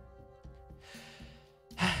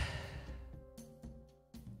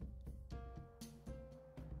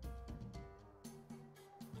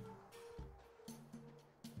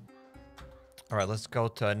 Alright, let's go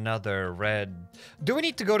to another red. Do we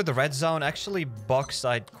need to go to the red zone? Actually,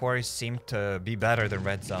 bauxite quarries seem to be better than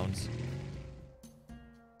red zones.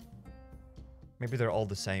 Maybe they're all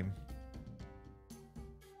the same.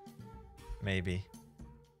 Maybe.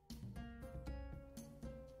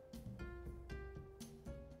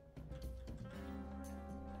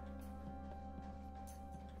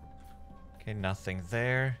 Okay, nothing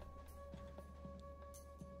there.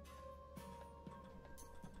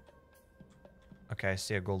 Okay, I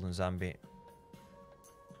see a golden zombie.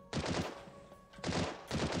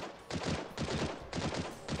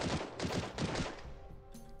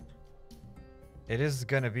 It is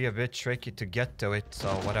gonna be a bit tricky to get to it, so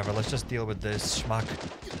whatever. Let's just deal with this schmuck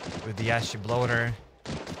with the ashy bloater.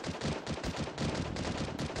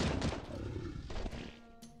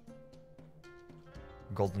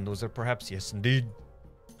 Golden oozer, perhaps? Yes, indeed.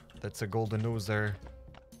 That's a golden oozer.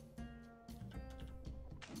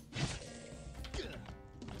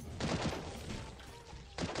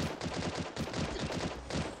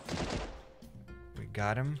 We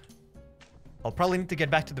got him. I'll probably need to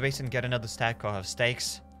get back to the base and get another stack of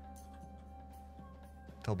steaks.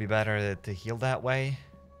 It'll be better to heal that way.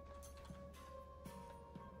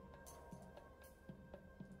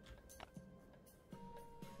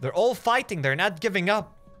 They're all fighting. They're not giving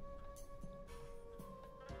up.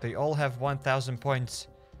 They all have 1,000 points.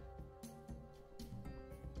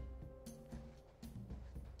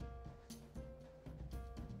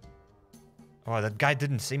 Oh, that guy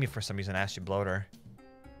didn't see me for some reason. Ashy bloater.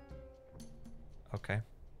 Okay.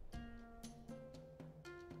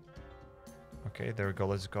 Okay, there we go.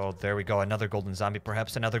 Let's go. There we go. Another golden zombie.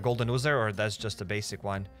 Perhaps another golden oozer, or that's just a basic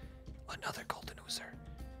one. Another golden oozer.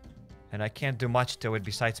 And I can't do much to it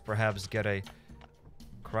besides perhaps get a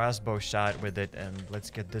crossbow shot with it. And let's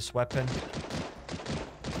get this weapon.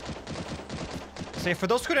 So for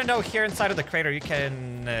those who don't know, here inside of the crater, you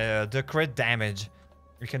can do crit damage.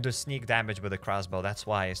 You can do sneak damage with a crossbow. That's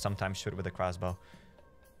why I sometimes shoot with a crossbow.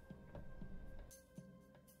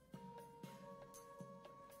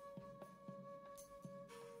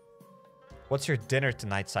 What's your dinner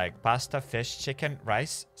tonight, Syke? Pasta, fish, chicken,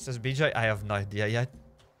 rice? Says BJ. I have no idea yet.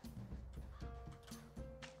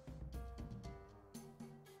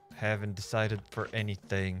 Haven't decided for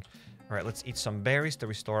anything. Alright, let's eat some berries to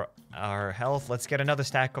restore our health. Let's get another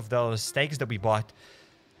stack of those steaks that we bought.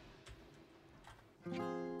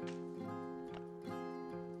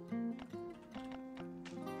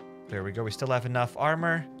 There we go. We still have enough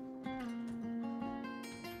armor.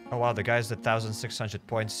 Oh wow, the guy's at 1,600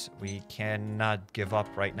 points. We cannot give up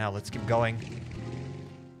right now. Let's keep going.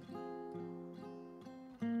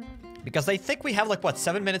 Because I think we have like, what,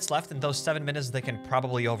 7 minutes left? In those 7 minutes, they can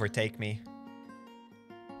probably overtake me.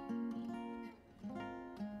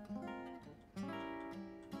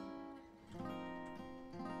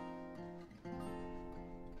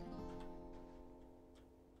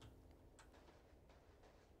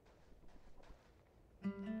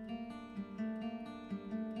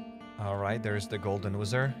 Alright, there's the golden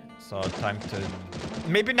oozer. So time to...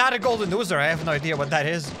 Maybe not a golden oozer, I have no idea what that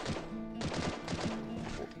is.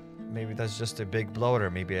 Maybe that's just a big bloater,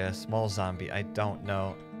 maybe a small zombie, I don't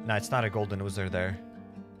know. No, it's not a golden oozer there.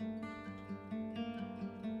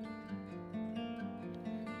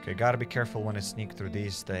 Okay, gotta be careful when I sneak through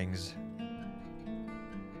these things.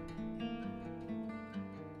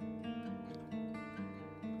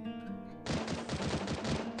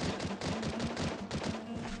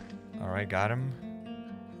 Alright, got him.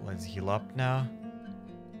 Let's heal up now.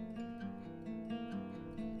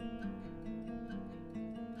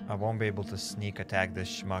 I won't be able to sneak attack this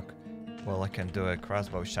schmuck. Well, I can do a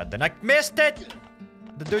crossbow shot. Then I missed it!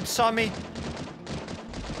 The dude saw me.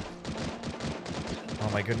 Oh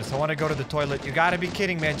my goodness, I want to go to the toilet. You gotta be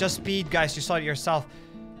kidding me. I just peed, guys. You saw it yourself.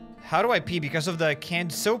 How do I pee? Because of the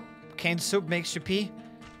canned soup? Canned soup makes you pee?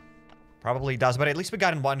 Probably does, but at least we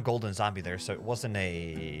got in one golden zombie there, so it wasn't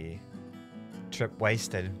a trip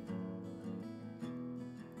wasted.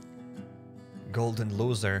 Golden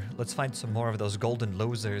loser. Let's find some more of those golden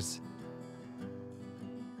losers.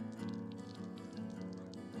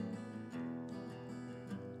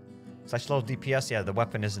 Such low DPS, yeah, the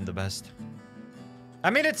weapon isn't the best.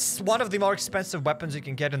 I mean, it's one of the more expensive weapons you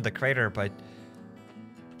can get in the crater, but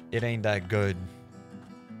it ain't that good.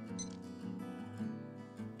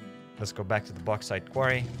 Let's go back to the bauxite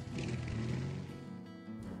quarry.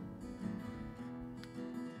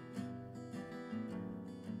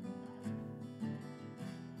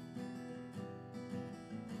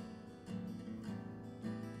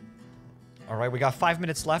 Alright, we got 5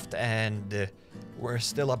 minutes left, and we're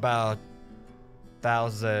still about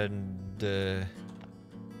 1,000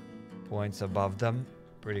 points above them.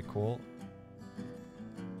 Pretty cool.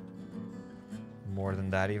 More than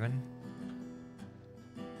that, even.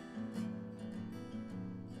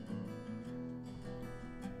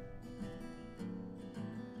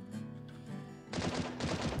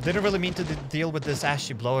 Didn't really mean to deal with this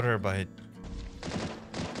ashy bloater, but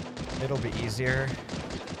it'll be easier.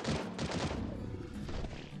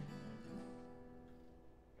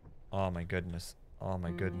 Oh my goodness. Oh my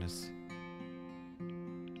goodness.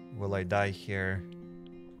 Will I die here?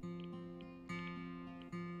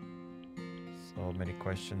 So many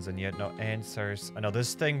questions and yet no answers. I know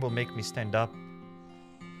this thing will make me stand up.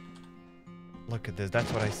 Look at this.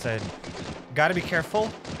 That's what I said. Gotta be careful.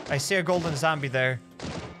 I see a golden zombie there.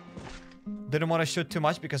 Didn't want to shoot too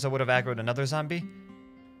much because I would have aggroed another zombie.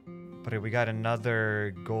 But we got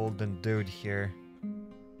another golden dude here.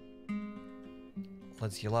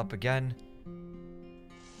 Let's heal up again.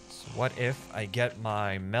 So what if I get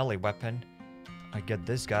my melee weapon? I get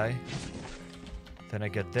this guy. Then I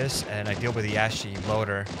get this, and I deal with the ashy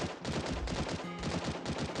bloater.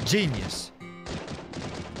 Genius.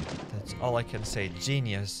 That's all I can say.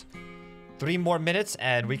 Genius. 3 more minutes,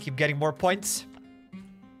 and we keep getting more points.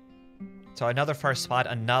 So another first spot,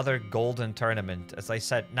 another golden tournament. As I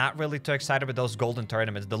said, not really too excited with those golden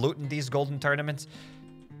tournaments. The loot in these golden tournaments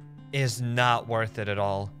is not worth it at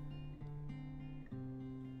all.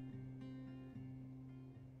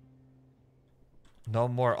 No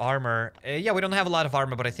more armor. Yeah, we don't have a lot of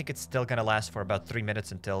armor, but I think it's still gonna last for about 3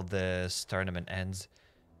 minutes until this tournament ends.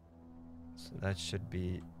 So that should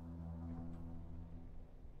be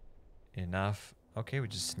enough. Okay, we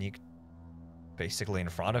just sneaked basically in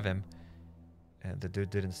front of him. And the dude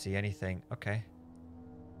didn't see anything. Okay.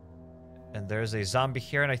 And there's a zombie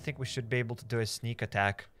here, and I think we should be able to do a sneak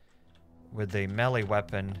attack with a melee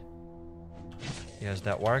weapon. Yes,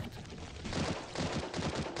 that worked.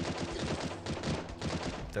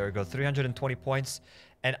 There we go, 320 points.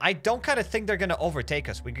 And I don't kind of think they're going to overtake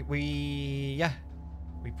us. Yeah,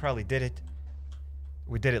 we probably did it.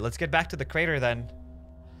 We did it. Let's get back to the crater then.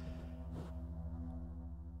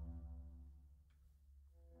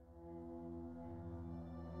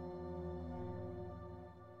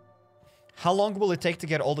 How long will it take to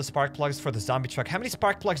get all the spark plugs for the zombie truck? How many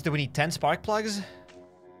spark plugs do we need? 10 spark plugs?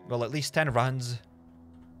 Well, at least 10 runs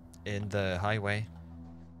in the highway.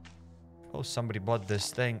 Oh, somebody bought this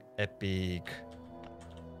thing. Epic.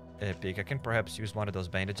 Epic. I can perhaps use one of those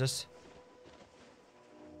bandages.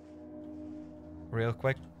 Real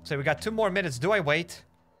quick. So we got 2 more minutes. Do I wait?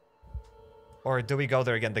 Or do we go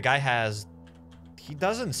there again? The guy has... He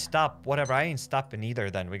doesn't stop. Whatever. I ain't stopping either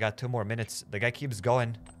then. We got 2 more minutes. The guy keeps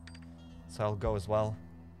going. So I'll go as well.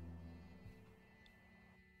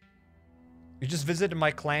 You just visited my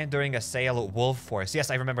clan during a sale at Wolf Force. Yes,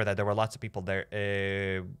 I remember that. There were lots of people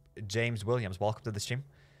there. James Williams, welcome to the stream.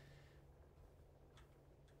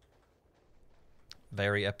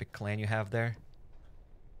 Very epic clan you have there.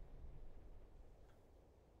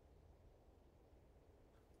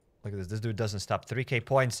 Look at this. This dude doesn't stop. 3k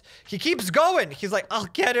points. He keeps going. He's like, I'll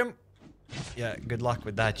get him. Yeah, good luck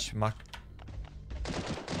with that, schmuck.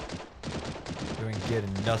 You ain't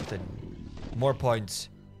getting nothing. More points.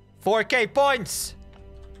 4k points!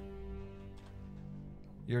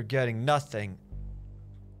 You're getting nothing.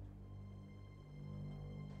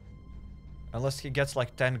 Unless he gets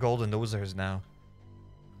like 10 golden oozers now.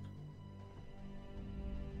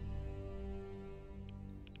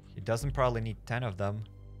 He doesn't probably need 10 of them.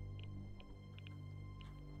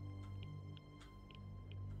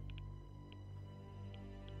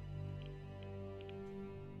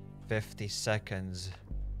 $50 seconds.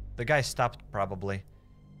 The guy stopped probably.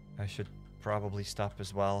 I should probably stop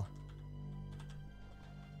as well.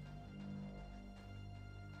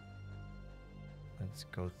 Let's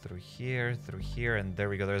go through here, and there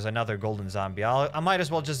we go. There's another golden zombie. I might as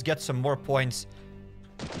well just get some more points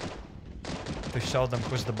to show them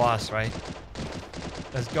who's the boss, right?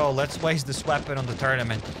 Let's go. Let's waste this weapon on the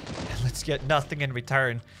tournament. And let's get nothing in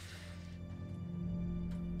return.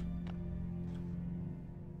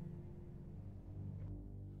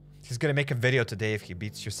 He's gonna make a video today if he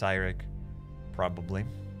beats you, CRATER. Probably.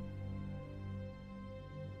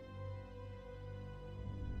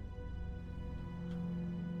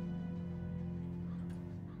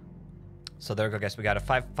 So there we go, guys. We got a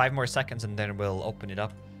five more seconds and then we'll open it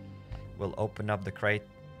up. We'll open up the crate.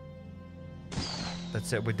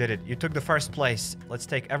 That's it. We did it. You took the first place. Let's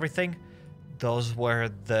take everything. Those were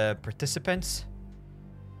the participants.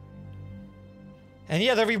 And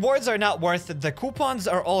yeah, the rewards are not worth it. The coupons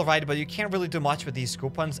are all right, but you can't really do much with these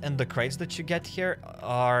coupons. And the crates that you get here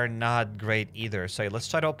are not great either. So let's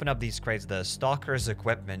try to open up these crates. The Stalker's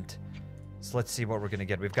equipment. So let's see what we're going to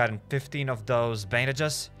get. We've gotten 15 of those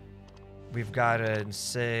bandages. We've gotten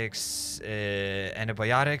 6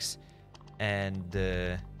 antibiotics. And...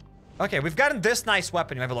 okay, we've gotten this nice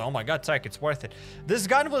weapon. You might be like, oh my god, Tarek, it's worth it. This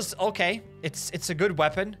gun was okay. It's a good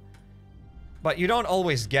weapon. But you don't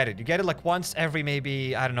always get it. You get it like once every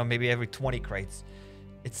maybe, I don't know, maybe every 20 crates.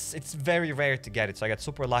 It's very rare to get it. So I got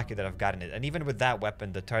super lucky that I've gotten it. And even with that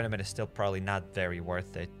weapon, the tournament is still probably not very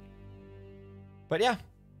worth it. But yeah,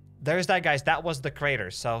 there's that, guys. That was the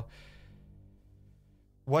crater. So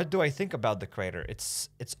what do I think about the crater? It's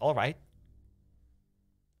all right.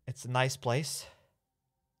 It's a nice place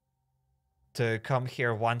to come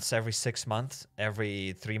here once every 6 months,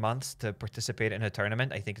 every 3 months to participate in a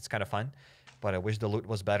tournament. I think it's kind of fun. But I wish the loot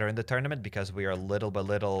was better in the tournament because we are little by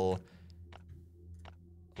little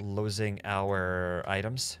losing our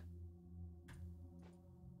items.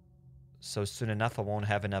 So soon enough, I won't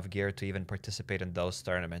have enough gear to even participate in those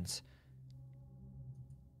tournaments.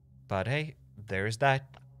 But hey, there's that.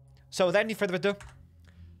 So without any further ado,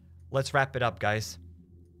 let's wrap it up, guys.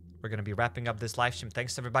 We're going to be wrapping up this live stream.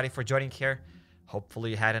 Thanks everybody for joining here.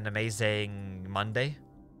 Hopefully you had an amazing Monday.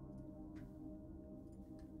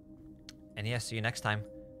 And yeah, see you next time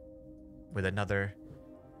with another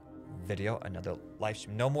video, another live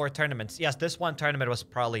stream. No more tournaments. Yes, this one tournament was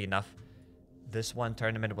probably enough. This one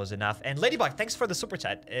tournament was enough. And Ladybug, thanks for the super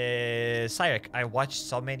chat. CRATER, I watch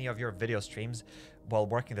so many of your video streams while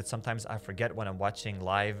working that sometimes I forget when I'm watching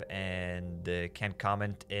live and can't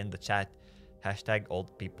comment in the chat. Hashtag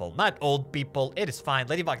old people. Not old people. It is fine.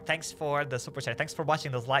 Ladybug, thanks for the super chat. Thanks for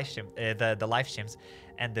watching those live stream, the live streams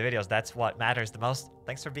and the videos. That's what matters the most.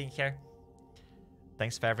 Thanks for being here.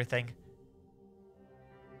 Thanks for everything.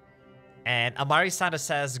 And Amari Santa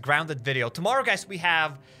says, grounded video. Tomorrow, guys, we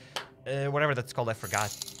have, whatever that's called, I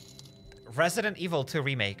forgot. Resident Evil 2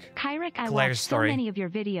 Remake. CRATER, I watch so many of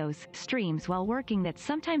your videos, streams while working that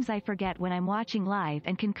sometimes I forget when I'm watching live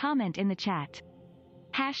and can comment in the chat.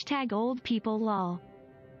 Hashtag old people lol.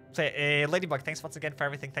 So, Ladybug, thanks once again for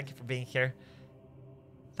everything. Thank you for being here.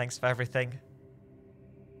 Thanks for everything.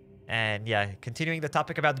 And yeah, continuing the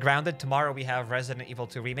topic about Grounded, tomorrow we have Resident Evil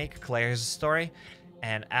 2 Remake, Claire's story.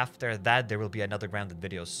 And after that, there will be another Grounded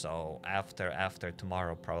video. So after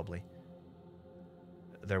tomorrow, probably,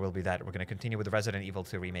 there will be that. We're going to continue with the Resident Evil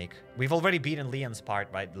 2 Remake. We've already beaten Leon's part,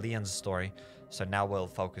 right? Leon's story. So now we'll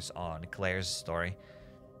focus on Claire's story.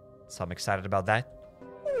 So I'm excited about that.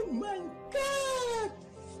 Oh my god!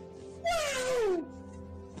 Wow!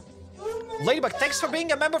 Oh my Ladybug, thanks for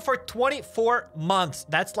being a member for 24 months.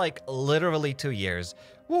 That's like literally 2 years.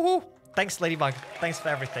 Woohoo! Thanks, Ladybug. Thanks for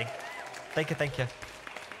everything. Thank you, thank you.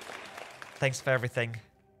 Thanks for everything.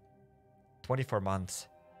 24 months.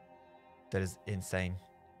 That is insane.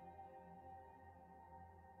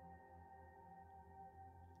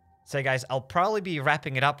 So guys, I'll probably be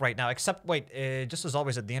wrapping it up right now. Except, wait, just as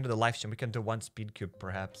always at the end of the live stream, we can do one speed cube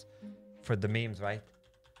perhaps. For the memes, right?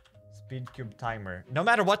 Speed cube timer. No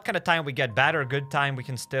matter what kind of time we get, bad or good time, we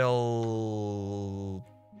can still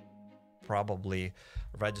probably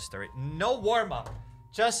register it. No warm-up.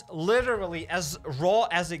 Just literally as raw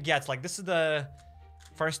as it gets. Like, this is the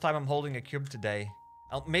first time I'm holding a cube today.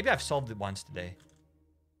 Maybe I've solved it once today.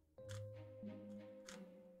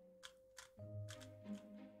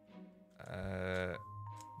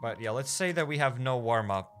 But yeah, let's say that we have no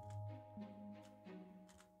warm-up.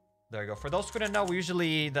 There you go. For those who don't know,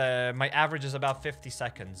 usually my average is about 50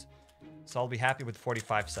 seconds. So I'll be happy with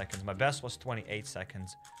 45 seconds. My best was 28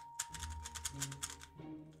 seconds.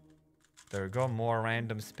 There we go, more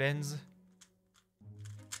random spins.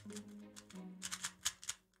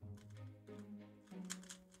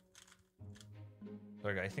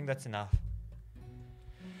 There we go, I think that's enough.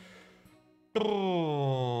 There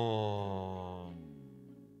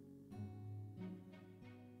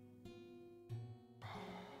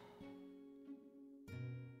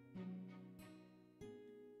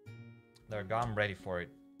we go, I'm ready for it.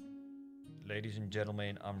 Ladies and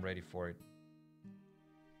gentlemen, I'm ready for it.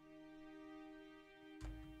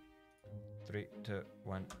 3, 2,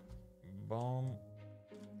 1. Boom.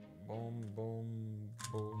 Boom, boom,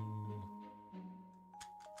 boom.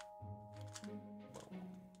 Boom.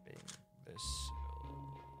 Bing. This.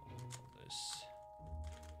 This.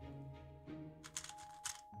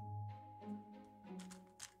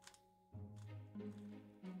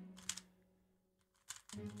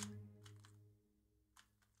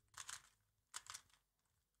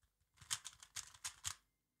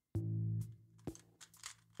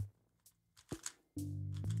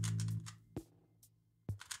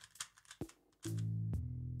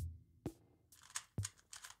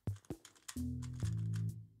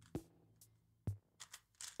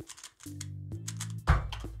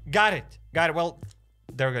 Got it. Got it. Well,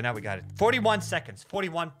 there we go. Now we got it. 41 seconds.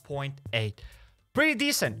 41.8. Pretty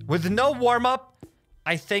decent. With no warm-up,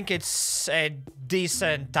 I think it's a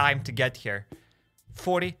decent time to get here.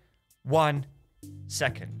 41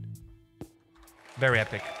 second. Very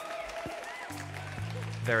epic.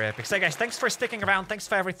 Very epic. So guys, thanks for sticking around. Thanks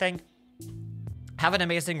for everything. Have an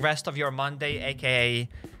amazing rest of your Monday, aka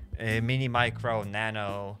mini micro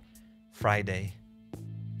nano Friday.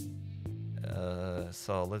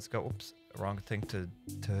 So let's go. Oops, wrong thing to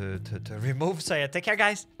remove. So yeah, take care,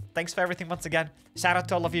 guys. Thanks for everything once again. Shout out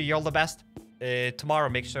to all of you. You're all the best. Tomorrow,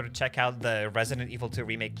 make sure to check out the Resident Evil 2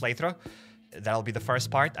 Remake playthrough. That'll be the first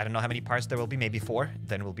part. I don't know how many parts there will be. Maybe 4.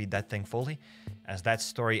 Then we'll beat that thing fully. As that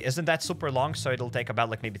story isn't that super long, so it'll take about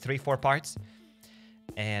like maybe 3-4 parts.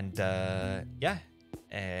 And yeah.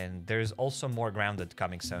 And there's also more Grounded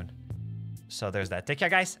coming soon. So there's that. Take care,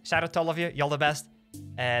 guys. Shout out to all of you. You're the best.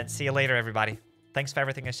 And see you later, everybody. Thanks for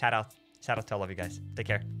everything and shout out. Shout out to all of you guys. Take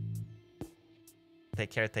care. Take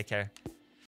care. Take care.